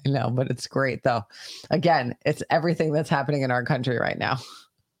ago. I know, but it's great though. Again, it's everything that's happening in our country right now.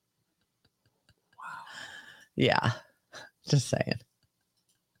 Wow. Yeah. Just saying.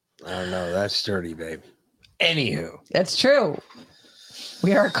 I don't know. That's dirty, babe. Anywho. It's true.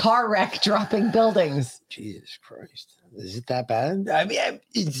 We are a car wreck dropping buildings. Jesus Christ. Is it that bad? I mean,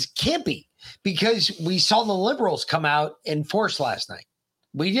 it can't be because we saw the liberals come out in force last night.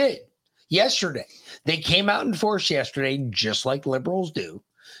 We did. Yesterday. They came out in force yesterday, just like liberals do.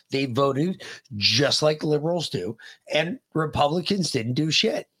 They voted just like liberals do. And Republicans didn't do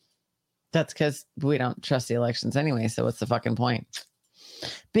shit. That's because we don't trust the elections anyway. So what's the fucking point?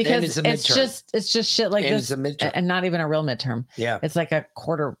 Because it's just shit like this, and not even a real midterm. Yeah, it's like a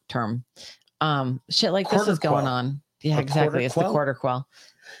quarter term. Shit like this is going on. Yeah, exactly. It's the quarter quell.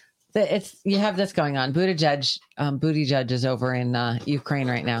 You have this going on. Buttigieg is over in Ukraine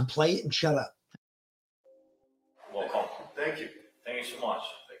right now. Play it and shut up. Welcome. Thank you. Thank you so much.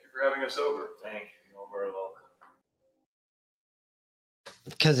 Thank you for having us over. Thank you. You're very welcome.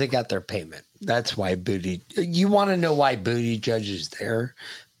 Because they got their payment. That's why you want to know why Buttigieg is there?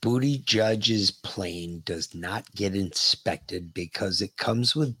 Buttigieg's plane does not get inspected because it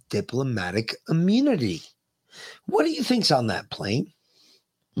comes with diplomatic immunity. What do you think's on that plane?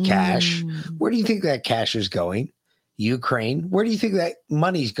 Cash. Where do you think that cash is going? Ukraine. Where do you think that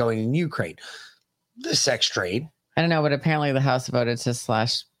money's going in Ukraine? The sex trade. I don't know, but apparently the House voted to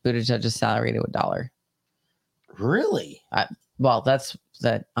slash Buttigieg's salary to $1. Really? Well, that's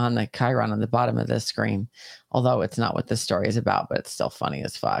that on the Chiron on the bottom of this screen. Although it's not what this story is about, but it's still funny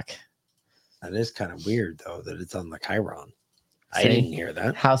as fuck. That is kind of weird, though, that it's on the Chiron. I didn't hear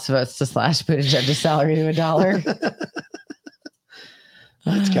that. House votes to slash Buttigieg's salary to $1.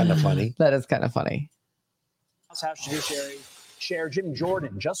 That's kind of funny. That is kind of funny. House Judiciary Chair Jim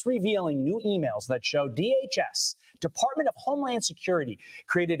Jordan just revealing new emails that show DHS, Department of Homeland Security,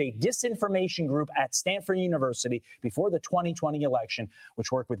 created a disinformation group at Stanford University before the 2020 election,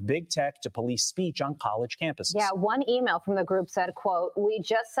 which worked with big tech to police speech on college campuses. Yeah, one email from the group said, quote, "We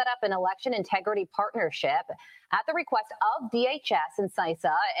just set up an election integrity partnership at the request of DHS and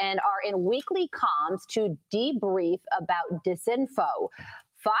CISA and are in weekly comms to debrief about disinfo."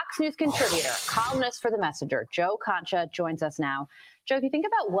 Fox News contributor, columnist for The Messenger, Joe Concha joins us now. Joe, if you think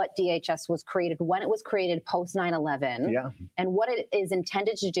about what DHS was created, when it was created post 9/11, and what it is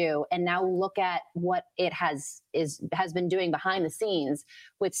intended to do, and now look at what it has been doing behind the scenes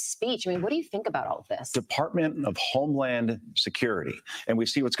with speech. I mean, what do you think about all of this? Department of Homeland Security. And we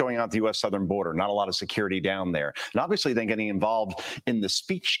see what's going on at the U.S. southern border. Not a lot of security down there. And obviously then getting involved in the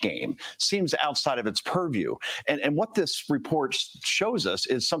speech game seems outside of its purview. And what this report shows us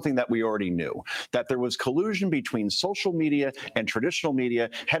is something that we already knew, that there was collusion between social media and traditional media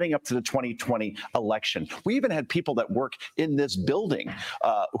heading up to the 2020 election. We even had people that work in this building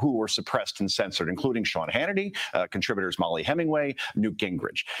who were suppressed and censored, including Sean Hannity, contributors Molly Hemingway, Newt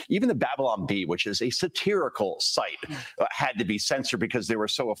Gingrich. Even the Babylon Bee, which is a satirical site, had to be censored because they were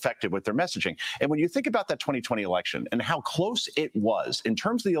so effective with their messaging. And when you think about that 2020 election and how close it was in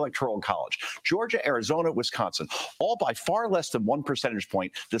terms of the Electoral College, Georgia, Arizona, Wisconsin, all by far less than 1 percentage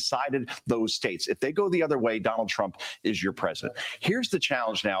point decided those states. If they go the other way, Donald Trump is your president. Here's the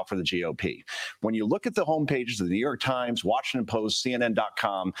challenge now for the GOP. When you look at the homepages of the New York Times, Washington Post,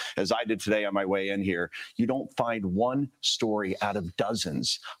 CNN.com, as I did today on my way in here, you don't find one story out of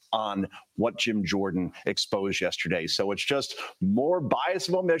dozens on what Jim Jordan exposed yesterday. So it's just more bias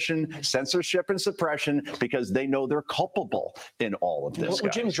of omission, censorship and suppression, because they know they're culpable in all of this.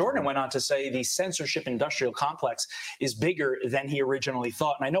 Well, Jim Jordan went on to say the censorship industrial complex is bigger than he originally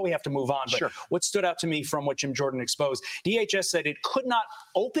thought. And I know we have to move on, but what stood out to me from what Jim Jordan exposed, DHS said it could not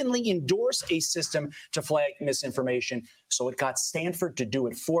openly endorse a system to flag misinformation, so it got Stanford to do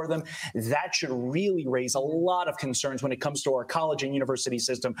it for them. That should really raise a lot of concerns when it comes to our college and university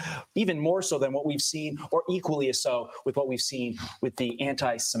system, even more so than what we've seen, or equally as so with what we've seen with the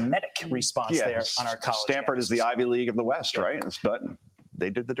anti-Semitic response there on our college. Stanford is the Ivy League of the West, right? But they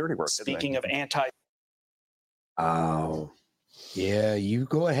did the dirty work. Speaking of anti. Oh, yeah, you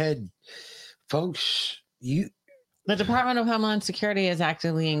go ahead, folks. The Department of Homeland Security is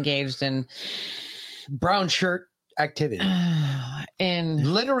actively engaged in brown shirt activity.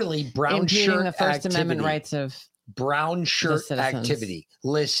 In Literally brown impeding shirt the First activity. Amendment rights of brown shirt citizens. activity.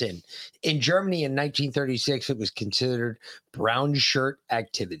 Listen, in Germany in 1936, it was considered brown shirt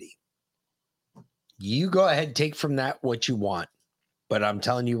activity. You go ahead, take from that what you want. But I'm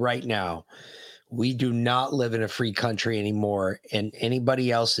telling you right now, we do not live in a free country anymore. And anybody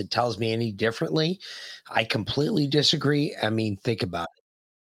else that tells me any differently, I completely disagree. I mean, think about it.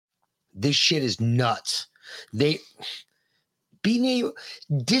 This shit is nuts.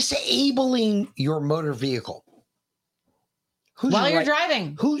 Disabling your motor vehicle. While you're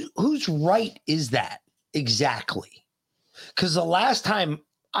driving. Whose right is that exactly? Because the last time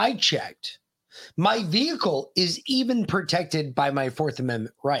I checked, my vehicle is even protected by my Fourth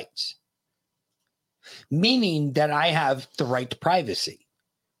Amendment rights, meaning that I have the right to privacy.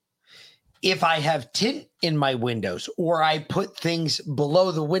 If I have tint in my windows or I put things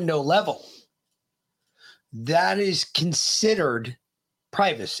below the window level, that is considered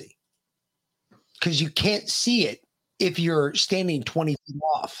privacy because you can't see it if you're standing 20 feet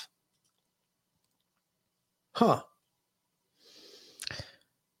off. Huh.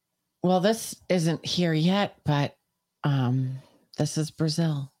 Well, this isn't here yet, but this is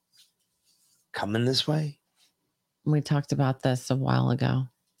Brazil. Coming this way. We talked about this a while ago.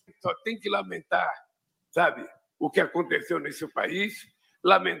 Só tem que lamentar, sabe, o que aconteceu nesse país,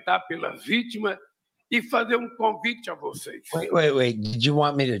 lamentar pelas vítimas e fazer convite a vocês. Wait. Did you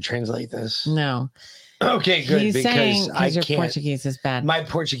want me to translate this? No. Okay, good. He's because saying, I your can't. Portuguese is bad. My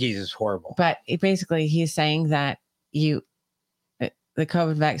Portuguese is horrible. But basically, he's saying that the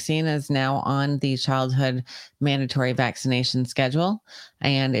COVID vaccine is now on the childhood mandatory vaccination schedule.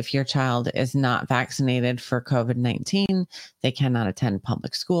 And if your child is not vaccinated for COVID-19, they cannot attend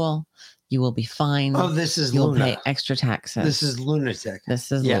public school. You will be fined. Oh, this is You'll Luna. pay extra taxes. This is lunatic.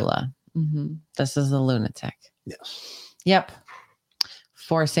 This is Lula. Mm-hmm. This is the lunatic. Yes. Yep.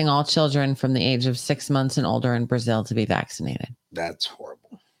 Forcing all children from the age of 6 months and older in Brazil to be vaccinated. That's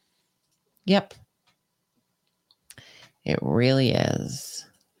horrible. Yep. It really is.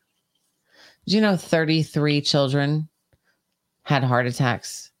 Did you know 33 children had heart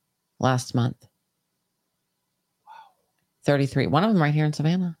attacks last month? Wow. 33. One of them right here in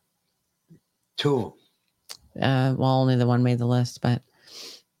Savannah. Two. Well, only the one made the list, but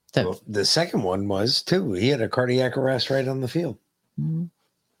the second one was too. He had a cardiac arrest right on the field. Mm-hmm.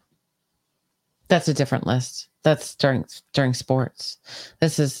 That's a different list. That's during sports.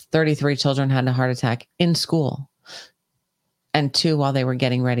 This is 33 children had a heart attack in school. And 2 while they were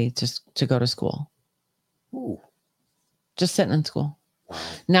getting ready to go to school. Ooh. Just sitting in school. Wow.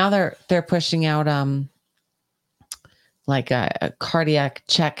 Now they're pushing out like a cardiac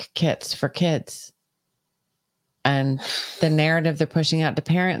check kits for kids. And the narrative they're pushing out to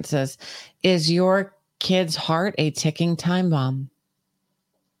parents is your kid's heart a ticking time bomb?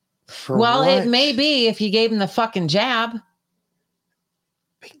 Well, it may be if you gave him the fucking jab.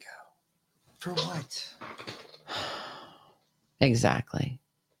 Bingo. For what? Exactly.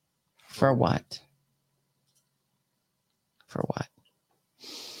 For what? For what?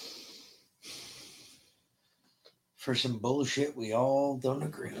 For some bullshit we all don't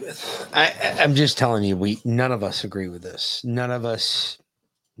agree with. I'm just telling you, none of us agree with this. None of us.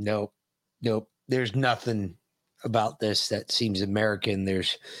 Nope. There's nothing about this that seems American.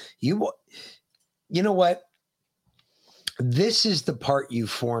 You know what? This is the part, you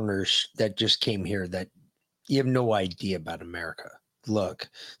foreigners that just came here, that you have no idea about America. Look,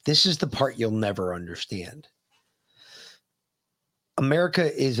 this is the part you'll never understand.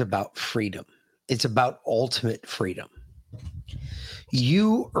 America is about freedom. It's about ultimate freedom.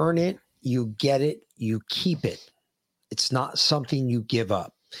 You earn it, you get it, you keep it. It's not something you give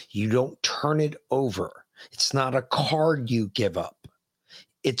up. You don't turn it over. It's not a card you give up.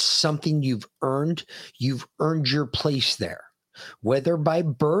 It's something you've earned. You've earned your place there, whether by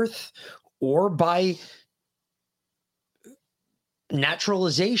birth or by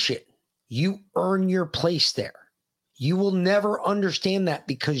naturalization. You earn your place there. You will never understand that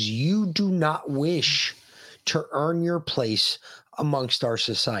because you do not wish to earn your place amongst our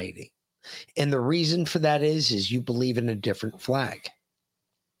society. And the reason for that is you believe in a different flag.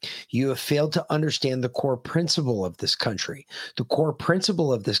 You have failed to understand the core principle of this country. The core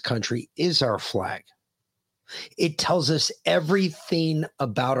principle of this country is our flag. It tells us everything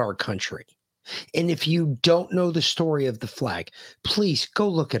about our country. And if you don't know the story of the flag, please go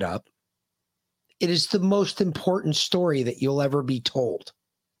look it up. It is the most important story that you'll ever be told.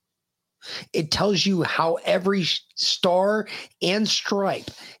 It tells you how every star and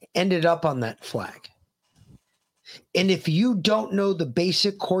stripe ended up on that flag. And if you don't know the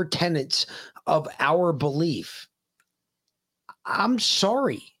basic core tenets of our belief, I'm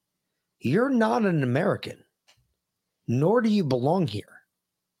sorry. You're not an American, nor do you belong here.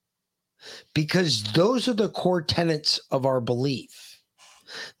 Because those are the core tenets of our belief.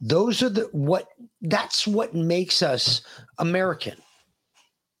 Those are that's what makes us American.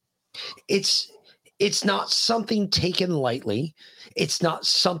 It's not something taken lightly. It's not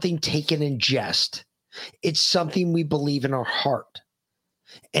something taken in jest. It's something we believe in our heart.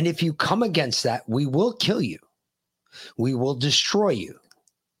 And if you come against that, we will kill you. We will destroy you.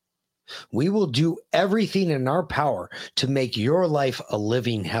 We will do everything in our power to make your life a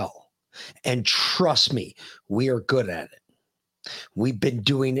living hell. And trust me, we are good at it. We've been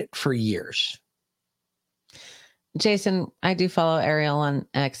doing it for years. Jason, I do follow Ariel on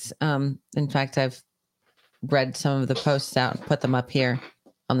X. In fact, I've read some of the posts out and put them up here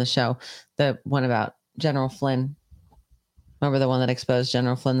on the show. The one about General Flynn. Remember the one that exposed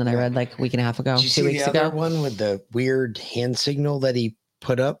General Flynn that I read like a week and a half ago, Did you 2 see weeks the ago? other one with the weird hand signal that he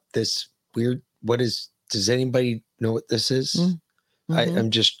put up? This weird, does anybody know what this is? Mm-hmm.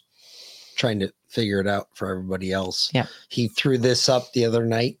 I'm just trying to figure it out for everybody else. Yeah. He threw this up the other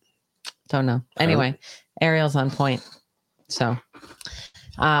night. Don't know. Anyway, Ariel's on point. So,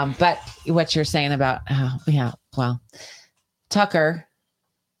 but what you're saying about, Tucker.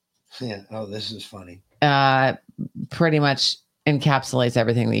 Yeah. Oh, this is funny. Pretty much encapsulates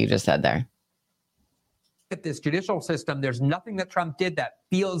everything that you just said there. At this judicial system, there's nothing that Trump did that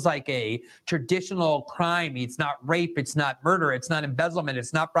feels like a traditional crime. It's not rape, it's not murder, it's not embezzlement,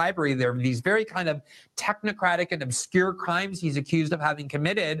 it's not bribery. There are these very kind of technocratic and obscure crimes he's accused of having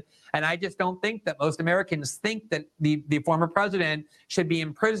committed. And I just don't think that most Americans think that the former president should be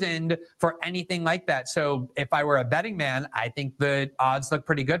imprisoned for anything like that. So if I were a betting man, I think the odds look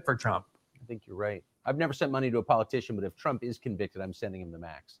pretty good for Trump. I think you're right. I've never sent money to a politician, but if Trump is convicted, I'm sending him the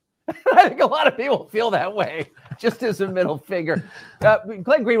max. I think a lot of people feel that way, just as a middle figure.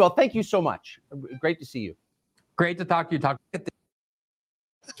 Glenn Greenwald, thank you so much. Great to see you. Great to talk to you.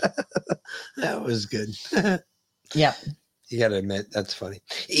 That was good. Yep. You got to admit, that's funny.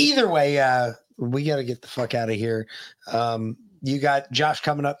 Either way, we got to get the fuck out of here. You got Josh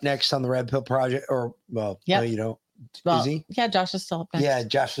coming up next on the Red Pill Project, or, no, you don't. Is he? Yeah, Josh is still up next. Yeah,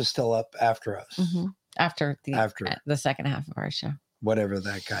 Josh is still up after us. Mm-hmm. After the second half of our show. Whatever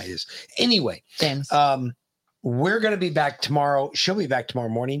that guy is. Anyway, James. We're going to be back tomorrow. She'll be back tomorrow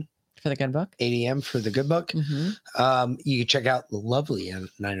morning. For the Good Book. 8 a.m. for the Good Book. Mm-hmm. You can check out the lovely at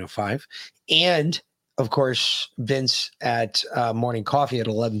 9:05. And, of course, Vince at Morning Coffee at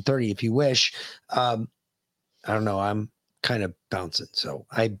 11:30 if you wish. I don't know. I'm kind of bouncing. So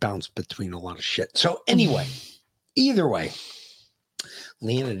I bounce between a lot of shit. So anyway, either way,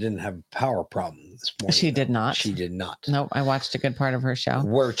 Leanna didn't have a power problem this morning. She did not. She did not. Nope. I watched a good part of her show.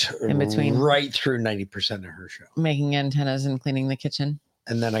 Worked in between, right through 90% of her show. Making antennas and cleaning the kitchen.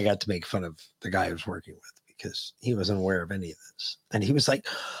 And then I got to make fun of the guy I was working with because he wasn't aware of any of this. And he was like,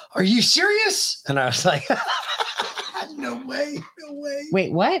 "Are you serious?" And I was like, no way.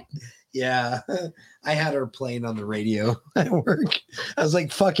 Wait, what? Yeah. I had her playing on the radio at work. I was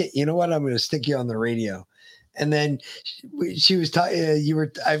like, fuck it. You know what? I'm going to stick you on the radio. And then she was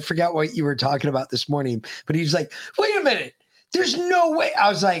talking, I forgot what you were talking about this morning, but he was like, "Wait a minute. There's no way." I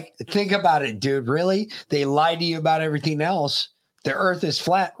was like, think about it, dude. Really? They lied to you about everything else. The earth is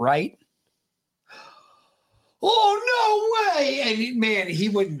flat, right? Oh, no way. And man, he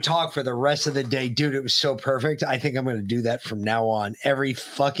wouldn't talk for the rest of the day. Dude, it was so perfect. I think I'm going to do that from now on. Every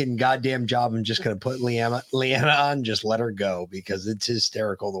fucking goddamn job, I'm just going to put Leanna on, just let her go because it's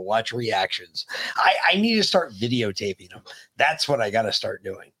hysterical to watch reactions. I need to start videotaping them. That's what I got to start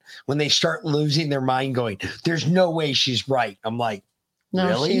doing. When they start losing their mind going, "There's no way she's right." I'm like, no,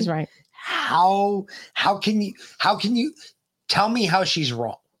 really? She's right. How can you tell me how she's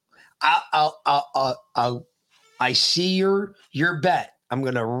wrong? I see your bet. I'm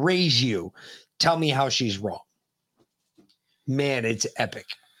going to raise you. Tell me how she's wrong. Man, it's epic.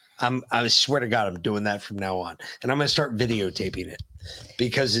 I swear to God, I'm doing that from now on. And I'm going to start videotaping it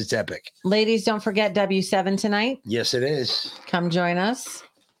because it's epic. Ladies, don't forget W7 tonight. Yes, it is. Come join us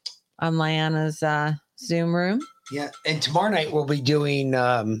on Leanna's Zoom room. Yeah. And tomorrow night we'll be doing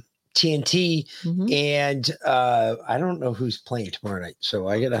TNT, and I don't know who's playing tomorrow night, so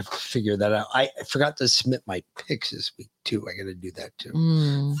I gotta figure that out. I forgot to submit my picks this week too. I gotta do that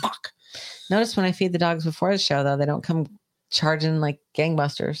too. Fuck. Notice when I feed the dogs before the show, though, they don't come charging like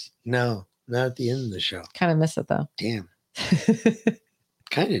gangbusters. No, not at the end of the show. Kind of miss it though. Damn.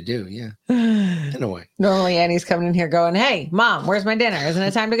 Kind of do, yeah. In a way. Normally, Annie's coming in here going, "Hey, Mom, where's my dinner? Isn't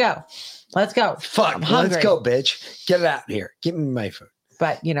it time to go? Let's go. Fuck, I'm hungry. let's go, bitch. Get it out here. Give me my food."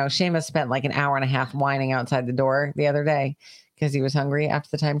 But, Seamus spent like an hour and a half whining outside the door the other day because he was hungry after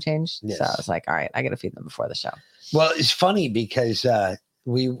the time changed. Yes. So I was like, all right, I got to feed them before the show. Well, it's funny because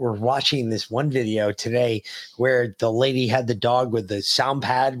we were watching this one video today where the lady had the dog with the sound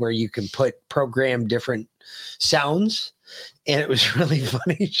pad where you can program different sounds. And it was really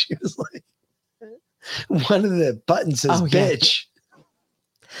funny. She was like, one of the buttons says bitch.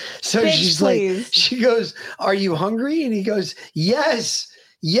 So Bitch, she's please. like, she goes, are you hungry? And he goes, yes.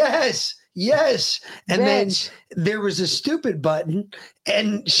 And then there was a stupid button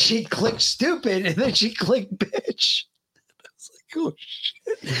and she clicked stupid and then she clicked bitch. I was like, oh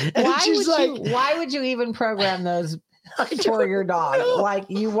shit. And Why would you even program those for your dog? Like,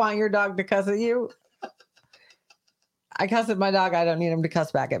 you want your dog to cuss at you? I cuss at my dog. I don't need him to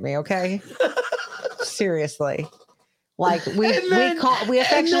cuss back at me. Okay. Seriously. Like we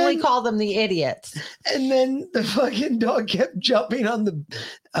affectionately call them the idiots. And then the fucking dog kept jumping on the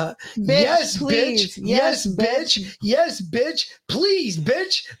yes, please. Bitch. Yes, bitch. Yes, bitch. Please,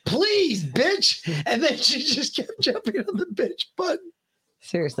 bitch. Please, bitch. And then she just kept jumping on the bitch button.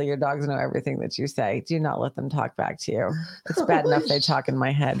 Seriously, your dogs know everything that you say. Do not let them talk back to you. It's bad enough they talk in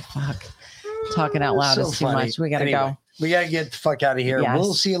my head. Fuck. Talking out loud is too much. We gotta go. We gotta get the fuck out of here. Yes.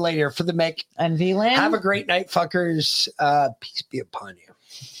 We'll see you later for the Mick and VLAN. Have a great night, fuckers. Peace be upon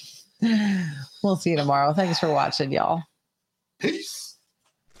you. We'll see you tomorrow. Thanks for watching, y'all. Peace.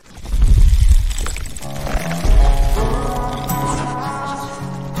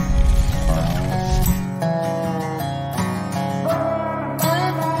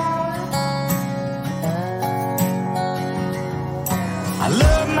 I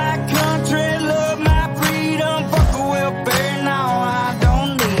love my country, love my freedom, fuck a welfare, now I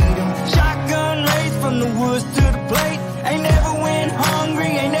don't need them. Shotgun race from the woods to the plate, ain't never went hungry,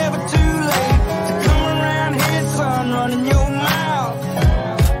 ain't never too late. So come around here, son, running your mouth.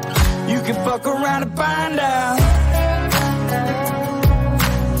 You can fuck around and find out.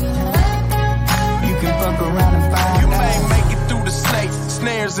 You can fuck around and find out. You may make it through the snakes,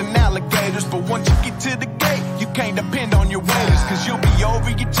 snares, and alligators, but once you get to the gate, you can't depend on your waiters, cause you'll be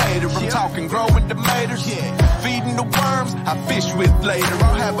over your tater. I'm talking growing tomatoes, feeding the worms I fish with later.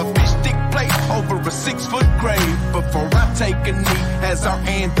 I'll have a fish stick plate over a 6-foot grave before I take a knee as our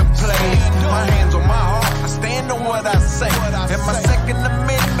anthem plays. My hands on my heart, I stand on what I say, and my Second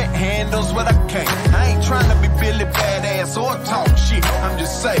Amendment handles what I can't. I ain't trying to be Billy Badass or talk shit, I'm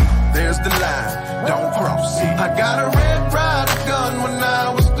just saying, there's the line, don't cross it. I got a Red Ryder gun when I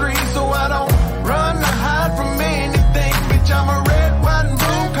was 3, so I don't run or hide from anything, bitch. I'm a red, white, and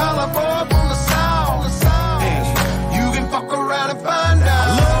blue collar boy from the South. And you can fuck around and find out.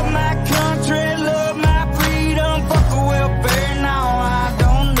 I love my country, love my freedom, fuck a welfare, now I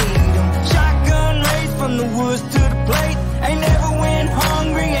don't need them. Shotgun race from the woods to the plate, ain't never went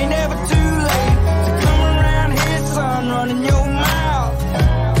hungry, ain't never too late. So come around here, son, running your mouth.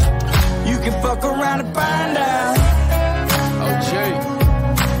 You can fuck around and find out.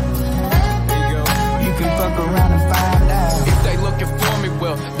 Fuck around and find out. If they looking for me,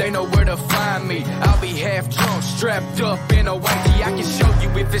 well, they know where to find me. I'll be half drunk, strapped up in a whitey. I can show you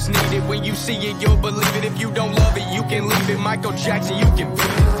if it's needed. When you see it, you'll believe it. If you don't love it, you can leave it. Michael Jackson, you can beat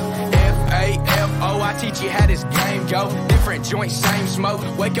it. F-A-F-O, I teach you how this game go. Different joints, same smoke.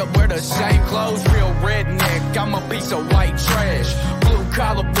 Wake up, wear the same clothes. Real redneck, I'm a piece of white trash. Blue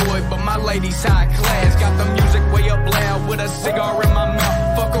collar boy, but my lady's high class. Got the music way up loud with a cigar in my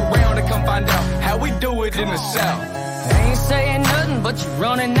mouth. Fuck around and come find out how we do it in the South. Ain't saying nothing, but you're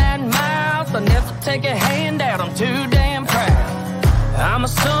running that mouth. I'll never take a handout, I'm too damn proud. I'm a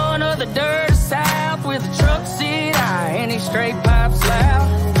son of the dirty South with a truck seat high and these straight pipes loud.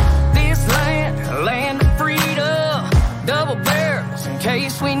 This land of freedom, double barrels in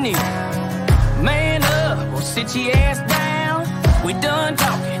case we need. Man up, we'll sit your ass down. We done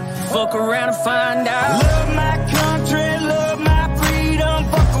talking, fuck around and find out. Love my country.